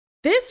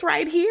 this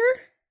right here,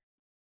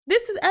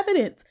 this is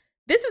evidence.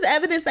 This is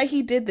evidence that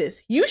he did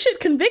this. You should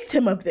convict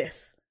him of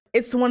this.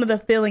 It's one of the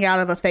filling out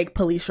of a fake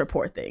police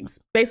report things.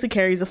 Basically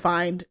carries a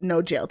fine,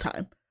 no jail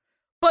time.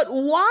 But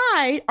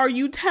why are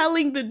you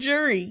telling the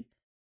jury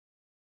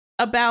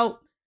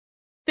about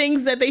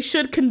things that they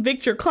should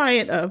convict your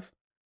client of?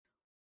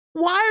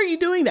 Why are you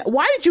doing that?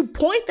 Why did you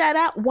point that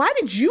out? Why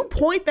did you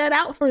point that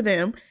out for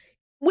them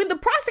when the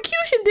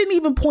prosecution didn't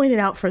even point it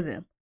out for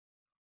them?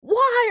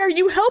 Why are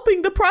you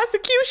helping the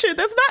prosecution?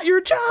 That's not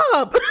your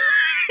job.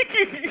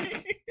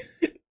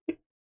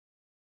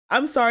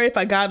 I'm sorry if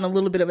I got on a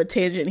little bit of a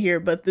tangent here,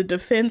 but the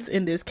defense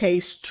in this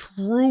case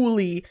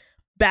truly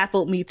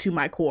baffled me to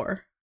my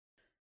core.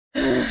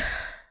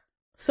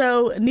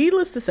 So,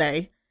 needless to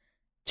say,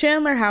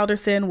 Chandler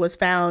Halderson was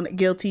found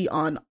guilty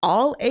on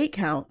all 8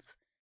 counts,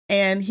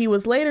 and he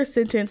was later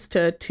sentenced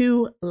to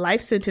 2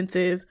 life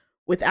sentences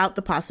without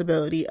the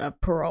possibility of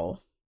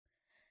parole.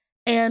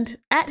 And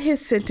at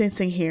his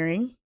sentencing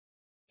hearing,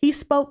 he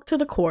spoke to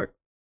the court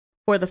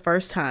for the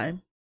first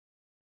time.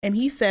 And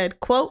he said,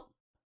 quote,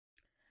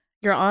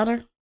 "Your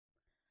Honor,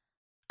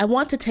 I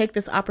want to take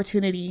this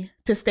opportunity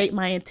to state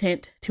my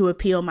intent to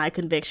appeal my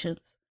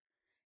convictions.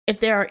 If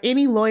there are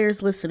any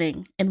lawyers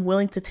listening and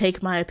willing to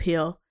take my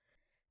appeal,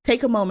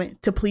 take a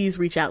moment to please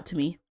reach out to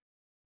me.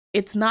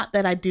 It's not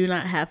that I do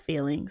not have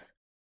feelings.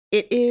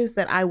 It is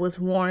that I was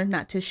warned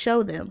not to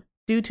show them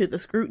due to the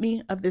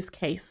scrutiny of this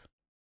case.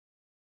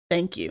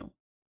 Thank you."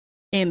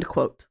 End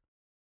quote.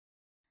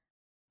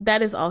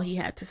 That is all he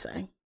had to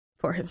say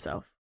for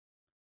himself.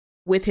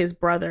 With his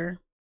brother,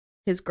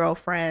 his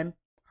girlfriend,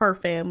 her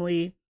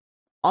family,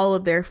 all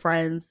of their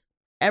friends,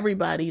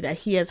 everybody that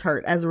he has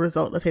hurt as a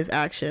result of his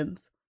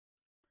actions.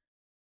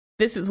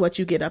 This is what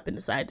you get up and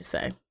decide to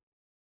say.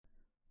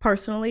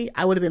 Personally,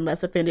 I would have been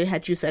less offended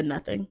had you said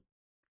nothing.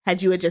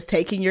 Had you had just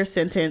taken your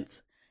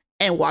sentence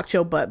and walked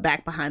your butt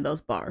back behind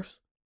those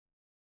bars.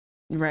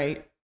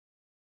 Right.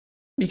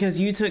 Because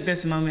you took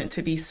this moment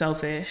to be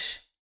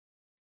selfish,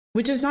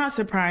 which is not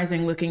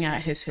surprising looking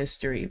at his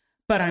history,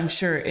 but I'm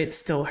sure it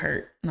still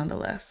hurt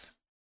nonetheless.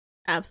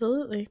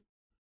 Absolutely.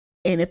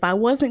 And if I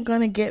wasn't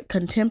going to get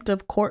contempt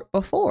of court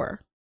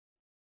before,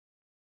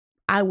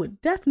 I would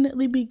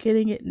definitely be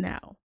getting it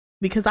now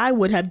because I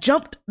would have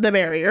jumped the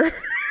barrier.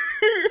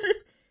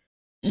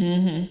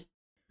 Mm-hmm.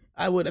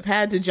 I would have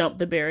had to jump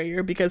the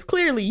barrier because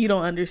clearly you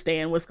don't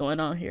understand what's going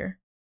on here.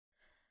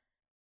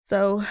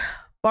 So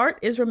Bart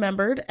is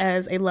remembered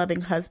as a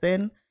loving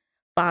husband,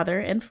 father,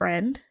 and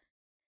friend.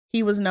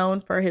 He was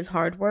known for his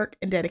hard work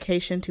and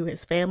dedication to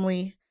his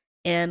family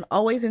and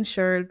always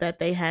ensured that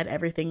they had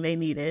everything they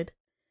needed.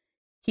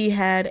 He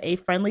had a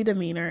friendly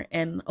demeanor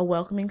and a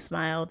welcoming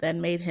smile that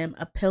made him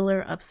a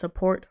pillar of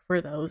support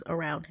for those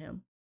around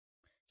him.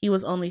 He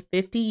was only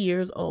 50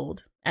 years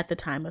old at the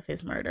time of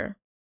his murder.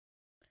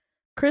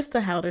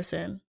 Krista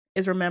Halderson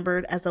is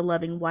remembered as a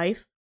loving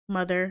wife,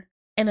 mother,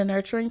 and a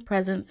nurturing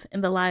presence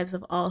in the lives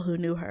of all who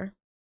knew her.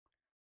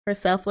 Her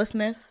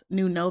selflessness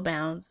knew no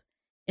bounds,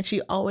 and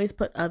she always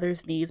put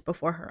others' needs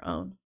before her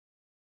own.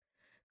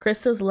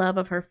 Krista's love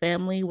of her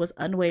family was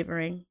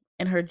unwavering,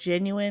 and her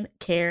genuine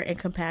care and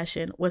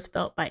compassion was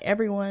felt by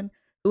everyone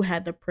who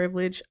had the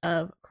privilege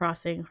of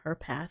crossing her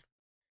path.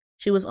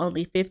 She was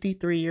only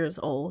 53 years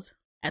old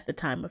at the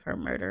time of her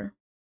murder.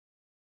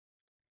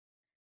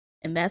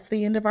 And that's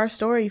the end of our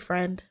story,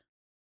 friend.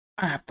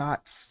 I have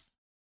thoughts.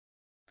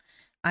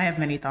 I have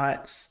many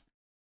thoughts.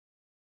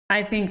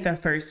 I think the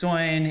first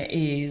one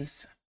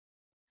is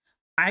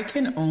I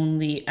can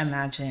only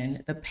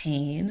imagine the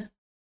pain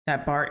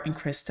that Bart and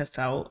Krista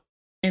felt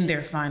in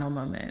their final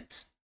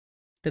moments.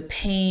 The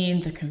pain,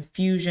 the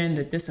confusion,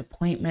 the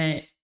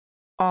disappointment,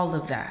 all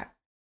of that.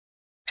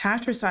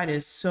 Patricide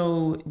is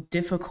so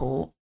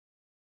difficult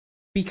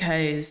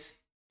because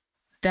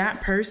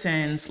that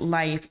person's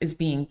life is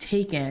being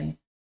taken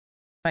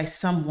by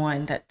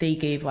someone that they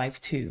gave life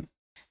to.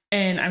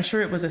 And I'm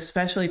sure it was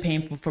especially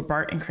painful for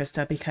Bart and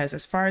Krista because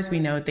as far as we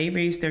know, they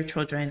raised their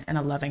children in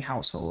a loving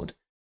household.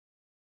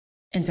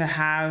 And to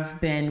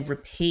have been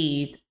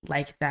repaid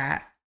like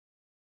that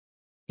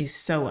is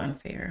so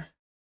unfair.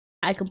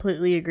 I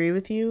completely agree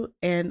with you.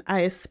 And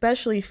I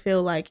especially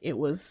feel like it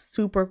was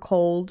super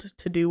cold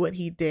to do what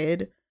he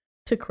did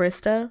to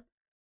Krista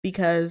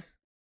because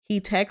he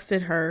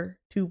texted her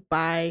to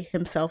buy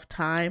himself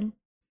time.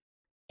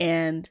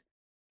 And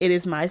it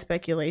is my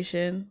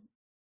speculation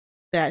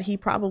that he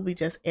probably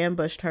just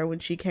ambushed her when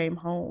she came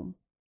home.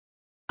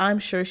 I'm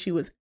sure she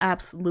was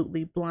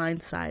absolutely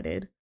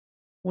blindsided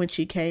when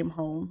she came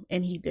home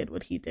and he did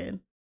what he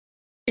did.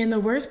 And the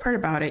worst part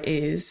about it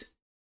is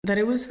that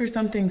it was for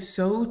something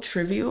so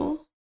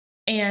trivial.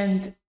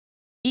 And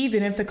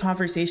even if the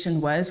conversation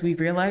was, we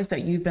realized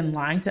that you've been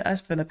lying to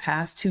us for the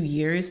past 2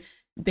 years,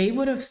 they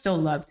would have still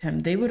loved him.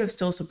 They would have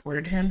still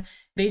supported him.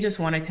 They just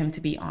wanted him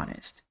to be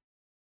honest.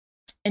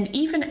 And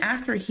even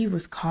after he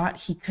was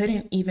caught, he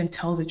couldn't even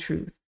tell the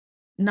truth.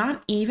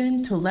 Not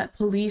even to let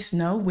police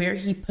know where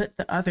he put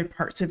the other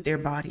parts of their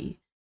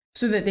body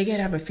so that they could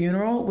have a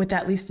funeral with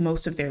at least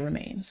most of their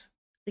remains.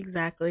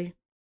 Exactly.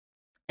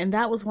 And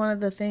that was one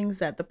of the things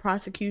that the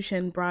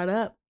prosecution brought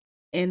up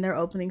in their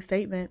opening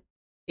statement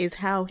is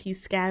how he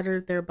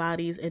scattered their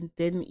bodies and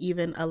didn't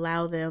even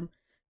allow them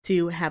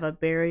to have a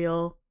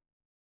burial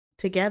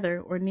together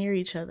or near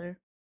each other.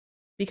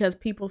 Because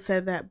people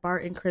said that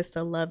Bart and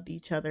Krista loved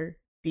each other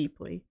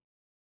deeply.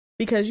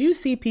 Because you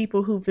see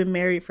people who've been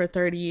married for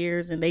 30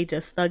 years and they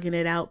just thugging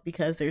it out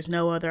because there's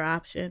no other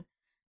option.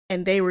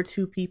 And they were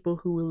two people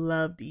who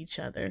loved each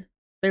other.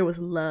 There was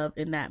love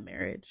in that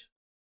marriage.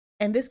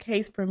 And this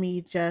case for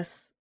me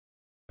just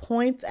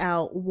points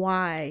out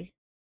why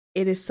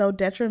it is so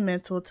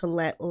detrimental to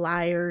let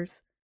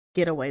liars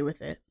get away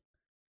with it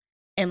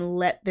and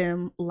let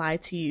them lie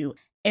to you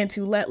and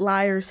to let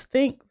liars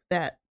think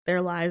that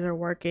their lies are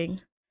working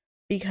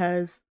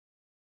because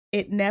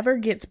it never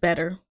gets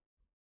better.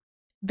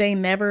 They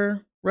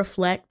never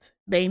reflect.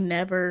 They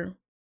never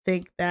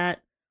think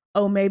that,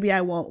 oh, maybe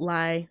I won't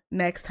lie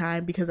next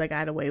time because I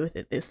got away with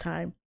it this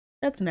time.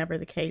 That's never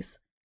the case.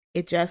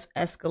 It just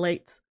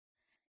escalates.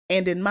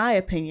 And in my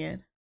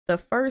opinion, the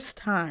first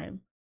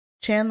time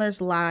Chandler's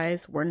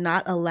lies were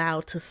not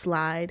allowed to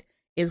slide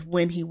is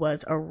when he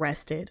was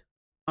arrested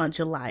on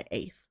July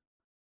 8th.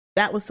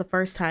 That was the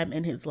first time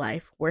in his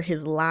life where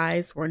his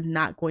lies were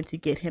not going to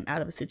get him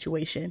out of a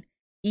situation,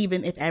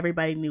 even if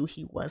everybody knew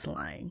he was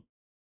lying.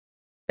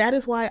 That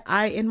is why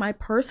I, in my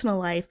personal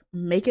life,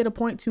 make it a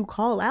point to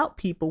call out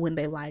people when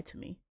they lie to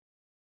me.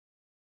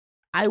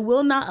 I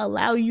will not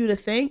allow you to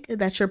think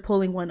that you're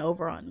pulling one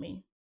over on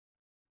me.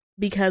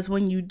 Because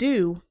when you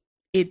do,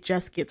 it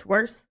just gets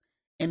worse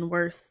and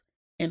worse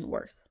and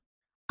worse.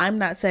 I'm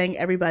not saying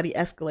everybody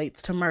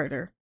escalates to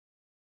murder,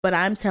 but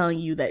I'm telling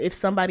you that if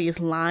somebody is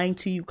lying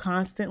to you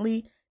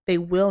constantly, they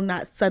will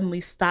not suddenly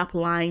stop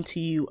lying to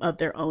you of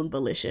their own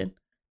volition.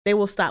 They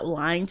will stop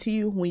lying to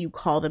you when you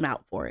call them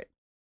out for it.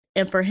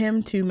 And for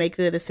him to make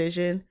the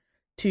decision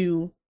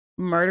to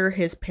murder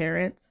his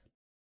parents,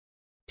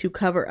 to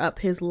cover up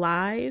his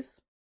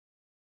lies,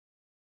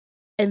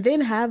 and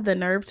then have the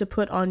nerve to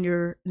put on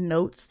your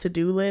notes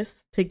to-do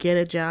list to get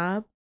a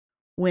job,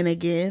 when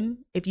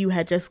again, if you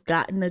had just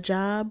gotten a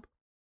job,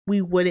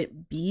 we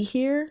wouldn't be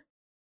here.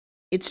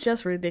 It's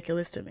just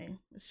ridiculous to me.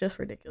 It's just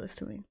ridiculous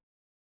to me.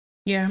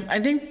 Yeah,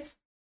 I think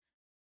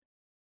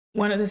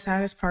one of the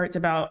saddest parts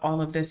about all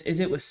of this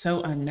is it was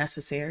so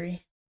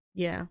unnecessary.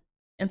 Yeah,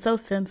 and so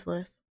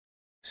senseless.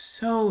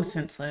 So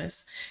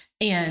senseless.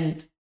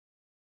 And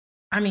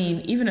I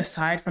mean, even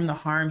aside from the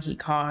harm he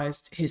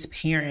caused his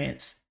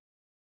parents,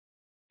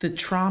 the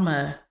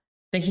trauma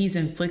that he's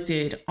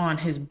inflicted on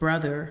his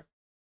brother,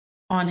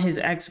 on his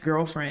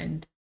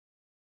ex-girlfriend,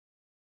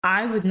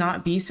 I would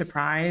not be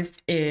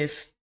surprised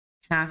if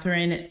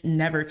Catherine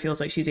never feels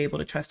like she's able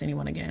to trust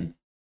anyone again.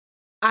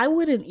 I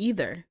wouldn't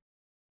either.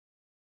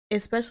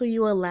 Especially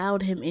you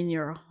allowed him in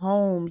your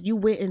home. You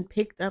went and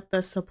picked up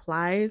the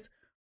supplies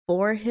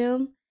for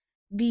him.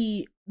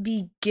 The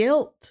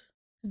guilt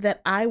that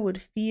I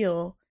would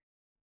feel,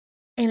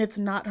 and it's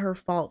not her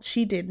fault.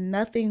 She did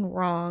nothing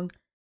wrong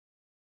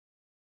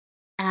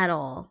at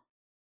all.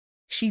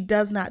 She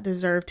does not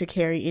deserve to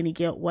carry any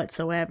guilt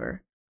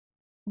whatsoever.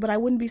 But I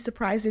wouldn't be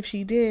surprised if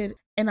she did.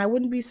 And I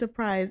wouldn't be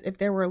surprised if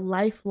there were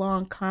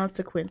lifelong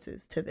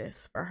consequences to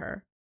this for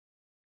her.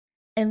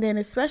 And then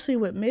especially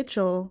with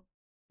Mitchell,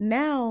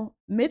 now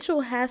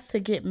Mitchell has to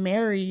get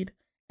married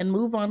and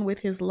move on with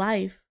his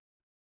life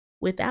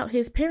without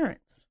his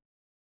parents.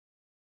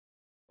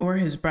 Or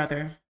his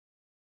brother.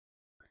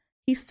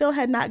 He still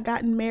had not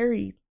gotten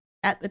married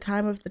at the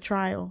time of the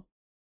trial.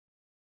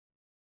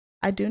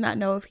 I do not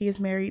know if he is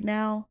married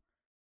now,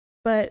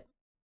 but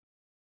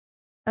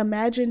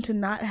imagine to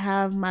not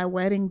have my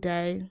wedding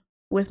day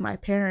with my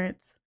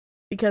parents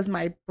because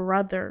my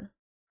brother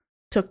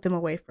took them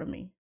away from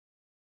me.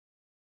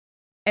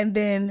 And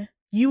then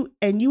you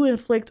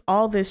inflict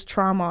all this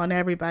trauma on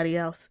everybody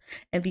else.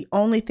 And the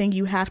only thing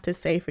you have to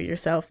say for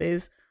yourself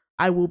is,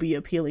 I will be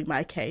appealing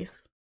my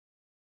case.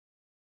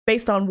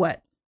 Based on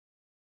what?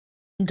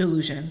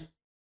 Delusion.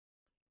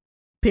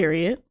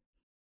 Period.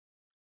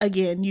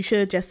 Again, you should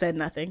have just said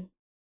nothing.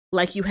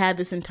 Like you had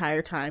this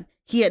entire time.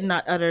 He had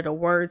not uttered a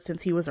word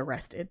since he was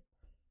arrested.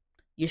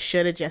 You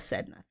should have just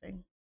said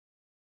nothing.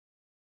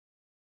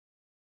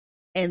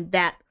 And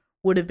that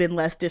would have been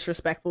less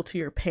disrespectful to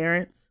your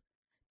parents,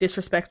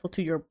 disrespectful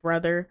to your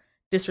brother,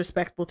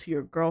 disrespectful to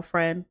your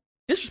girlfriend,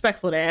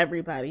 disrespectful to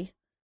everybody.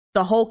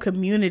 The whole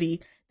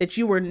community that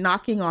you were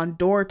knocking on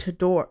door to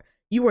door.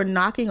 You were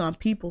knocking on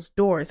people's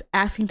doors,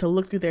 asking to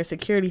look through their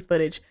security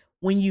footage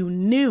when you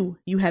knew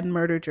you had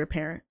murdered your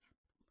parents,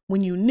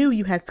 when you knew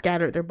you had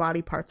scattered their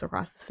body parts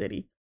across the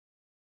city.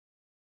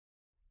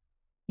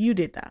 You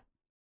did that.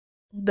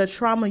 The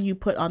trauma you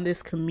put on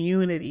this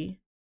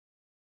community.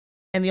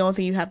 And the only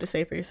thing you have to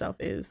say for yourself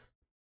is,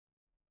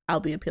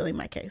 I'll be appealing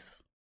my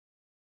case.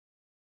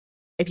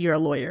 If you're a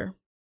lawyer,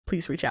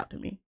 please reach out to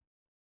me.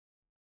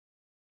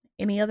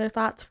 Any other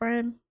thoughts,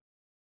 friend?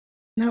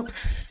 Nope.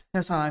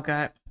 That's all I've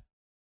got.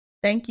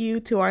 Thank you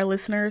to our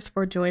listeners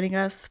for joining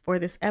us for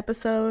this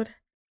episode.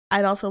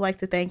 I'd also like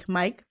to thank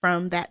Mike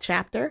from That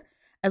Chapter,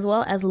 as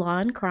well as Law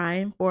and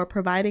Crime, for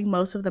providing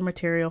most of the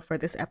material for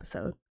this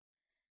episode.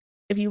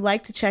 If you'd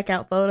like to check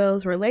out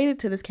photos related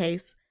to this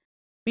case,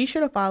 be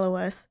sure to follow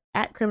us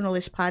at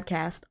Criminalish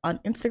Podcast on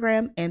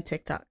Instagram and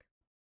TikTok.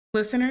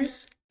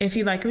 Listeners, if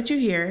you like what you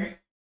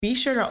hear, be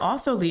sure to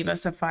also leave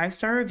us a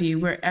 5-star review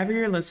wherever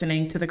you're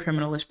listening to the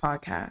Criminalish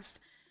Podcast.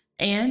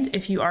 And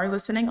if you are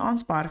listening on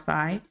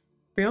Spotify,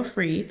 feel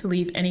free to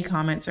leave any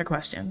comments or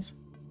questions.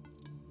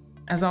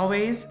 As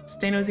always,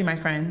 stay nosy, my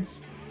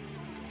friends.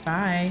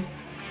 Bye.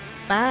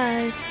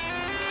 Bye.